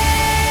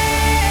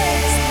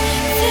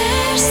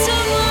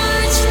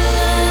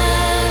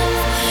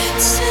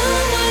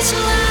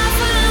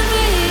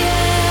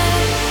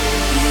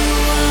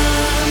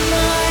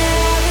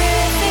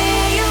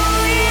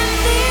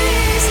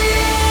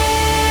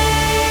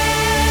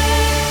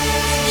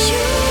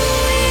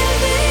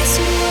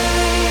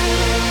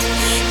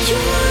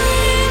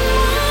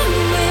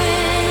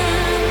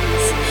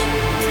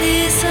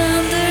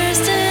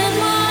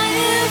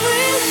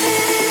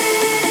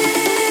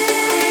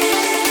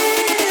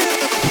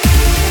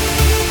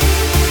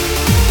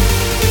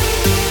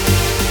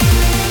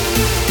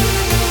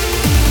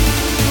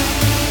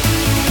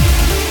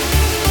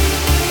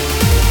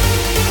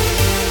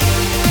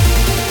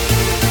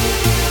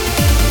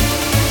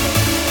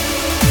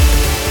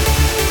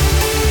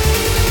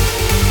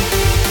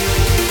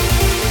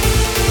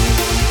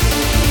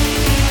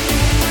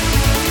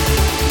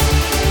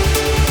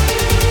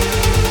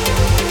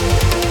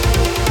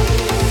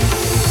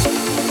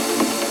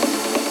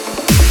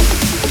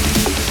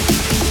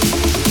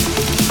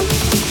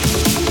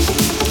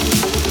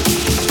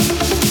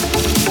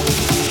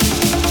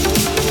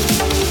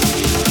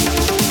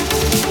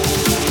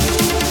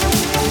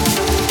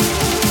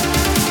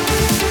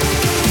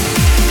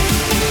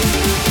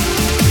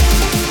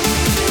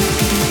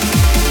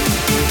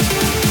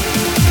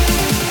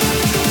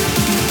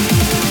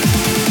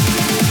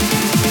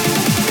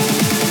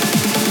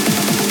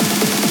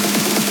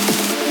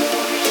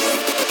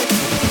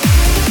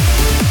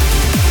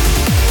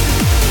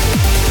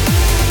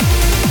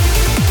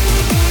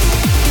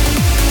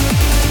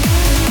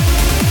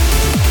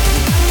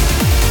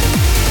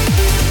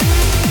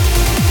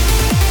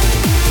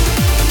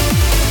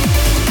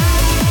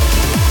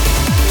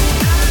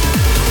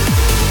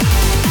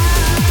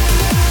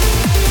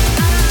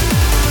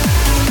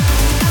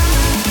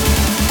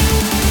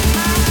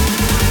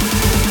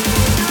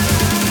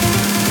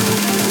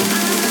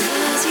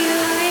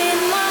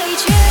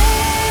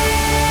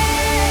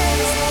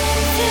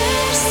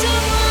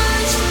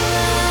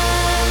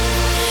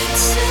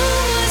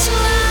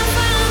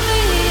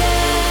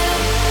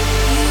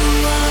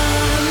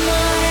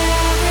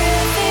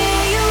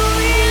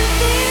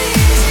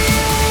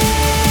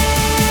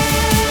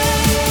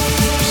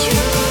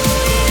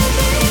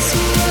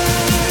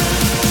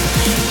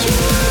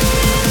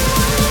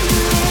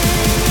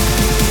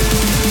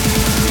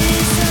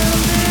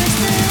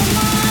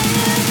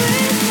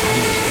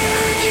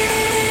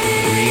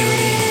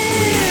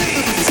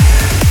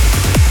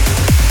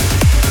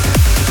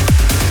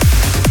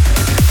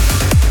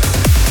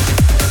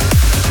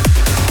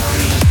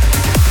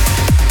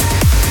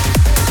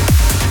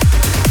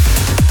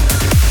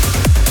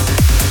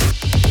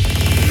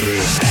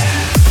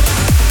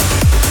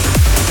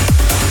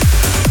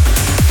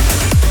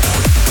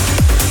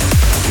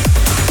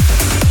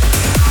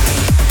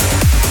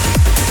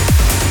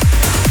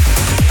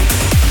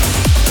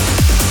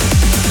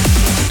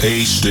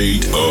 A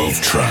State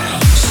of Trance.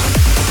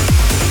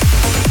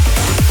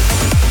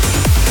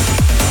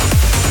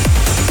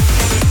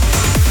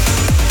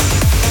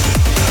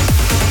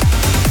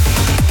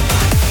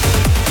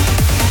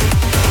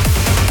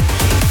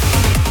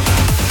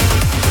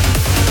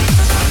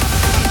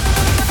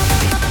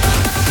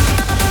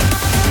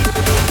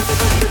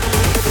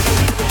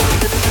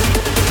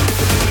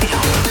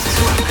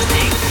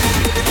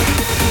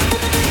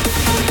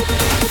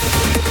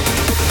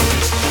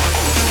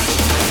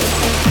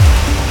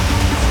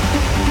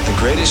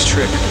 Greatest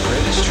trick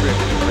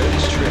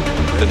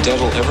the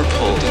devil ever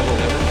pulled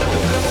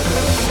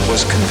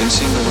was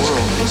convincing the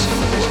world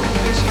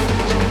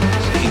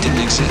he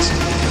didn't exist.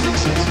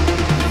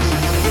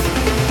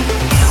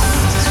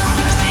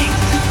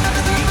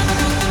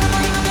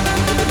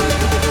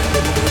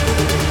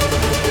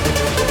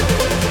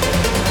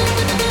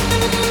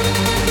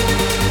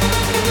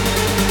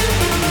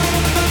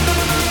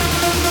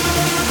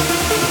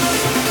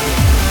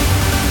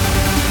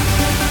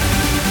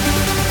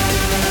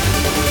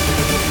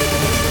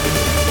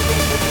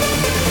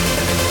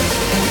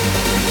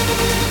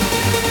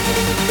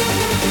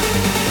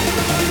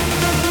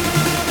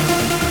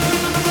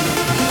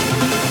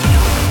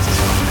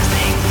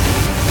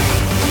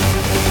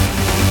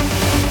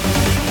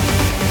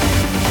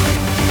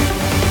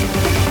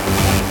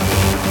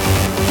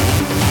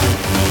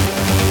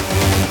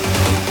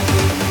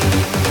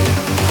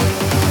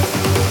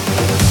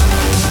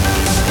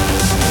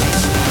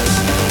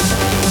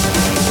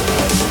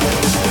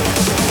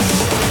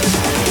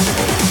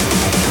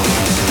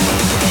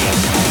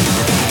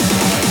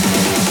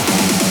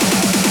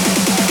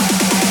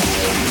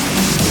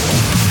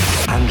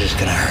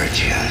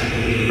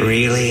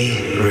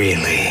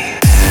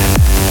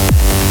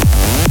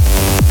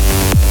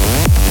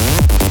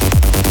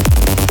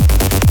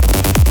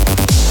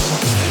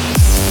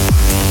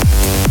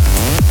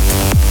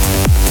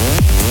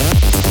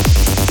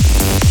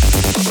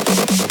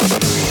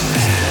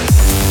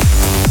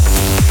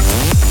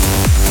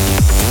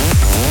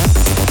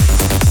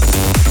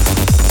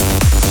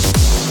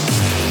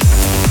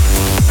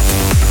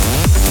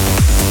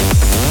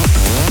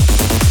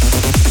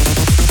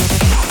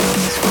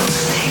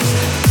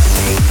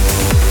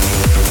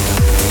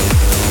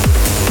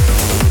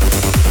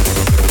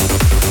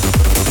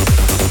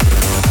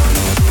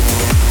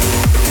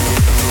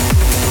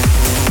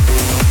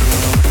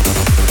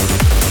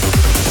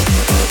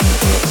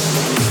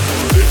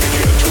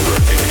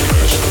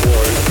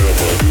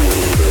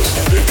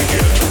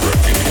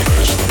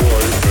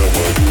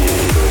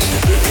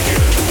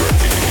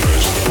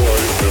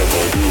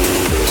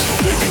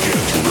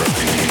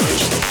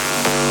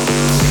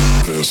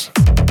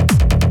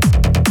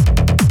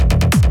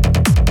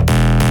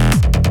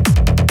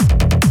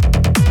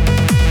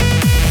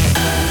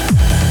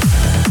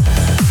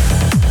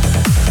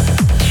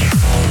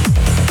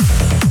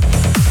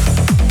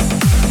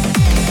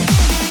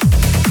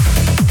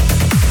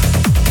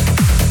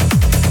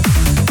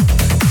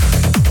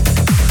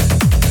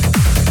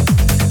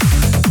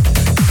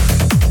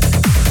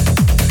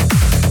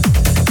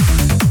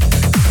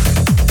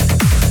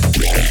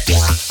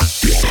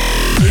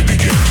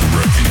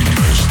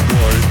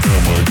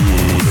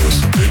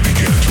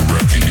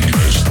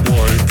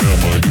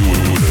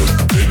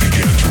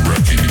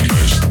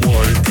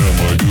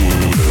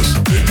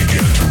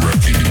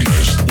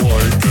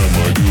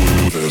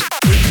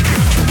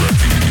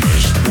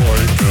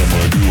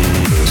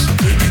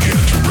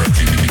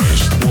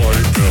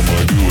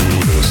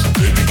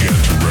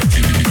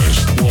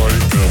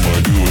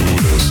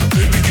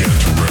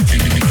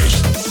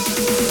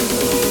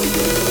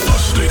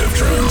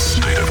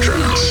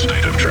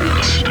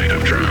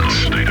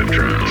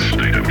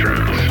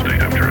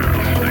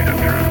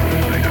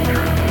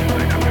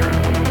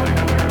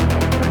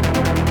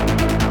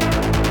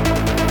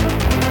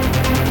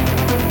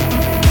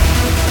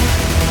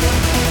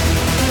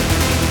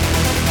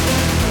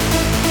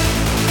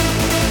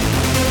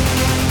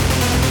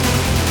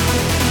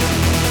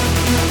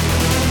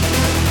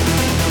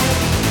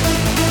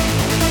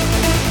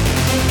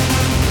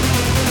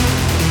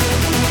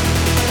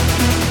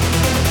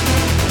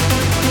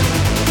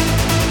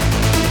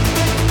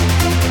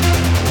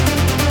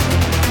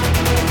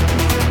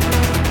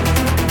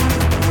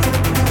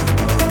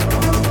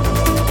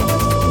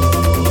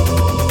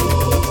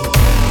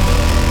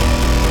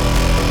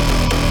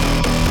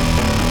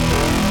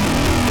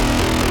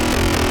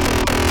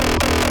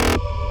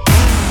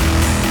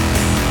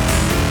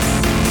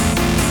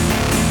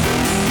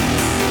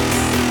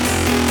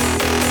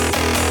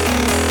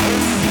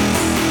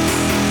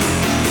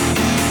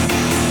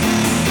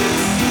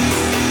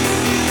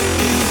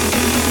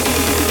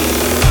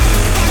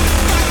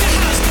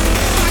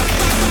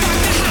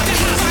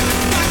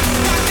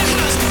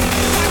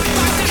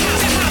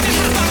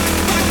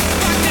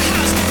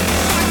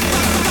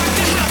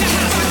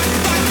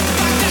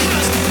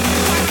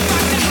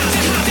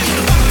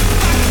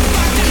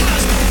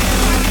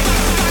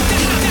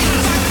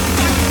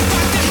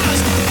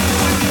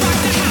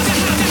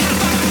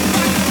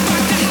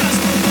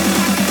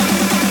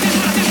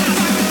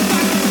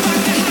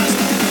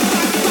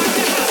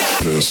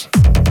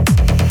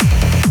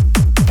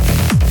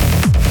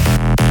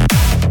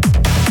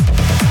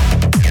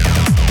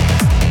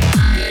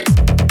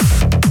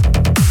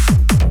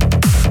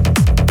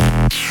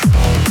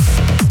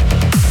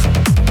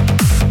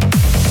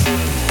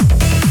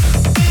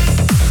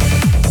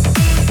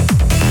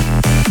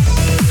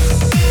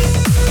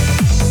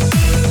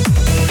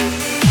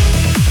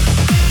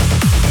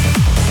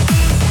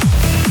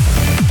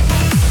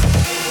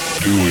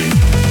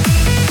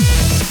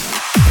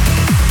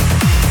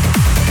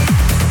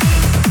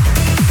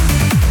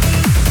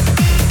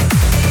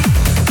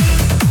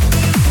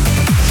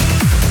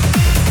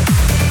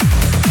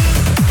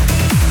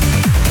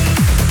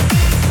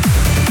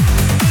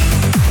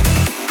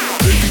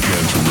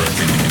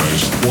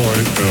 Why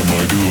am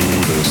I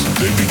doing this?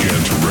 They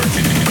began to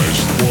recognize.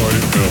 Why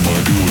am I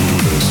doing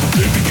this?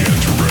 They began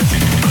to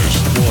recognize.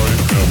 Why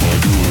am I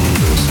doing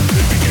this?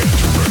 They began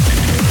to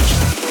recognize.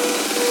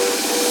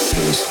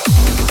 This.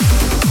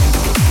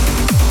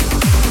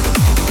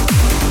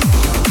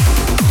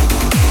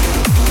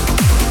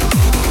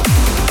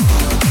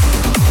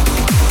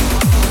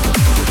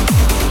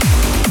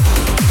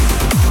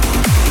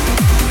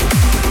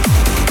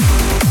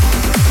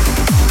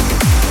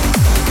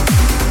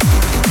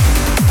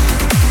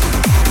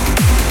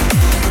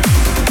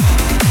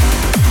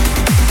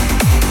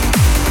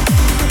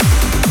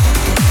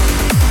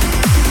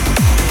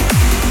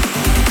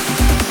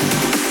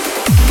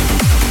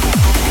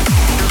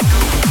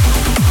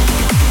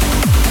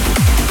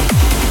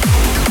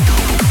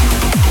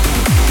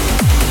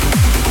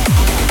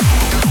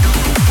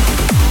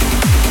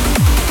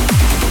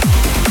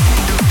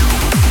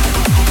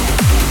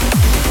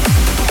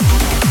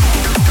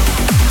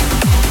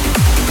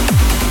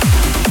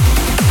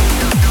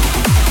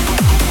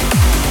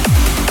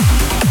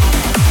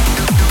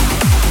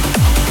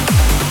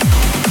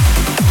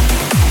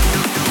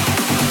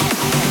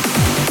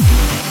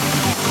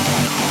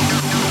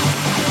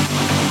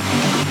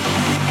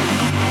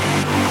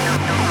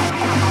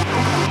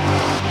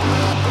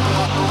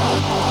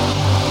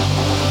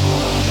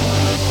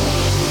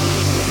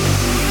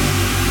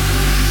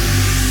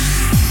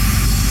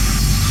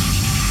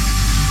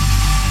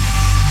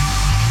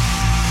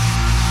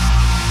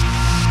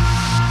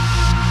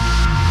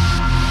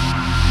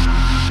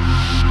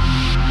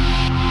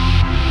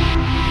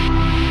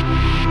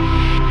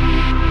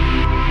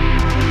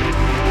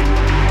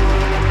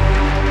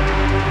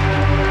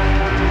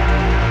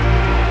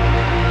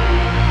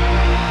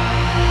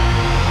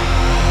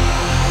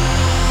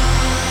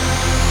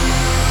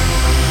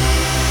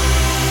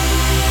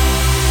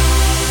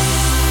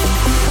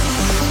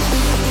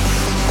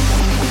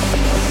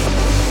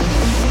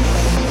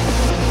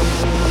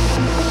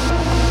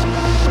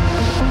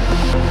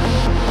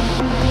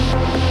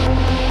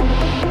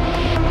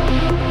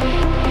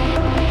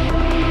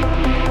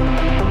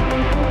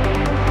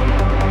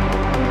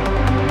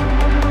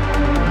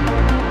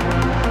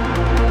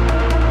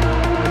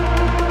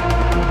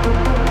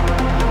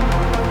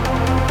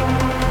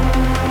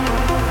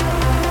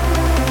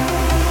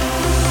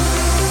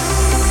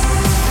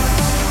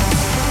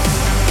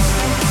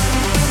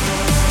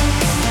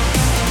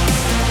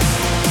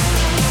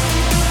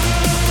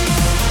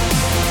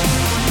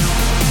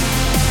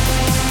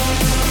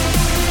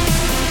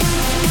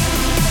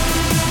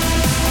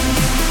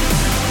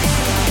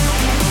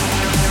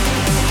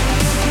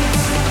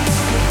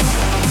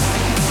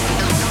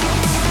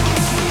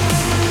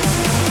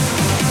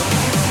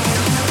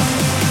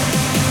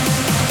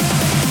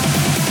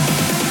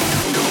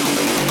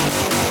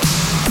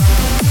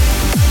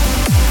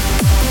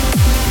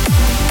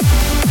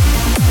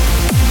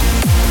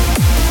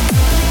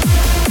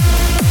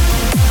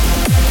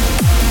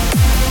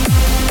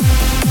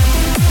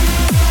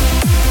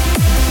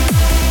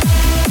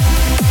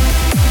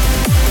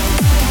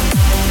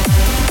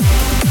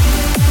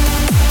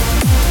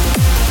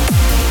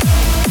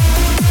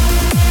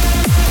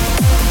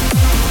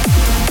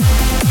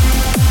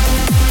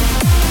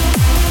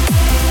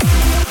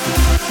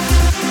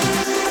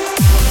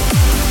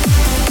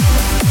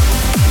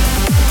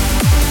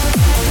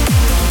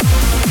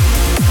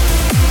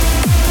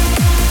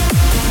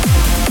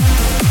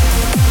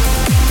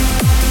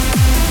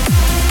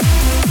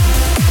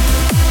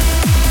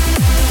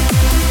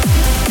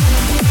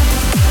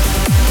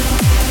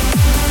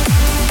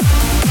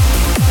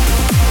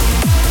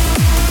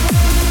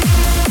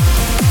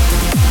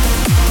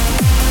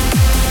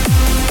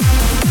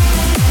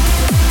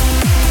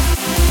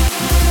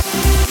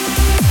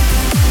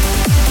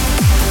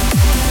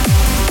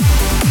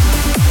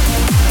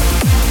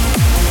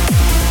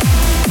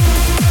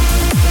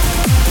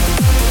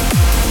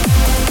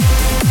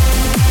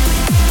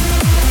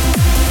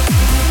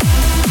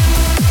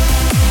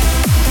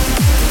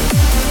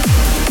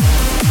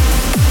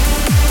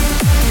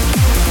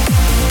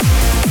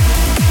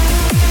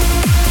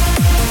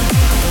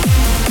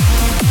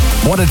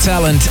 What a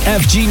talent.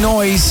 FG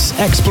Noise,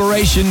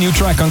 Exploration, new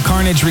track on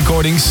Carnage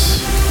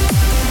Recordings.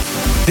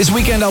 This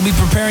weekend I'll be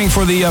preparing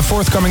for the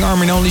forthcoming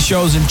Armin Only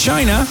shows in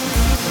China.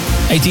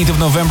 18th of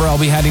November I'll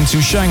be heading to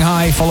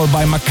Shanghai, followed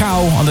by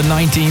Macau on the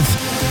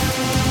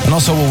 19th. And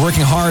also we're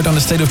working hard on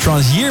the State of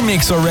Trance year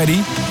mix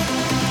already.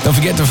 Don't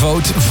forget to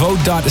vote.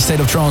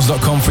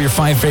 Vote.thestateoftrance.com for your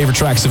 5 favorite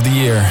tracks of the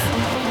year.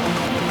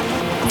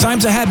 Time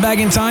to head back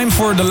in time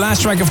for the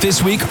last track of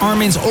this week,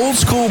 Armin's old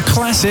school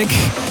classic.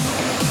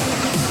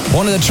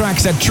 One of the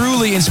tracks that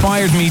truly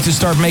inspired me to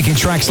start making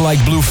tracks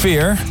like Blue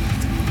Fear.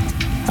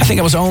 I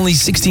think I was only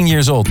 16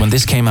 years old when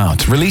this came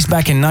out. Released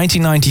back in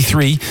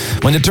 1993,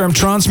 when the term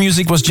trance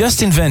music was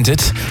just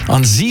invented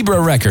on Zebra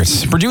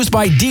Records. Produced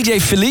by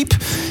DJ Philippe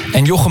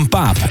and Jochem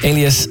Paap,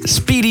 alias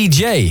Speedy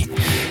J.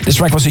 This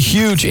track was a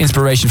huge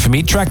inspiration for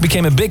me. The track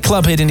became a big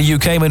club hit in the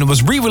UK when it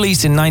was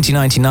re-released in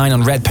 1999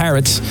 on Red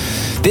Parrots.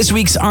 This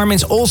week's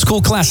Armin's Old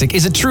School Classic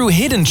is a true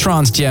hidden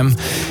trance gem.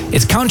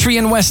 It's country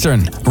and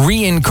western,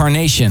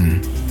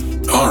 Reincarnation.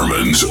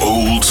 Armin's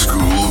Old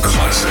School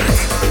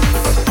Classic.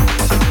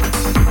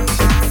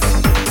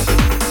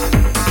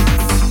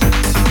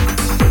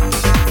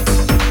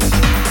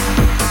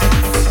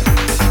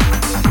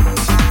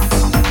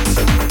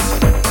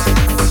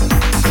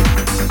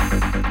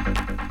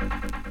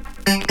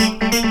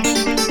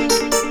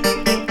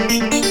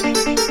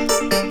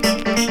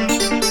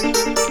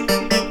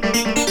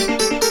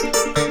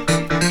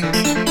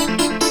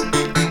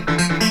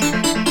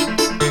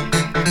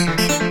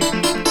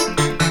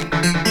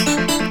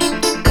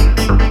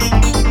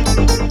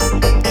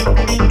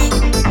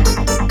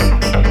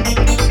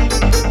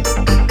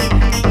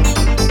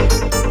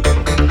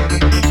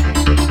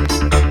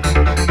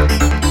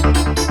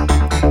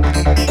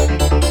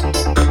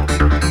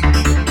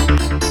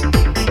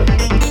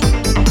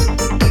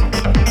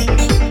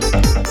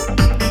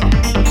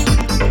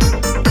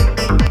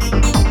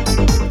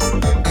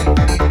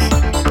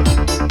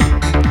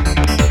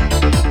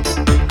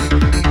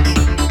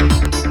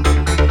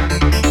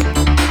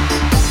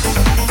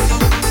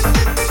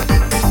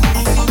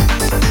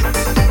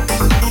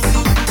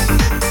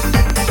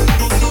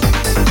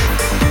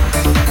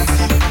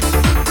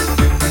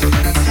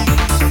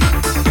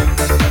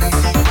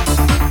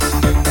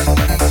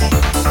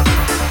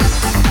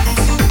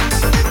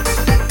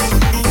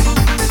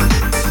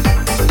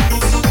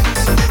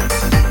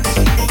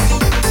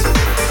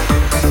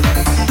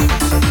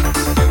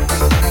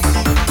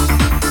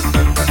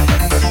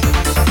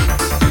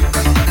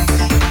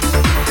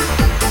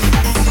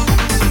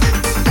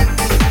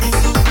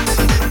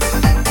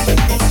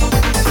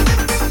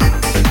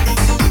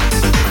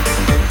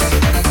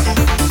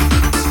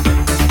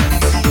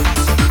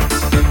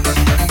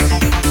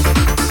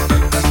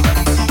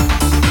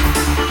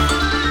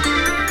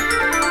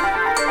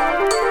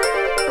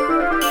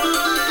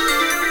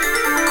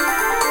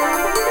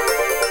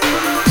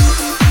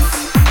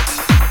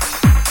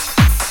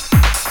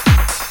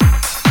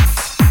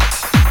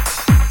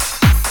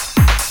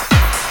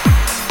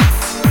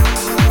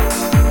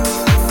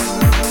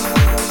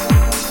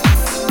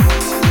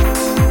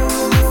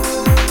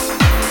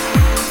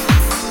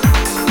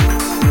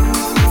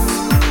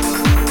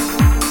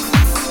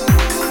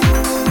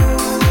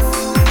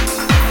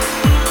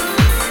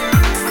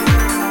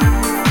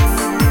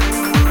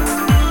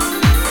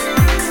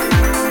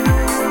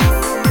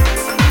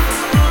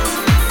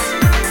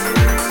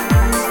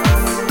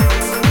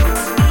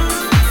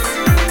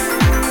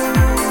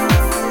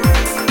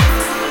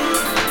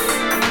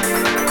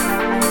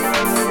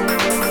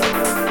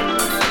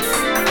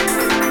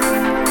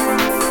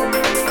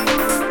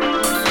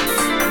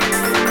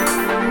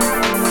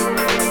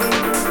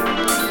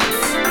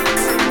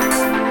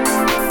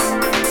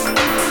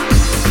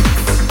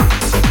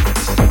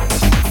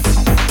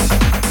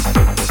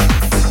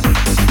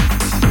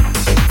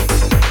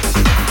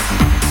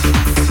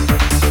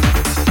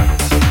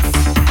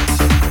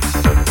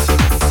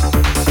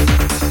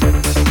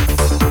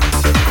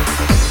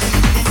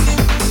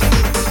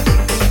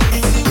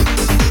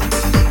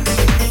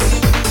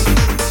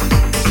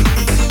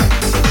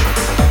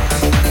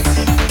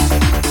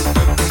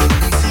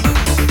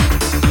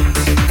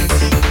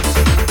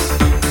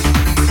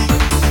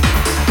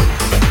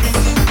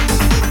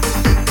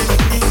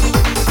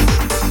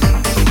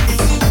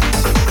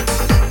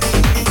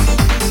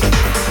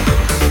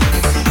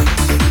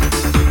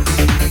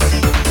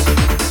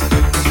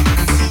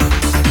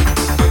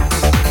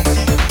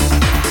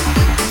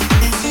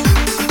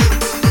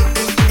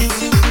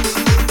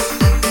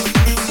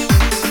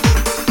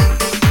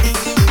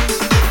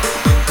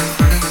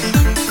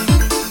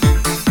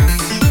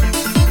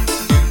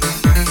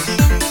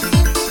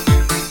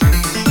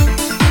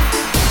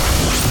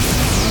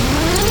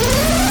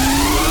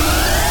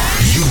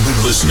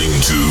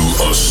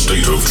 A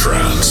State of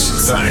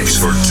Trance. Thanks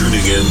for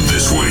tuning in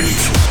this week.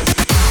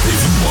 If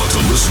you want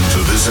to listen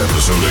to this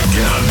episode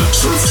again,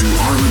 surf to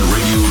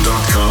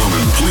ArminRadio.com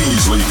and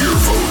please leave your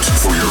vote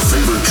for your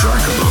favorite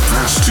track of the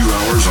past 2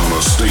 hours on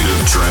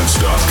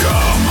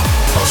AStateOfTrance.com.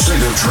 A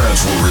State of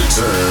Trance will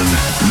return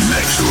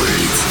next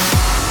week.